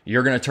Duggar.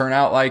 You're going to turn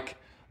out like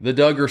the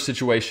Duggar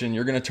situation.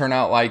 You're going to turn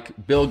out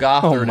like Bill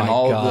Gothard my and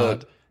all God.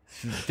 of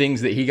the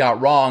things that he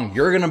got wrong.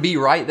 You're going to be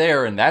right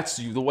there, and that's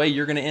the way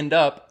you're going to end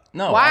up.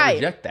 No, Why? I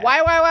reject that.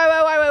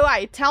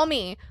 Why? Tell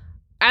me,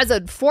 as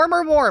a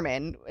former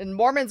Mormon, and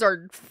Mormons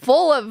are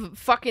full of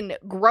fucking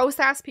gross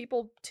ass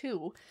people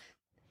too.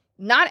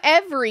 Not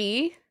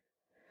every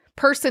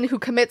person who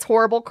commits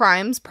horrible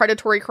crimes,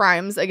 predatory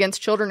crimes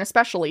against children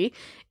especially,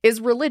 is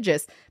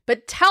religious.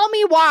 But tell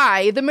me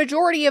why the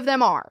majority of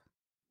them are.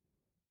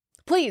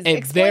 Please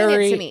explain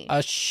it to me.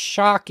 A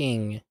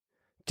shocking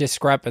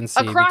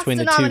discrepancy Across between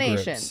the two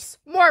denominations,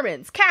 groups.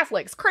 Mormons,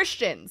 Catholics,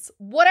 Christians,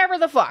 whatever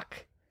the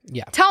fuck.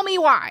 Yeah. Tell me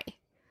why.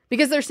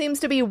 Because there seems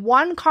to be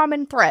one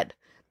common thread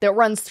that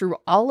runs through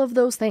all of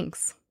those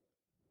things.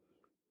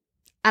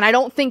 And I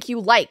don't think you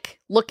like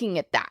looking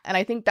at that. And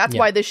I think that's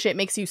why this shit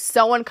makes you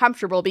so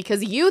uncomfortable,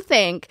 because you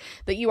think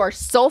that you are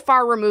so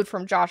far removed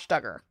from Josh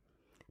Duggar.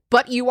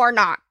 But you are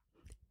not.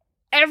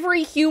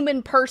 every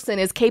human person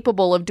is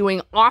capable of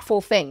doing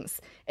awful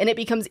things. And it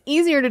becomes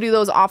easier to do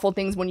those awful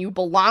things when you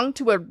belong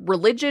to a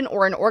religion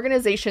or an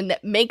organization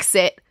that makes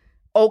it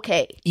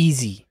okay.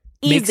 Easy.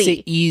 Makes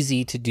it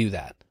easy to do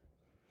that.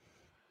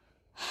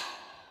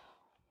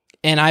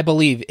 And I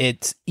believe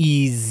it's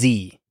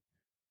easy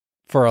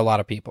for a lot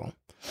of people.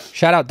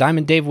 Shout out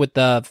Diamond Dave with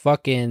the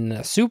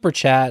fucking super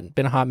chat.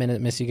 Been a hot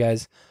minute. Miss you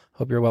guys.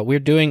 Hope you're well. We're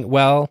doing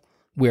well.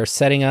 We are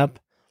setting up.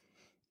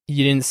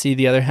 You didn't see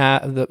the other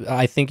half.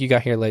 I think you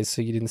got here late,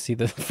 so you didn't see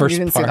the first part. You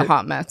didn't see the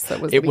hot mess that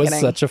was It was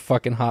such a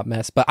fucking hot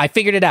mess, but I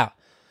figured it out.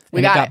 And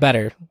it got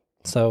better.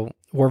 So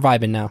we're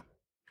vibing now.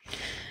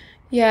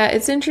 Yeah,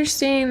 it's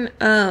interesting.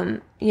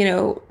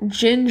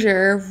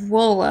 Ginger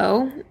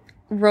Volo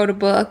wrote a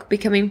book,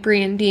 Becoming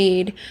Free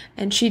Indeed,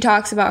 and she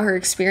talks about her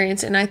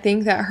experience, and I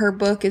think that her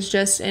book is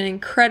just an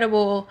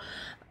incredible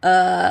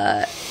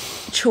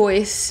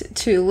choice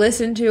to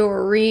listen to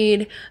or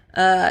read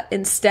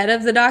instead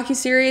of the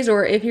docuseries,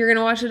 or if you're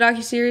gonna watch the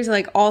docuseries,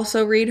 like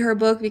also read her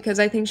book, because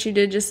I think she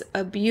did just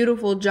a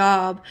beautiful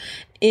job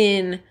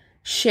in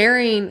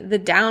sharing the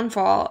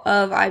downfall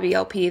of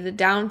IBLP, the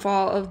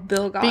downfall of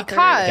Bill Gothard.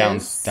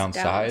 Because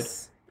downside.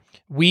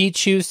 We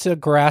choose to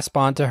grasp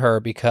onto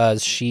her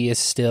because she is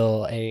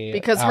still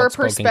because her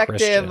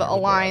perspective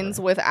aligns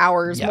with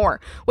ours more.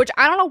 Which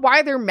I don't know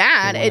why they're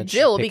mad at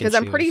Jill, because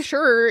I'm pretty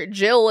sure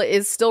Jill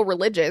is still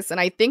religious,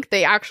 and I think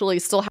they actually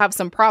still have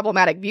some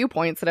problematic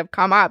viewpoints that have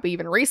come up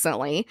even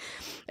recently.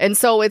 And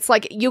so it's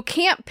like you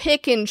can't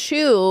pick and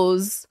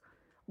choose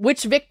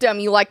which victim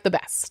you like the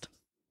best.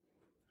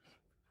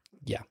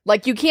 Yeah.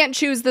 Like you can't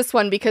choose this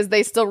one because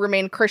they still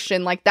remain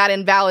Christian. Like that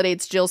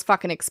invalidates Jill's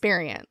fucking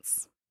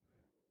experience.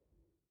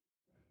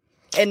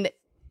 And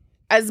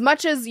as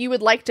much as you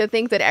would like to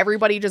think that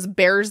everybody just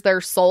bears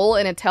their soul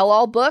in a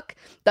tell-all book,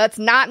 that's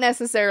not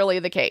necessarily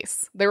the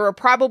case. There are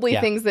probably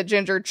things that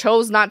Ginger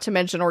chose not to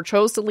mention or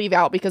chose to leave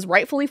out because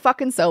rightfully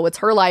fucking so, it's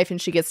her life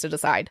and she gets to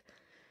decide.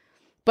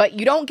 But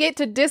you don't get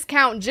to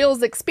discount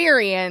Jill's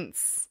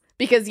experience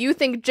because you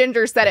think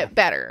Ginger said it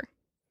better.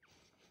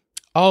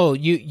 Oh,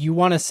 you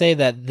want to say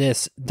that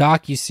this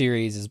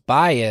docuseries is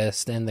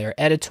biased and they're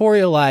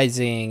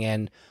editorializing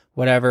and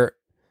whatever.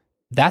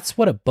 That's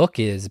what a book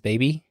is,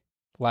 baby.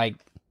 Like,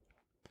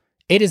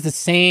 it is the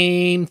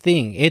same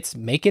thing. It's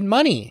making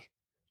money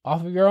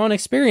off of your own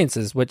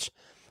experiences, which,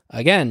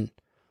 again,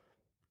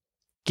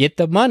 get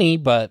the money,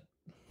 but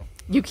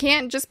you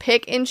can't just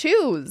pick and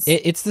choose.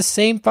 It's the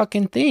same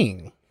fucking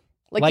thing.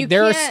 Like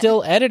there are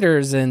still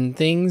editors and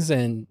things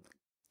and,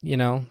 you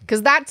know.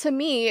 Because that, to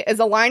me, is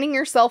aligning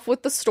yourself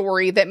with the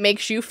story that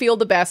makes you feel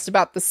the best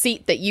about the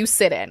seat that you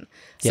sit in.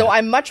 So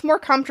I'm much more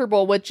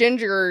comfortable with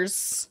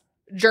Ginger's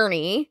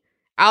journey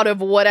out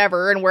of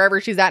whatever and wherever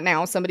she's at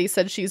now. Somebody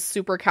said she's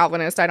super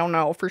Calvinist. I don't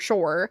know for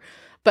sure.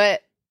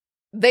 But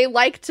they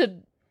like to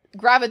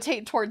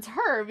gravitate towards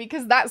her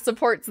because that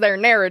supports their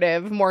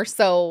narrative more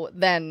so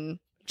than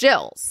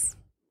Jill's.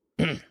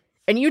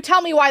 And you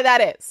tell me why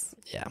that is.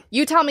 Yeah.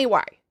 You tell me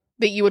why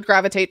that you would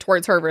gravitate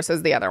towards her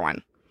versus the other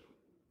one.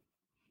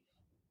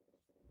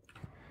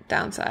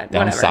 Downsides.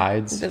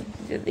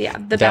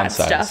 The bad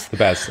stuff. The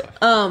bad stuff.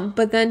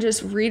 But then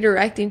just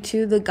redirecting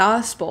to the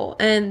gospel.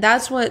 And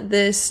that's what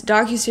this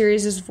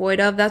docuseries is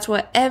void of. That's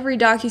what every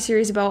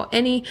docuseries about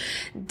any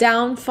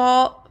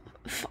downfall.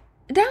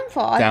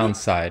 Downside.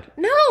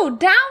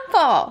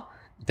 Downfall.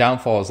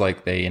 Downfall is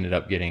like they ended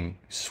up getting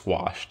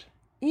squashed.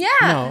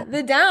 Yeah,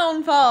 the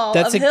downfall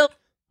of Hill.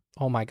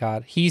 Oh my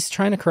God. He's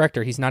trying to correct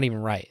her. He's not even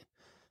right.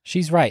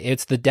 She's right.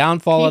 It's the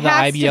downfall of the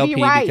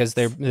IBLP because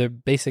they're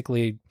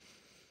basically...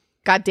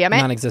 God damn it.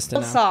 Non-existent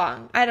now.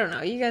 Song. I don't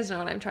know. You guys know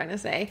what I'm trying to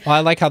say. Well,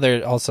 I like how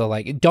they're also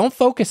like, don't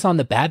focus on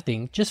the bad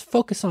thing. Just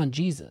focus on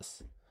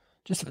Jesus.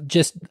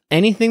 Just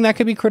anything that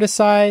could be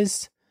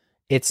criticized.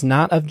 It's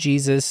not of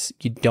Jesus.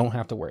 You don't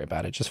have to worry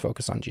about it. Just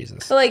focus on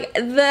Jesus. But like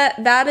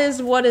that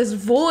is what is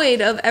void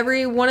of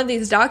every one of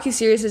these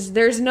docuseries is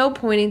there's no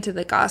pointing to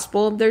the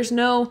gospel. There's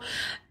no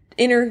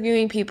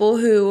interviewing people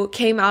who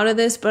came out of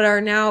this but are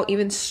now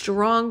even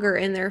stronger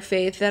in their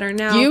faith, that are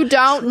now you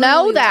don't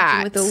know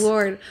that with the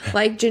Lord,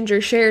 like Ginger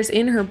shares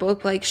in her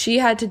book. Like she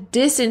had to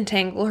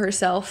disentangle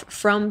herself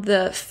from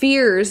the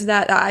fears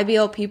that the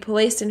IBLP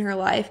placed in her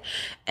life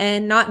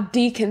and not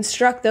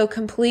deconstruct though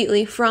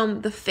completely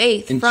from the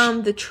faith,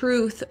 from the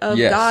truth of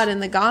God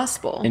and the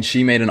gospel. And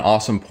she made an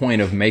awesome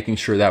point of making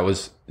sure that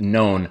was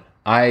known.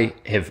 I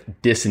have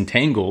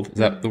disentangled. Is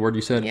that the word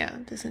you said? Yeah,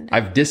 disentangled.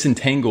 I've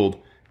disentangled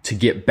to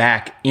get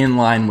back in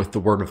line with the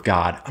Word of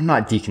God. I'm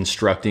not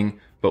deconstructing,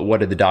 but what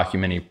did the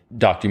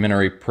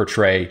documentary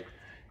portray?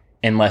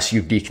 Unless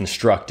you've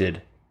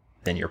deconstructed,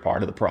 then you're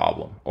part of the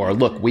problem. Or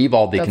look, we've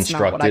all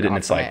deconstructed, and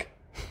it's like,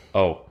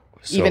 so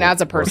even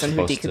as a person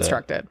who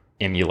deconstructed,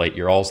 emulate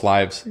your all's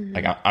lives.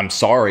 Like, I'm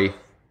sorry.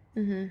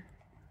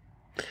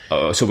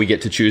 So we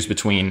get to choose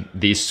between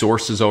these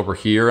sources over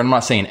here. And I'm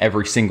not saying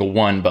every single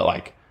one, but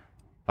like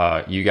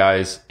you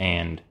guys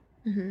and...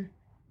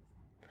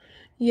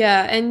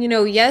 Yeah, and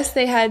yes,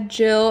 they had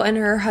Jill and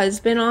her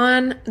husband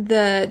on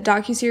the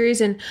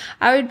docuseries, and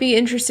I would be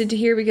interested to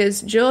hear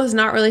because Jill has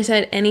not really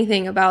said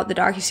anything about the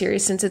docuseries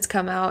since it's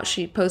come out.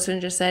 She posted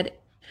and just said,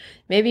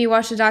 maybe you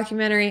watch the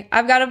documentary.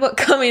 I've got a book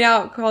coming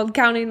out called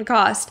Counting the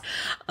Cost.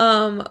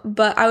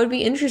 But I would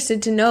be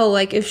interested to know,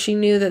 like, if she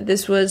knew that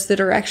this was the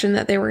direction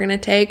that they were going to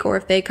take, or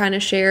if they kind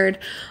of shared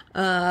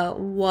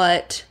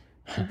what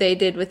they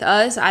did with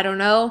us. I don't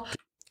know.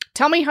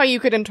 Tell me how you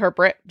could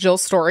interpret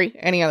Jill's story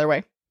any other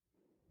way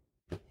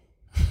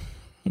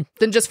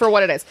than just for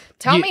what it is.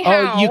 Tell me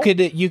how. Oh,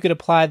 you could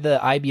apply the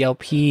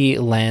IBLP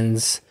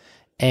lens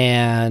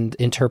and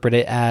interpret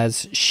it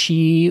as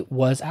she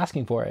was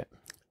asking for it.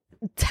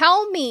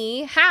 Tell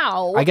me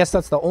how. I guess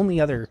that's the only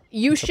other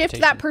you shift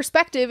that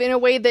perspective in a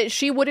way that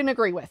she wouldn't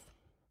agree with.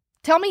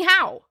 Tell me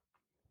how.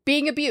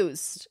 Being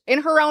abused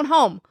in her own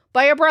home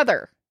by a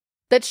brother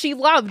that she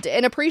loved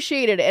and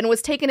appreciated and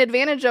was taken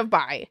advantage of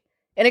by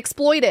and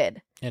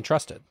exploited. And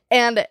trusted.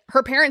 And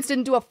her parents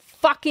didn't do a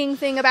fucking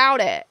thing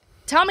about it.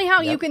 Tell me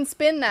how you can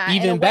spin that.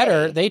 Even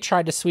better, they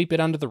tried to sweep it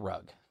under the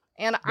rug.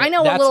 And I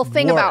know a little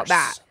thing about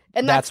that.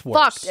 And that's fucked.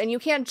 Worse. And you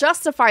can't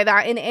justify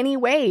that in any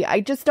way. I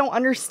just don't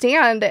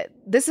understand.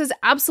 This is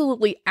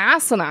absolutely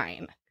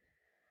asinine.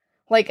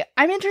 Like,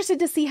 I'm interested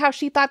to see how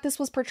she thought this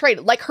was portrayed.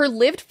 Like, her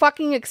lived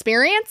fucking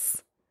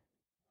experience?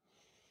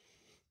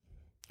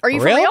 Are you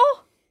for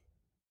real?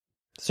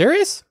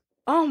 Serious?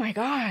 Oh my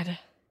God.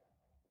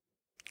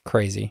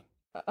 Crazy.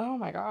 Oh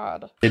my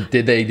God.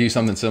 Did they do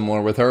something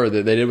similar with her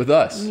that they did with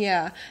us?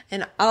 Yeah.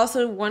 And I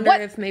also wonder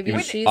if maybe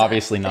she's...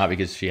 Obviously not,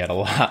 because she had a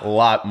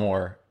lot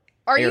more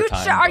Are you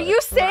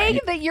airtime, saying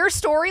that your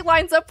story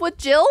lines up with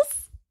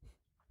Jill's?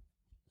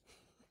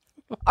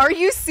 Are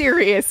you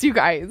serious, you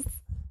guys?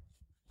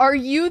 Are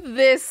you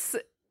this...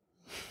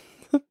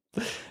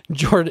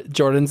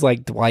 Jordan's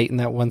like Dwight in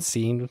that one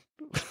scene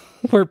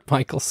where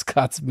Michael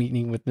Scott's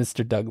meeting with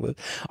Mr. Douglas.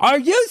 Are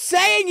you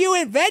saying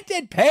you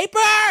invented paper?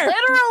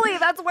 Literally,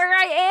 that's where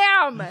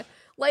I am.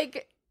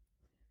 Like,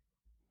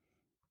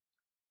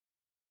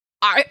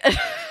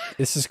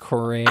 This is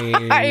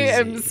crazy. I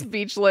am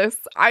speechless.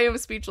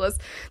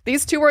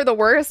 These two are the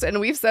worst, and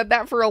we've said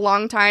that for a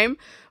long time,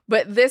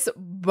 but this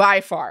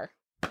by far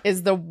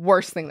is the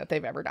worst thing that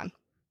they've ever done.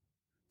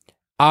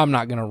 I'm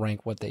not going to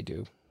rank what they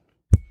do,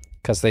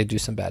 because they do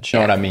some bad shit.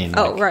 You know what I mean?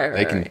 Oh,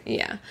 right.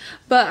 Yeah.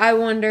 But I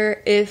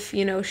wonder if,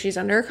 she's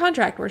under a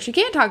contract where she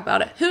can't talk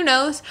about it. Who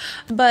knows?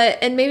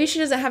 And maybe she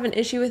doesn't have an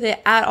issue with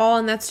it at all,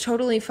 and that's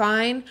totally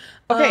fine.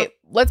 Okay,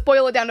 let's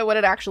boil it down to what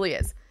it actually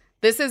is.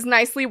 This is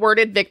nicely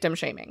worded victim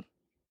shaming.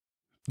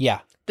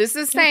 Yeah. This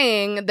is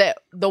saying that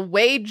the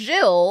way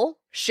Jill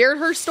shared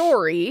her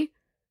story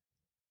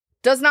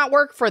does not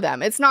work for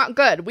them. It's not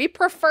good. We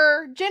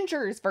prefer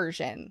Ginger's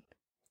version.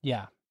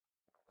 Yeah.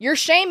 You're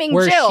shaming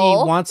Where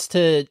Jill.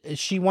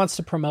 she wants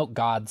to promote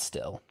God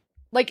still.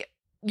 Like,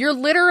 you're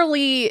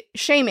literally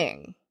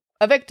shaming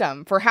a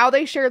victim for how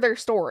they share their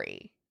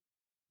story.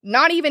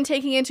 Not even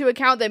taking into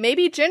account that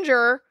maybe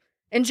Ginger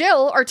and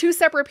Jill are two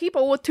separate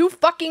people with two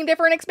fucking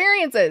different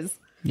experiences.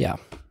 Yeah.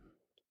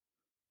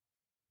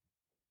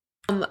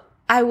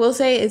 I will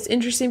say it's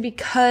interesting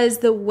because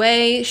the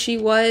way she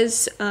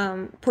was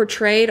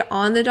portrayed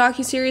on the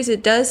docuseries,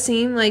 it does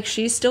seem like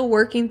she's still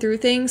working through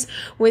things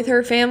with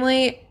her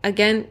family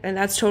again, and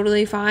that's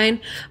totally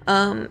fine.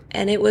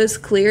 And it was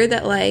clear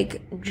that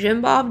like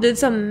Jim Bob did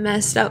some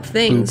messed up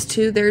things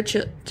to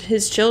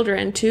his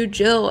children, to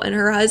Jill and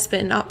her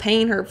husband, not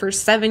paying her for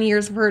 7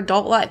 years of her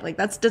adult life. Like,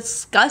 that's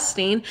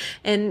disgusting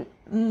and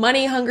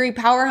money hungry,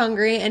 power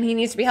hungry, and he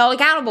needs to be held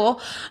accountable.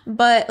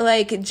 But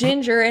like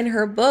Ginger in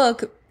her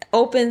book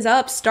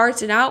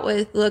starts it out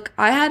with, look,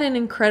 I had an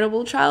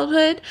incredible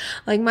childhood.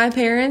 Like, my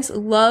parents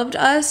loved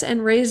us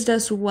and raised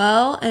us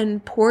well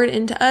and poured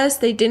into us.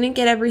 They didn't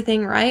get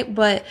everything right,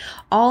 but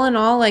all in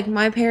all, like,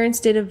 my parents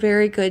did a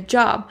very good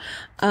job.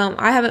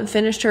 I haven't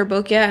finished her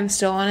book yet. I'm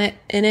still in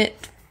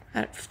it.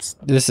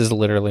 This is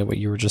literally what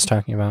you were just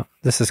talking about.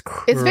 This is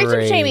crazy. It's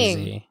victim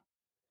shaming.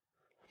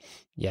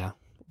 Yeah.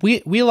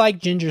 We like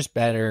Ginger's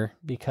better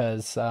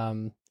because yeah.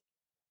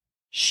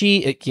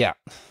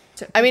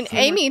 I mean,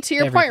 Amy, to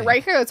your point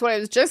right here, that's what I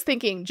was just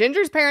thinking.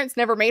 Ginger's parents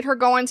never made her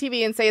go on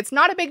TV and say, it's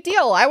not a big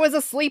deal. I was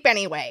asleep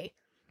anyway.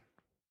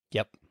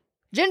 Yep.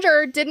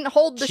 Ginger didn't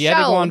hold the She had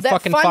to go show on that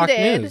fucking Fox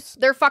funded News.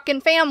 their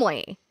fucking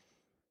family.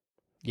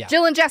 Yeah.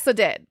 Jill and Jessa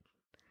did.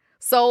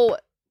 So,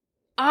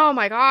 oh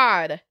my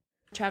God.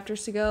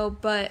 Chapters to go,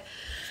 but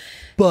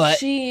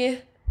she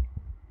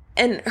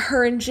and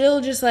her and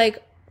Jill just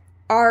like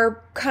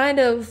are kind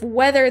of,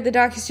 whether the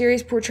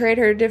docuseries portrayed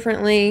her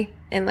differently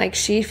and like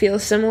she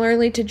feels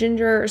similarly to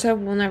Ginger or so,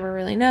 we'll never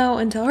really know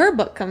until her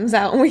book comes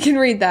out and we can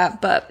read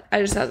that. But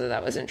I just thought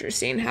that was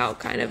interesting how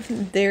kind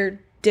of they're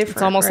different.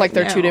 It's almost like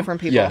they're two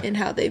different people in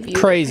how they view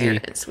Crazy. their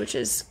parents, which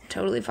is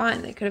totally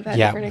fine. They could have had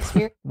different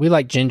experiences. We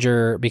like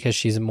Ginger because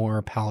she's a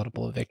more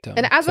palatable victim.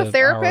 And as a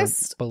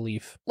therapist,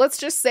 belief. Let's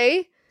just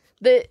say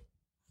that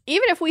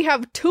even if we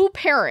have two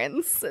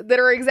parents that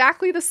are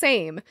exactly the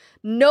same,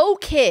 no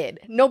kid,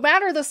 no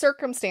matter the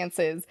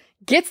circumstances,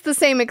 gets the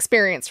same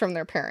experience from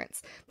their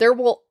parents. There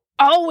will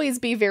always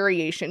be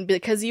variation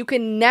because you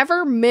can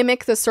never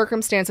mimic the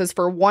circumstances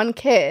for one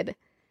kid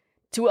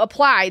to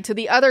apply to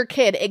the other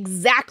kid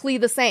exactly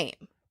the same.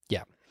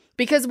 Yeah.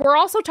 Because we're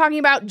also talking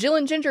about Jill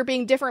and Ginger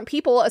being different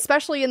people,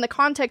 especially in the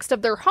context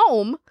of their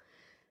home.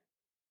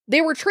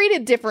 They were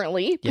treated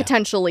differently,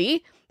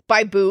 potentially,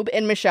 by Boob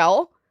and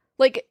Michelle.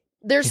 Like,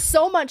 there's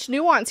so much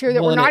nuance here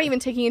that we're not even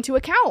taking into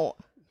account.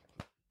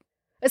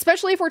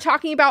 Especially if we're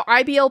talking about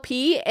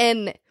IBLP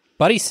and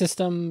buddy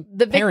system,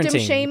 the victim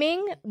parenting.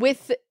 shaming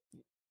with,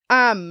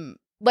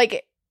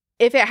 like,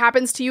 if it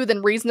happens to you,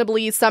 then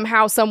reasonably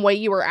somehow, some way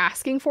you were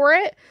asking for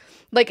it.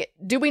 Like,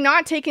 do we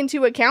not take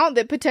into account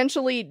that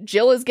potentially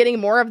Jill is getting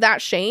more of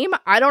that shame?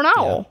 I don't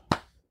know.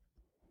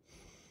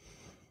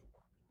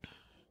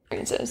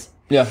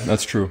 Yeah,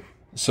 that's true.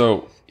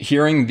 So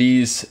hearing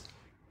these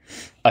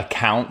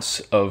accounts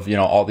of, you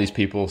know, all these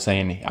people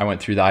saying I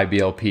went through the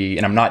IBLP,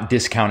 and I'm not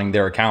discounting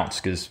their accounts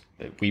because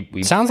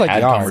we sounds like had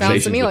you are.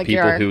 conversations Sounds to me with like you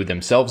people are. who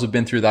themselves have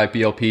been through the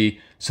IBLP,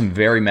 some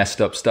very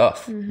messed up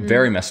stuff,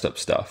 very messed up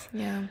stuff.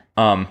 Yeah.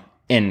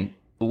 And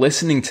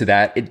listening to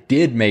that, it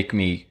did make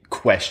me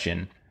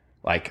question,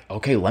 like,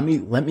 okay, let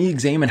me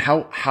examine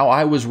how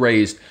I was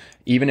raised,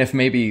 even if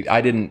maybe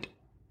I didn't,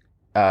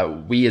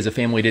 we as a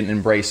family didn't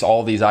embrace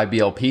all these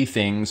IBLP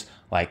things.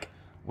 Like,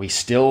 we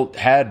still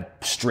had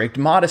strict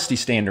modesty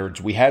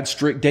standards. We had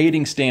strict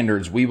dating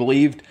standards. We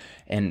believed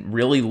and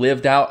really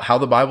lived out how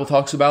the Bible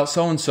talks about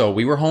so-and-so.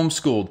 We were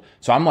homeschooled.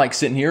 So I'm like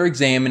sitting here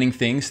examining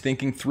things,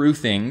 thinking through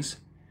things.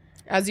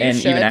 As you And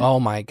should. even Oh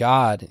my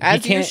God.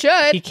 As you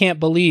should. He can't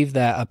believe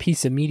that a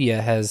piece of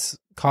media has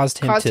caused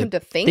him to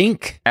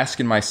think.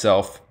 Asking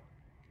myself,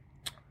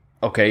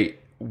 okay,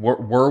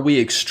 were we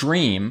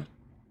extreme?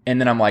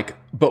 And then I'm like,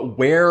 but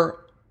where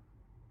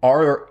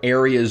are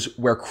areas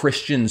where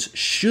Christians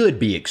should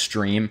be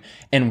extreme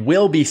and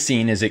will be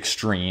seen as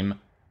extreme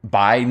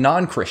by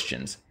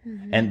non-Christians?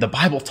 And the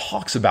Bible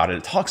talks about it.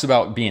 It talks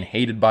about being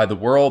hated by the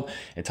world.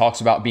 It talks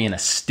about being a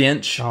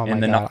stench. Oh my in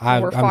the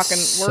God.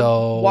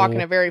 We're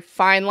walking a very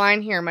fine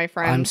line here, my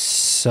friend. I'm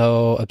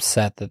so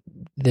upset that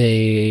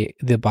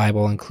the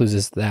Bible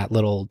includes that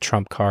little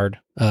trump card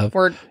of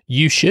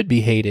you should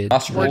be hated.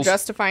 We're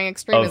justifying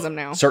extremism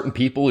now. Certain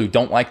people who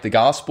don't like the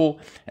gospel.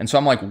 And so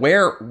I'm like,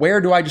 where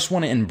do I just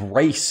want to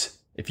embrace,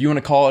 if you want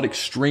to call it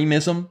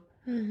extremism,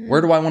 where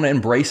do I want to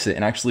embrace it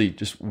and actually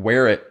just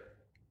wear it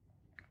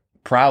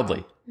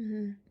proudly?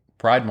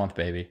 Pride Month,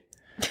 baby.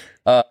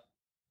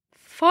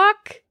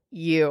 Fuck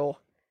you.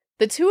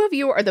 The two of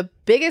you are the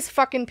biggest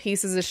fucking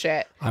pieces of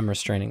shit. I'm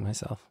restraining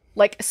myself.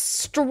 Like,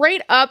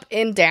 straight up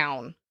and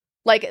down.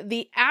 Like,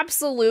 the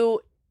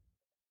absolute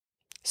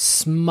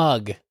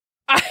smug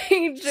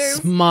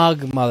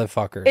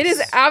motherfuckers. It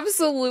is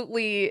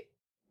absolutely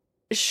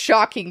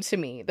shocking to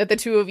me that the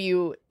two of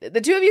you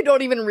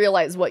don't even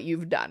realize what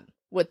you've done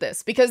with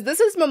this, because this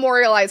is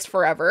memorialized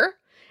forever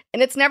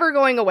and it's never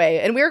going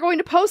away. And we are going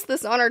to post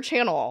this on our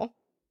channel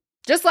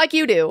just like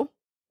you do.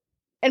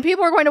 And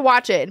people are going to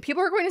watch it and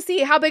people are going to see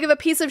how big of a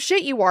piece of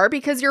shit you are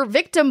because you're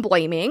victim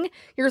blaming.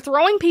 You're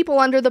throwing people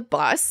under the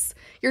bus.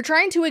 You're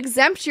trying to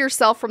exempt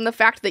yourself from the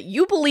fact that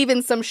you believe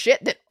in some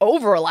shit that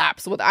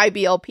overlaps with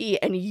IBLP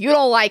and you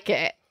don't like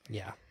it.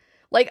 Yeah.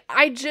 Like,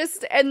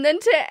 and then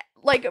to,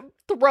 like,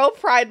 throw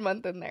Pride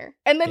Month in there.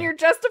 And then you're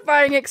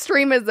justifying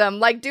extremism.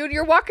 Like, dude,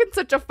 you're walking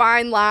such a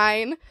fine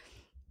line.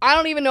 I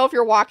don't even know if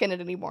you're walking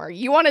it anymore.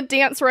 You want to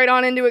dance right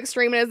on into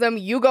extremism?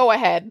 You go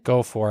ahead.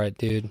 Go for it,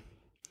 dude.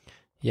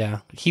 Yeah.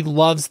 He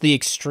loves the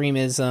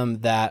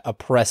extremism that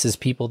oppresses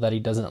people that he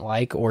doesn't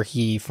like or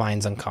he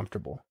finds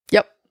uncomfortable.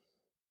 Yep.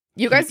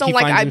 You guys don't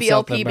like finds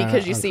himself IBLP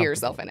because you see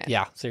yourself in it.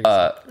 Yeah,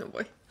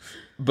 seriously.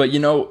 But, you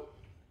know,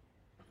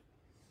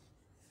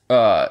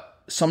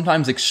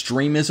 sometimes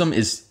extremism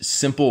is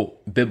simple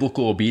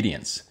biblical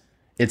obedience.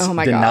 It's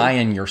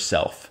denying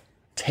yourself,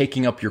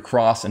 taking up your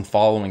cross and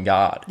following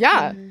God.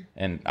 Yeah.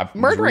 And I was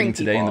Murdering reading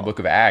today in the book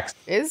of Acts.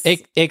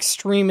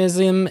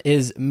 Extremism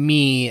is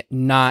me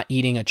not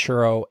eating a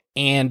churro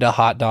and a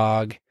hot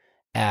dog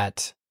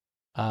at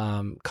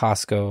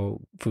Costco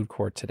food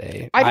court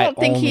today. I don't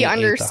think he only ate the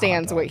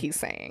understands hot what dog. he's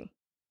saying.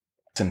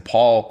 And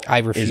Paul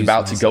refuse is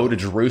about to myself. go to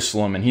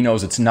Jerusalem, and he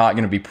knows it's not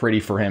going to be pretty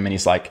for him. And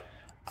he's like,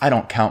 I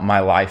don't count my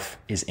life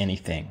as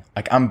anything.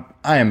 Like, I'm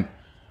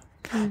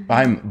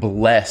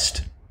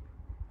blessed.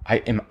 I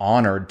am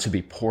honored to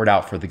be poured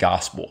out for the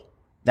gospel.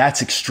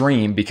 That's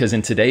extreme because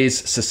in today's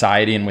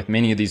society and with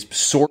many of these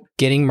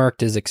Getting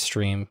murked is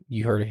extreme.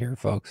 You heard it here,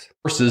 folks.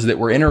 sources that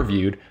were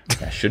interviewed,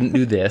 I shouldn't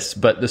do this,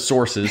 but the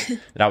sources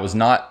that I was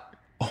not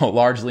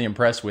largely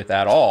impressed with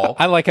at all.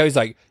 I like how he's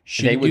like, They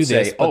shouldn't would do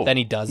this, say, but then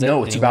he does it.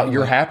 No, it's anyway. about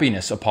your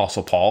happiness,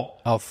 Apostle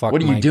Paul. Oh, fuck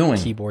What are my you doing?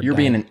 keyboard You're died.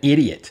 being an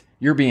idiot.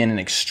 You're being an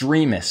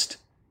extremist.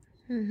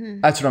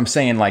 That's what I'm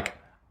saying. Like,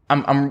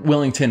 I'm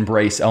willing to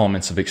embrace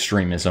elements of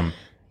extremism.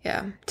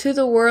 Yeah. To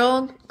the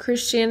world,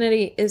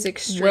 Christianity is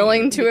extreme.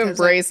 Willing to because,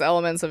 embrace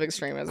elements of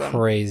extremism.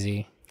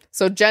 Crazy.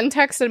 So Jen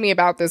texted me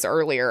about this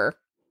earlier,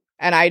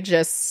 and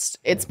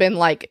it's been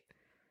like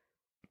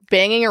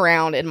banging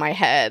around in my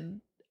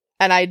head,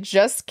 and I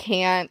just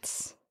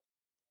can't.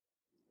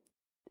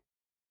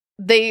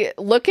 They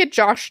look at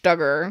Josh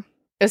Duggar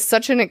as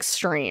such an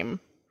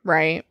extreme,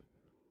 right?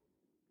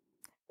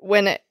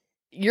 When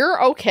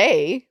you're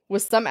okay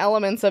with some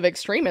elements of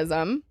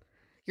extremism,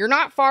 you're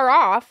not far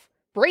off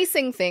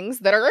bracing things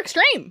that are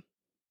extreme.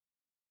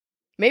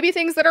 Maybe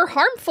things that are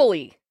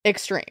harmfully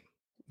extreme.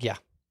 Yeah.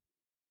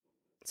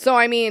 So,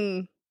 I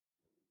mean,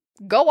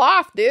 go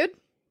off, dude.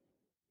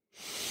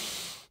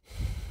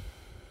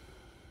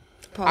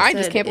 Paul I said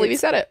just can't believe he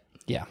said it.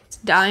 Yeah.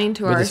 Dying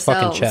to With his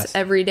fucking ourselves chest.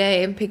 every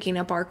day and picking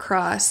up our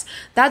cross.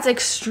 That's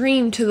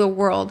extreme to the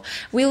world.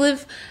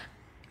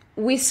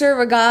 We serve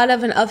a God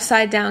of an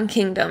upside down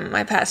kingdom,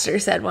 my pastor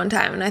said one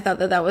time, and I thought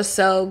that was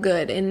so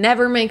good. It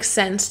never makes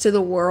sense to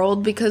the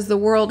world because the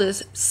world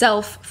is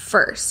self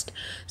first,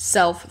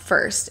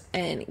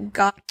 and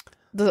God.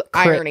 The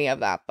irony of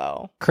that,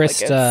 though.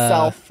 Krista, it's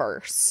self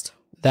first.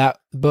 That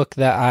book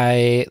that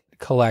I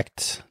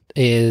collect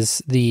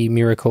is The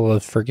Miracle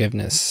of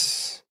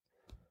Forgiveness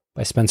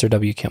by Spencer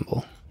W.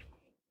 Kimball.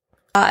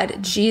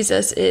 God,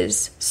 Jesus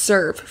is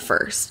serve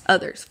first,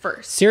 others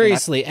first.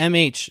 Seriously,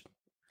 MH,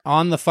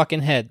 on the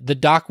fucking head. The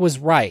doc was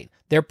right.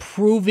 They're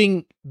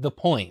proving the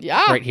point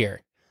right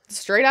here.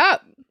 Straight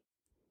up.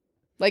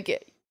 Like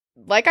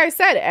I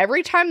said,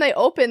 every time they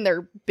open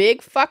their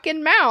big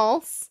fucking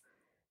mouths,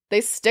 they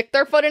stick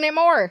their foot in it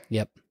more.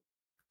 Yep.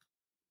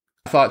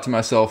 I thought to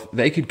myself,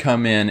 they could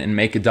come in and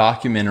make a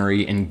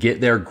documentary and get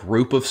their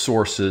group of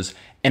sources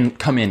and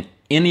come in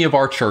any of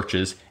our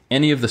churches,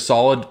 any of the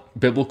solid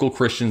biblical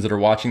Christians that are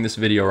watching this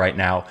video right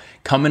now,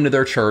 come into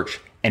their church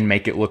and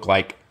make it look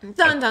like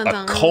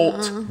a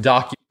cult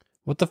documentary.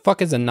 What the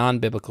fuck is a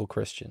non-biblical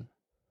Christian?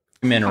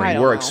 We're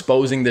know.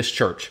 exposing this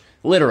church.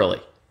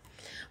 Literally.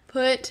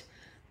 Put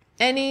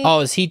any... Oh,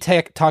 is he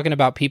talking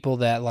about people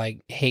that like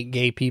hate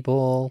gay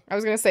people? I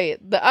was going to say,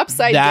 the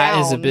upside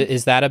down...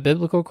 Is that a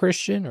biblical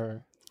Christian?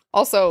 Or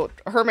also,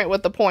 Hermit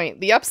with the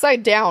point, the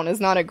upside down is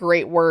not a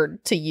great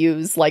word to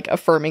use like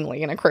affirmingly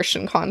in a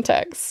Christian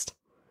context.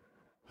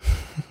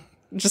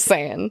 Just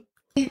saying.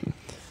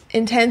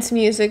 Intense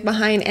music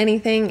behind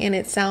anything and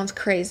it sounds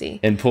crazy.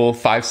 And pull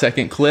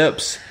 5-second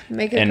clips.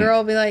 Make a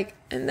girl be like,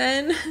 and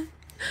then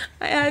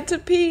I had to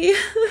pee.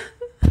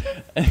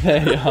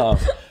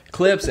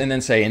 Clips and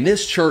then say, in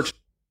this church.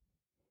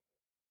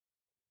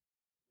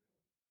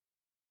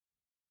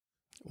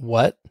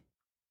 what?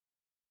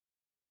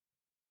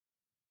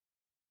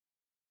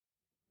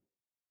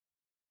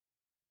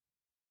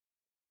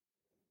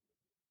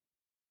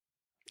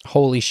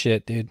 Holy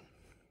shit, dude.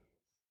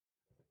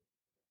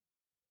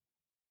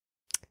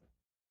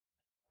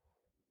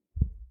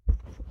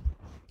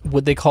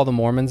 Would they call the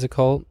Mormons a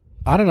cult?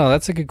 I don't know.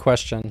 That's a good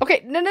question.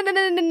 Okay, no.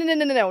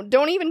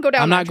 Don't even go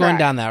down I'm that not going track.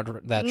 down that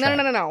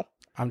track. No.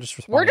 I'm just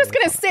responding. We're just to the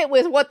going to comment. sit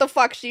with what the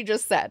fuck she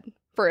just said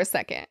for a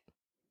second.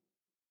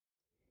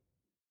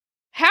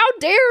 How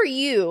dare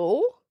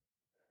you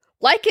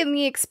liken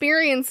the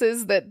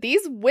experiences that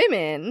these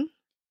women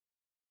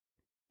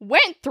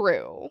went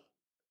through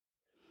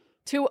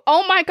to,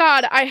 oh my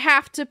God, I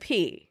have to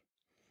pee.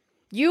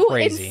 You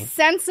Crazy.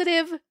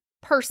 insensitive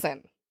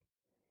person.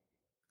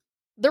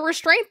 The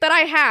restraint that I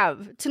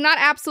have to not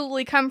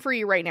absolutely come for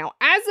you right now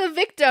as a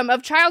victim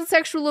of child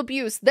sexual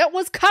abuse that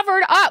was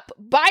covered up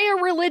by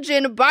a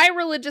religion, by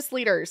religious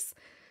leaders.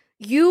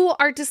 You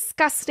are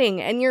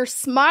disgusting, and you're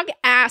smug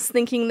ass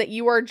thinking that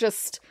you are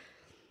just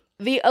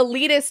the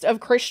elitist of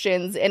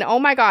Christians. And oh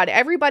my God,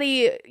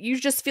 everybody, you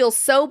just feel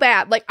so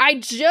bad. Like, I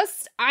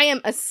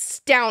am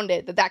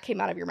astounded that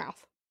came out of your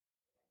mouth.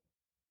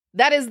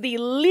 That is the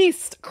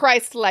least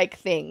Christ-like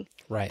thing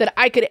that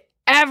I could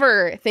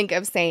ever think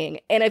of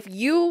saying. And if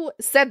you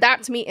said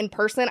that to me in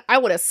person, I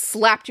would have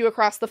slapped you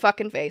across the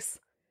fucking face.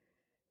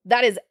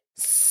 That is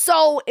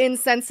so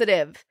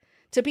insensitive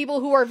to people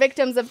who are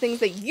victims of things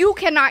that you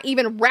cannot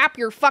even wrap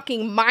your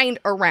fucking mind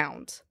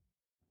around.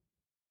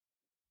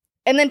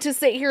 And then to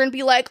sit here and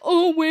be like,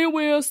 oh,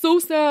 wait, so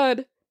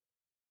sad.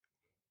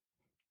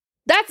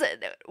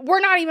 We're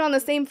not even on the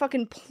same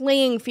fucking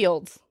playing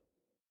field.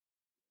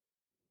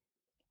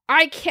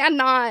 I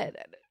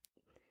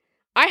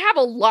have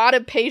a lot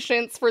of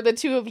patience for the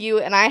two of you,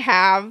 and I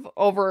have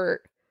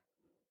over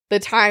the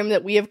time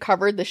that we have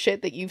covered the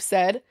shit that you've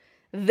said.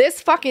 This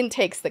fucking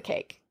takes the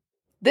cake.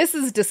 This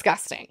is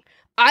disgusting.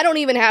 I don't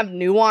even have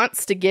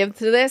nuance to give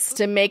to this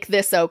to make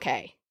this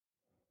okay.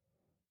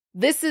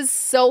 This is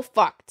so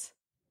fucked.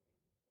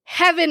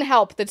 Heaven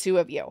help the two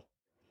of you.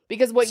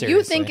 Because what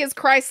you think is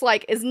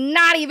Christ-like is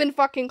not even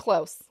fucking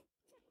close.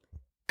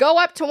 Go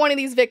up to one of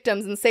these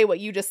victims and say what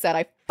you just said.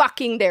 I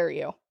fucking dare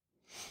you.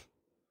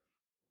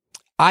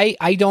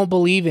 I don't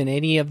believe in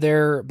any of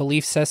their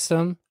belief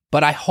system,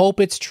 but I hope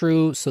it's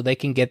true so they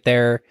can get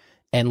there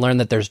and learn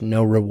that there's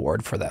no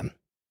reward for them.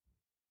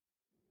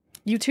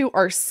 You two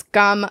are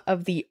scum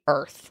of the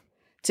earth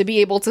to be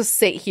able to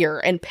sit here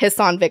and piss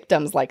on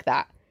victims like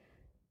that.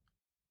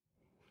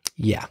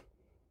 Yeah.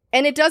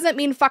 And it doesn't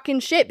mean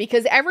fucking shit,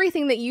 because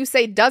everything that you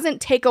say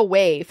doesn't take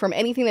away from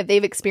anything that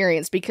they've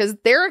experienced, because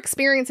their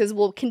experiences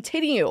will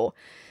continue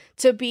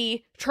to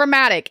be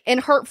traumatic and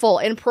hurtful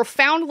and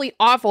profoundly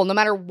awful no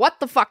matter what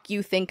the fuck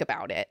you think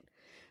about it.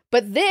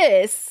 But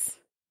this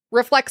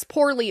reflects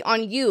poorly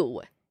on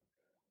you.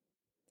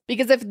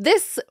 Because if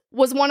this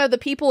was one of the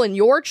people in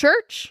your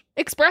church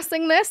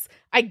expressing this,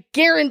 I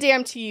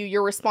guarantee you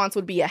your response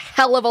would be a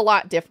hell of a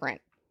lot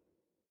different.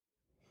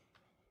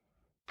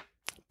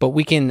 But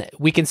we can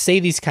say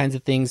these kinds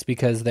of things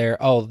because they're,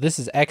 this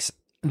is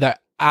the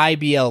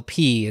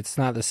IBLP, it's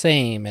not the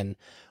same, and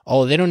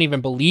they don't even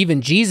believe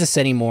in Jesus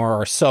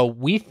anymore, or so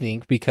we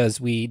think,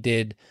 because we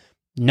did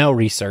no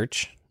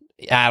research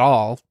at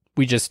all.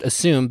 We just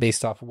assume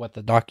based off of what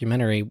the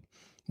documentary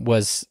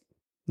was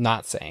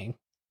not saying.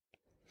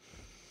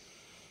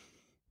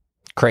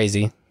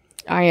 Crazy.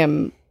 I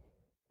am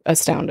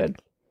astounded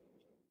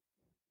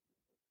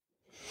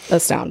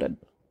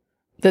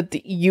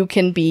that you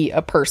can be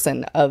a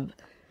person of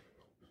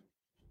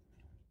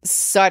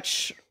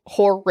such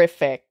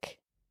horrific,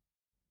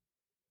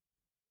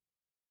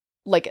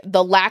 like,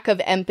 the lack of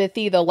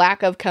empathy, the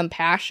lack of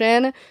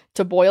compassion,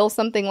 to boil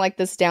something like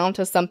this down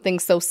to something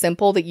so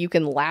simple that you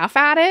can laugh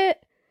at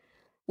it.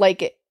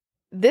 Like,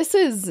 this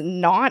is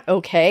not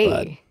okay.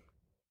 But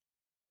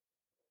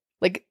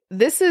like,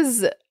 this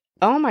is,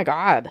 oh my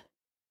God.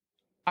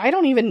 I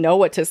don't even know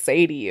what to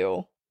say to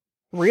you.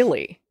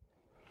 Really.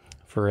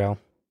 for real.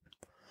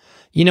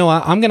 You know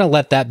what? I'm going to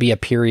let that be a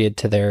period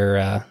to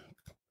their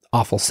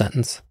awful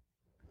sentence.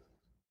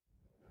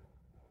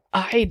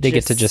 They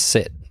get to just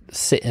sit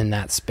in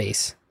that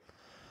space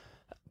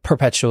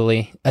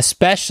perpetually.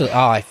 Especially,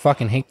 I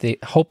fucking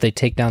hope they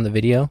take down the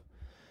video,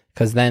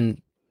 because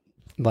then,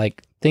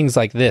 like, things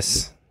like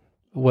this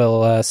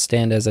will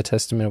stand as a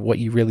testament of what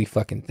you really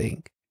fucking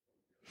think.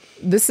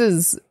 This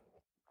is,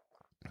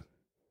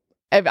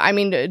 I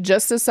mean,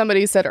 just as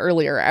somebody said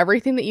earlier,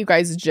 everything that you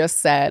guys just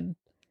said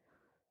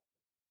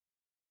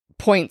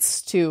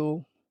points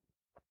to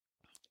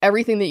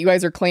everything that you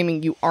guys are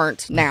claiming you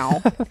aren't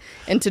now.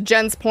 And to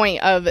Jen's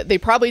point of, they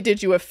probably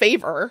did you a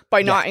favor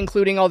by not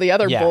including all the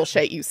other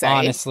bullshit you say.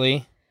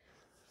 Honestly.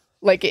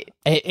 Like,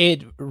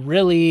 it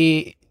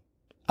really,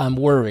 I'm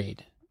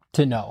worried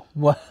to know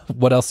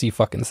what else you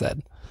fucking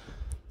said.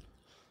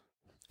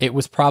 It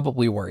was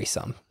probably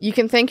worrisome. You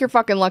can thank your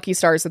fucking lucky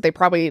stars that they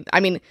probably,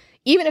 I mean,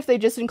 even if they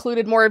just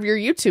included more of your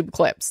YouTube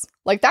clips,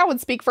 like, that would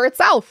speak for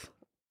itself.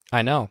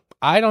 I know.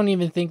 I don't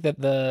even think that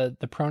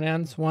the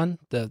pronouns one,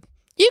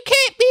 you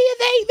can't be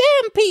they,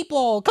 them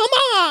people, come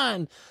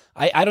on.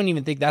 I don't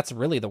even think that's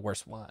really the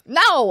worst one. No,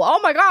 oh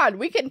my God.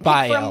 We can pick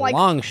by from a like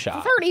long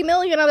shot. 30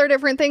 million other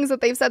different things that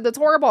they've said that's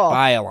horrible.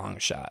 By a long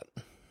shot.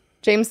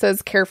 James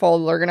says,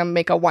 careful, they're going to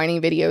make a whining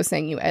video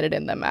saying you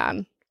edited them,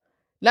 man.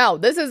 No,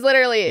 this is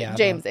literally,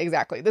 James,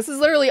 exactly. This is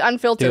literally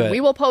unfiltered. We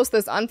will post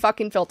this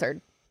unfucking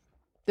filtered.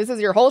 This is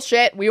your whole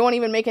shit. We won't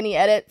even make any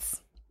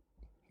edits.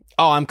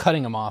 Oh, I'm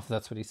cutting them off.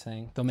 That's what he's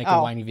saying. They'll make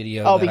a whiny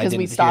video. Oh, because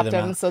we stopped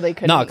him so they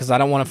couldn't. No, because I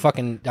don't want to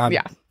fucking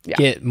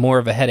get more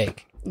of a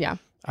headache. Yeah.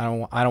 I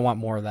don't want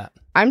more of that.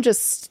 I'm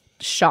just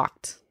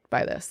shocked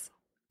by this.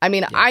 I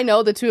mean, I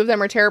know the two of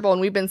them are terrible,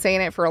 and we've been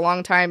saying it for a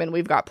long time, and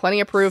we've got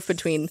plenty of proof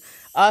between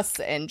us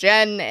and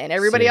Jen and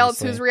everybody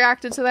else who's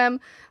reacted to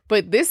them.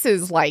 But this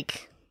is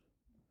like,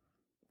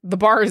 the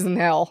bar is in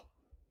hell.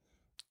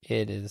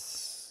 It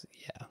is,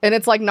 yeah. And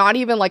it's like not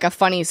even like a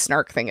funny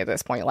snark thing at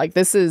this point. Like,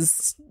 this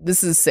is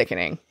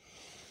sickening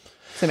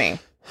to me.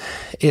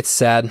 It's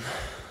sad.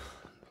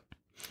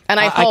 And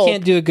I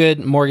can't do a good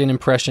Morgan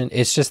impression.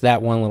 It's just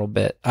that one little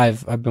bit.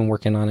 I've been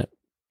working on it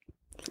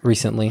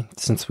recently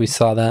since we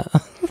saw that.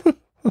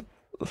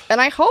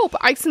 And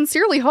I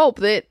sincerely hope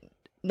that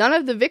none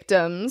of the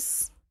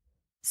victims,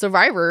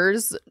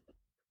 survivors,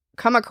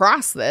 come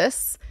across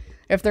this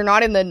if they're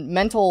not in the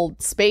mental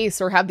space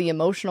or have the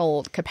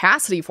emotional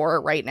capacity for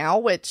it right now,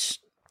 which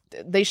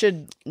they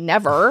should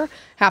never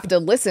have to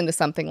listen to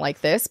something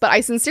like this. But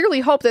I sincerely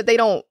hope that they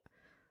don't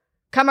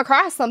come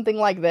across something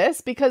like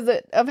this because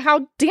of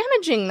how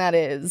damaging that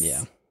is.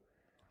 Yeah.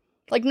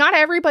 Like, not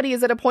everybody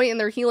is at a point in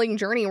their healing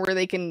journey where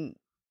they can,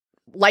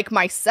 like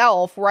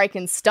myself, where I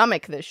can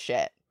stomach this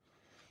shit.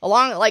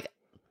 Like,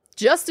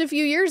 just a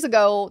few years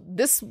ago,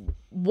 this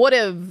would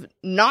have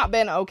not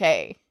been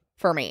okay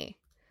for me.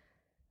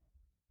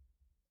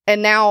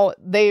 And now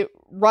they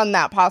run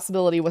that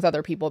possibility with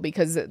other people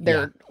because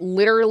they're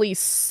literally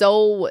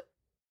so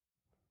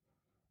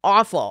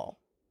awful.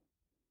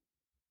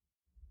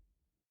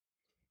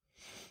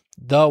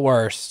 The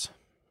worst.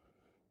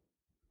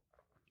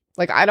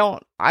 Like, I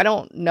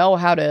don't know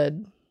how to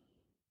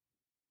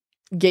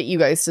get you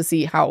guys to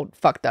see how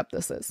fucked up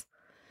this is.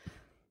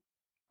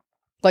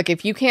 Like,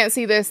 if you can't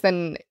see this,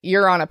 then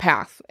you're on a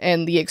path.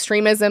 And the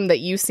extremism that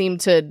you seem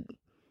to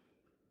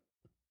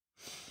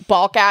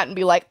balk at and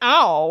be like,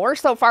 oh, we're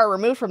so far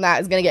removed from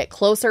that, is going to get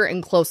closer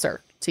and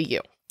closer to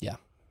you. Yeah.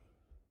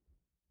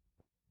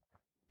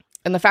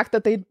 And the fact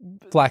that they...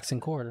 Flax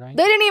and cord, right?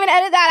 They didn't even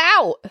edit that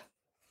out.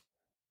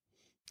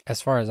 As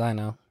far as I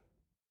know.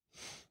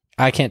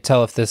 I can't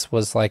tell if this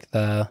was like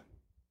the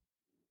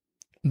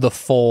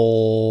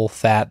full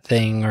fat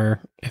thing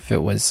or if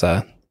it was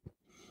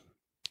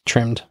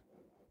trimmed.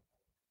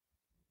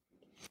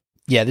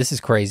 Yeah, this is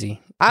crazy.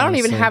 I don't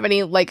even honestly. have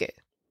any, like,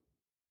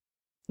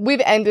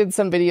 we've ended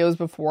some videos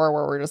before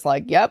where we're just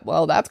like, yep,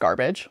 well, that's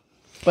garbage.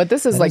 But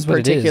this is That like is what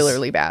it is.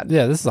 particularly bad.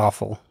 Yeah, this is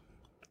awful.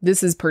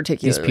 This is These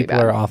particularly people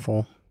bad. are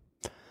awful.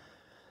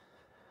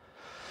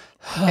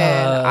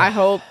 And I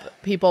hope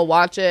people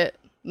watch it,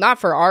 not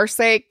for our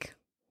sake,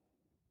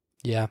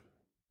 Yeah.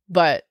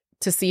 but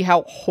to see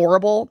how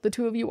horrible the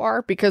two of you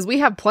are, because we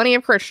have plenty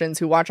of Christians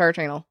who watch our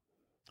channel.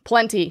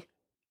 Plenty.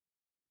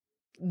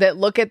 That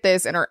look at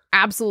this and are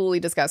absolutely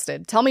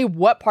disgusted. Tell me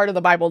what part of the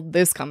Bible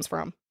this comes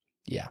from.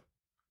 Yeah.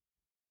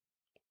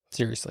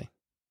 Seriously.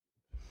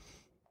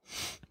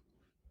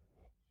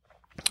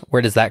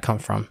 Where does that come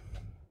from?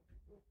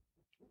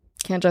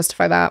 Can't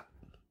justify that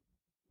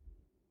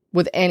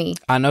with any.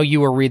 I know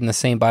you were reading the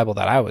same Bible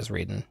that I was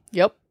reading.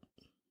 Yep.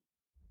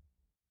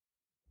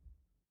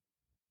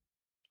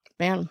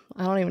 Man,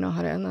 I don't even know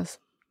how to end this.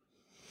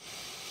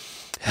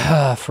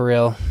 For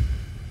real.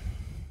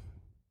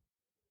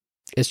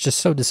 It's just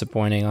so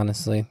disappointing,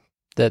 honestly,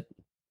 that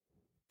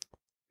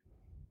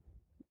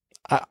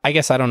I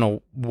guess I don't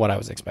know what I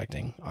was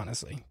expecting,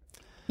 honestly.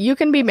 You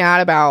can be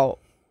mad about,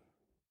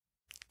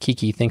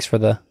 Kiki, thanks for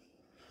the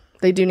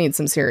they do need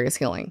some serious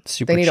healing.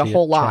 super They need a chat.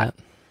 whole lot.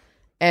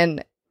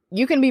 And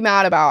you can be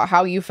mad about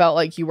how you felt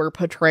like you were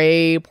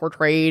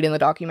portrayed in the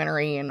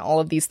documentary and all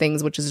of these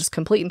things, which is just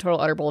complete and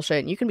total utter bullshit.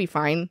 And you can be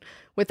fine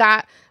with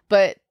that,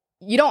 but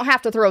you don't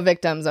have to throw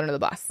victims under the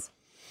bus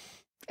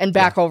and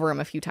back over them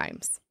a few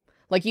times.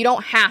 Like, you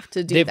don't have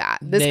to do that.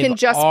 This can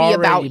just be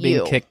about been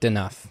you. Kicked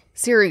enough.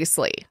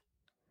 Seriously.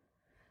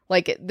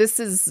 Like, this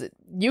is,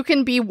 you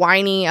can be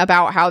whiny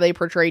about how they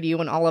portrayed you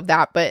and all of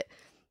that, but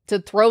to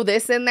throw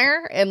this in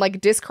there and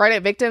like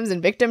discredit victims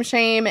and victim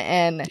shame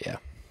and Yeah.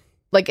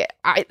 like,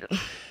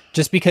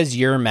 Just because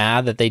you're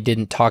mad that they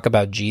didn't talk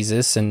about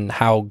Jesus and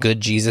how good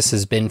Jesus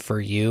has been for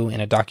you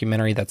in a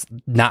documentary that's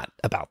not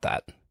about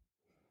that.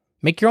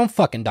 Make your own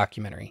fucking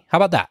documentary. How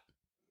about that?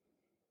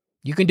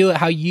 You can do it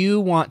how you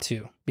want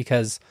to,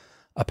 because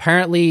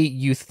apparently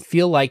you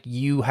feel like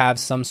you have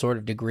some sort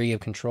of degree of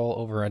control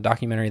over a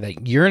documentary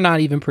that you're not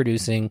even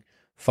producing,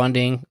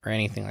 funding, or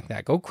anything like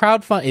that. Go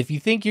crowdfund. If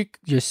you think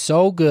you're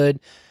so good,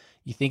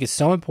 you think it's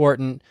so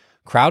important,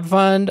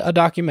 crowdfund a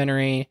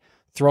documentary,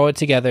 throw it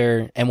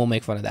together, and we'll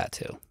make fun of that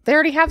too. they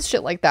already have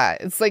shit like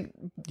that. It's like,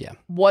 Yeah.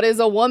 what is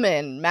a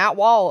woman? Matt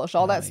Walsh,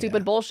 all that Oh,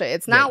 stupid yeah. bullshit.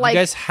 It's Yeah, not like you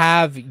guys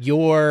have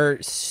your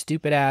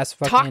stupid ass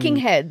fucking talking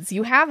heads.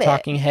 You have it.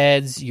 talking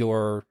heads,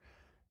 your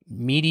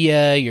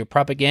media, your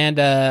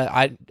propaganda.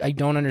 I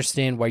don't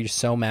understand why you're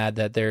so mad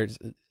that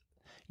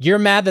you're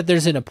mad that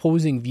there's an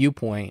opposing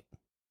viewpoint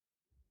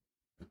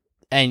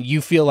and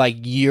you feel like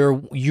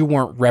you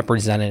weren't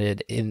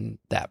represented in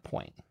that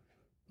point.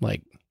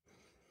 Like,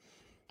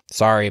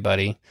 sorry,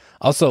 buddy.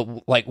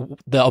 Also, like,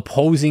 the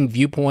opposing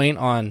viewpoint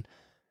on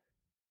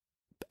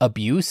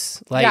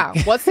abuse. Like, yeah.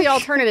 What's the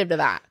alternative to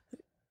that?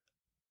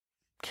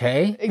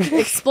 okay,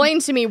 Explain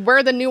to me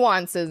where the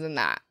nuance is in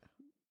that.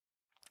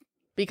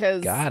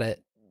 Because got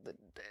it.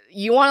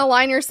 you want to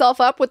line yourself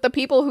up with the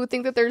people who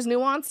think that there's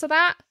nuance to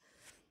that?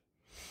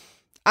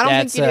 I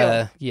don't think you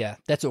do. Yeah,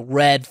 that's a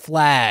red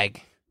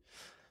flag.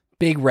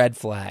 Big red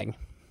flag.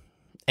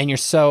 And you're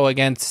so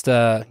against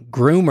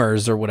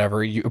groomers or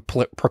whatever you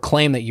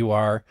proclaim that you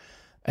are,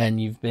 and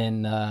you've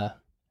been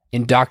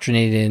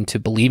indoctrinated into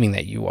believing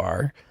that you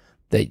are,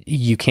 that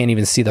you can't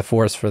even see the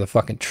forest for the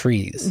fucking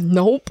trees,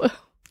 Nope.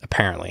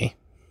 apparently.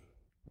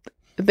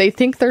 They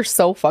think they're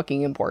so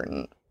fucking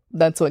important.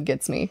 That's what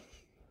gets me.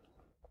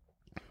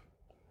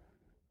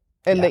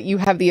 And Yeah. that you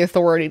have the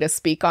authority to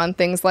speak on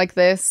things like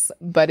this,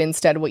 but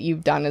instead what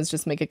you've done is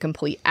just make a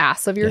complete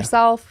ass of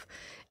yourself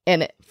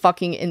and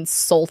fucking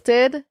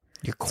insulted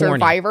You're corny.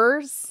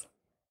 survivors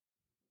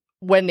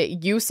when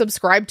you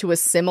subscribe to a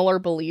similar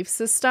belief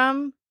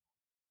system.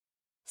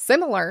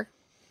 Similar,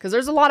 because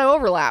there's a lot of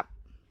overlap.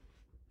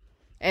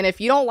 And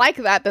if you don't like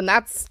that, then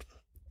that's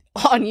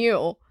on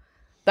you.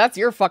 That's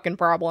your fucking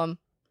problem.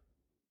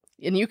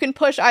 And you can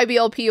push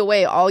IBLP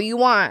away all you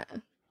want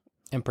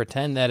And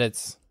pretend that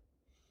it's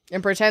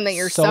and pretend that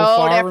you're so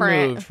far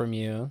different. removed from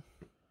you.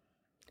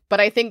 But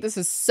I think this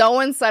is so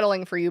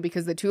unsettling for you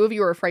because the two of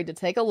you are afraid to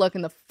take a look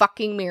in the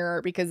fucking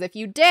mirror, because if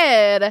you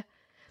did,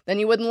 then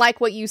you wouldn't like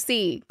what you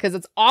see, because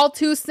it's all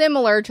too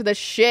similar to the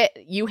shit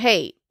you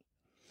hate.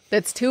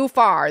 That's too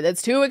far.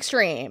 That's too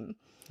extreme.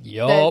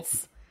 Yup.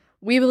 That's,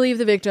 we believe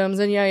the victims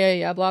and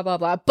yeah, blah, blah,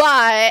 blah.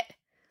 But,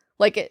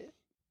 like,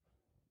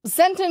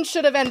 sentence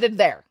should have ended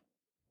there.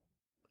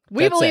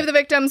 We That's believe it. the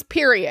victims,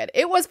 period.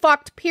 It was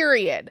fucked,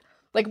 period.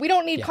 Like, we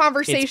don't need Yeah, it's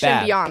conversation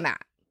bad. beyond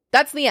that.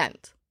 That's the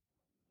end.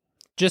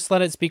 Just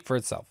let it speak for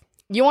itself.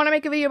 You want to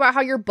make a video about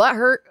how your butt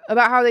hurt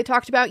about how they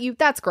talked about you?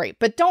 That's great.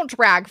 But don't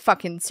drag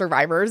fucking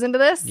survivors into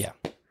this. Yeah.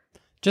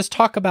 Just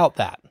talk about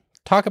that.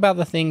 Talk about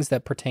the things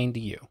that pertain to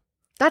you.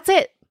 That's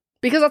it.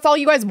 Because that's all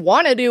you guys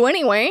want to do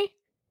anyway.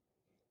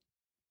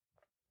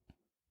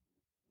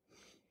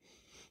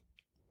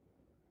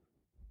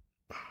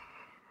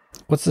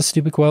 what's the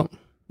stupid quote?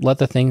 Let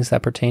the things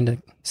that pertain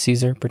to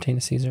Caesar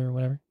or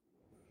whatever.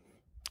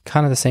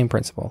 Kind of the same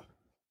principle.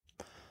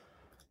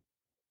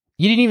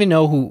 You didn't even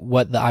know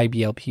what the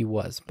IBLP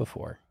was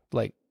before.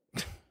 Like,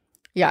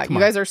 yeah, you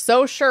guys are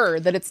so sure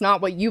that it's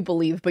not what you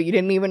believe, but you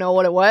didn't even know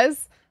what it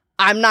was.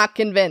 I'm not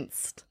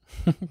convinced.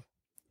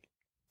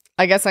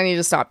 I guess I need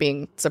to stop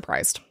being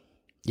surprised.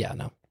 Yeah,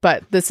 no.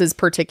 But this is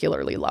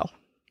particularly low.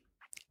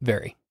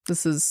 Very.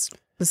 This is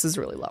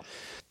really low.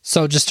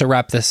 So just to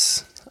wrap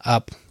this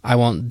up, I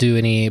won't do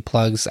any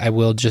plugs. I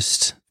will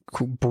just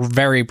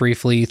very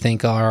briefly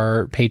thank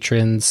our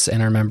patrons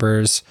and our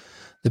members,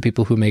 the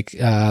people who make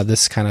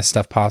this kind of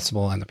stuff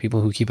possible, and the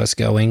people who keep us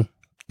going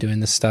doing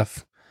this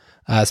stuff,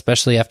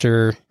 especially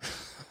after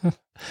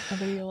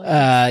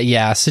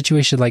a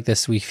situation like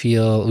this. We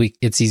feel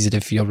it's easy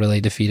to feel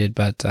really defeated,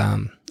 but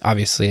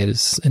obviously it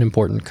is an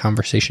important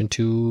conversation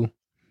to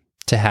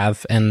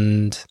have,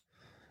 and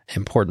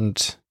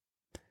important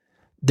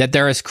that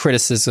there is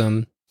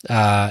criticism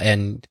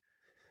and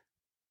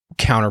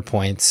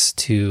counterpoints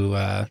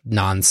to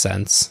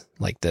nonsense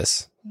like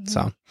this.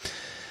 So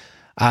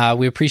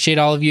we appreciate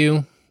all of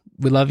you.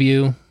 We love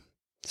you.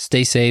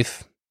 Stay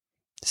safe,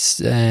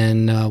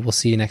 and we'll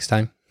see you next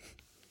time.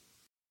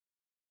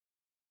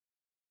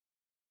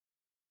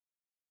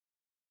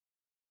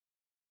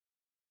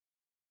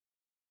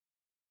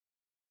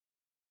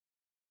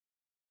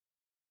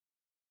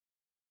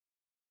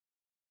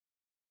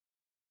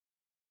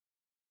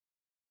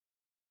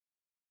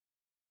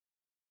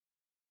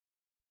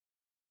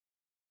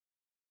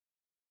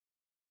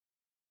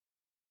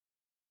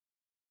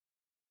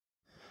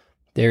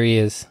 There he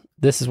is.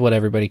 This is what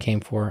everybody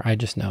came for. I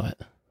just know it.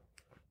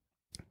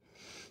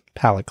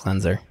 Palate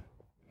cleanser.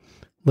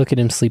 Look at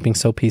him sleeping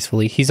so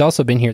peacefully. He's also been here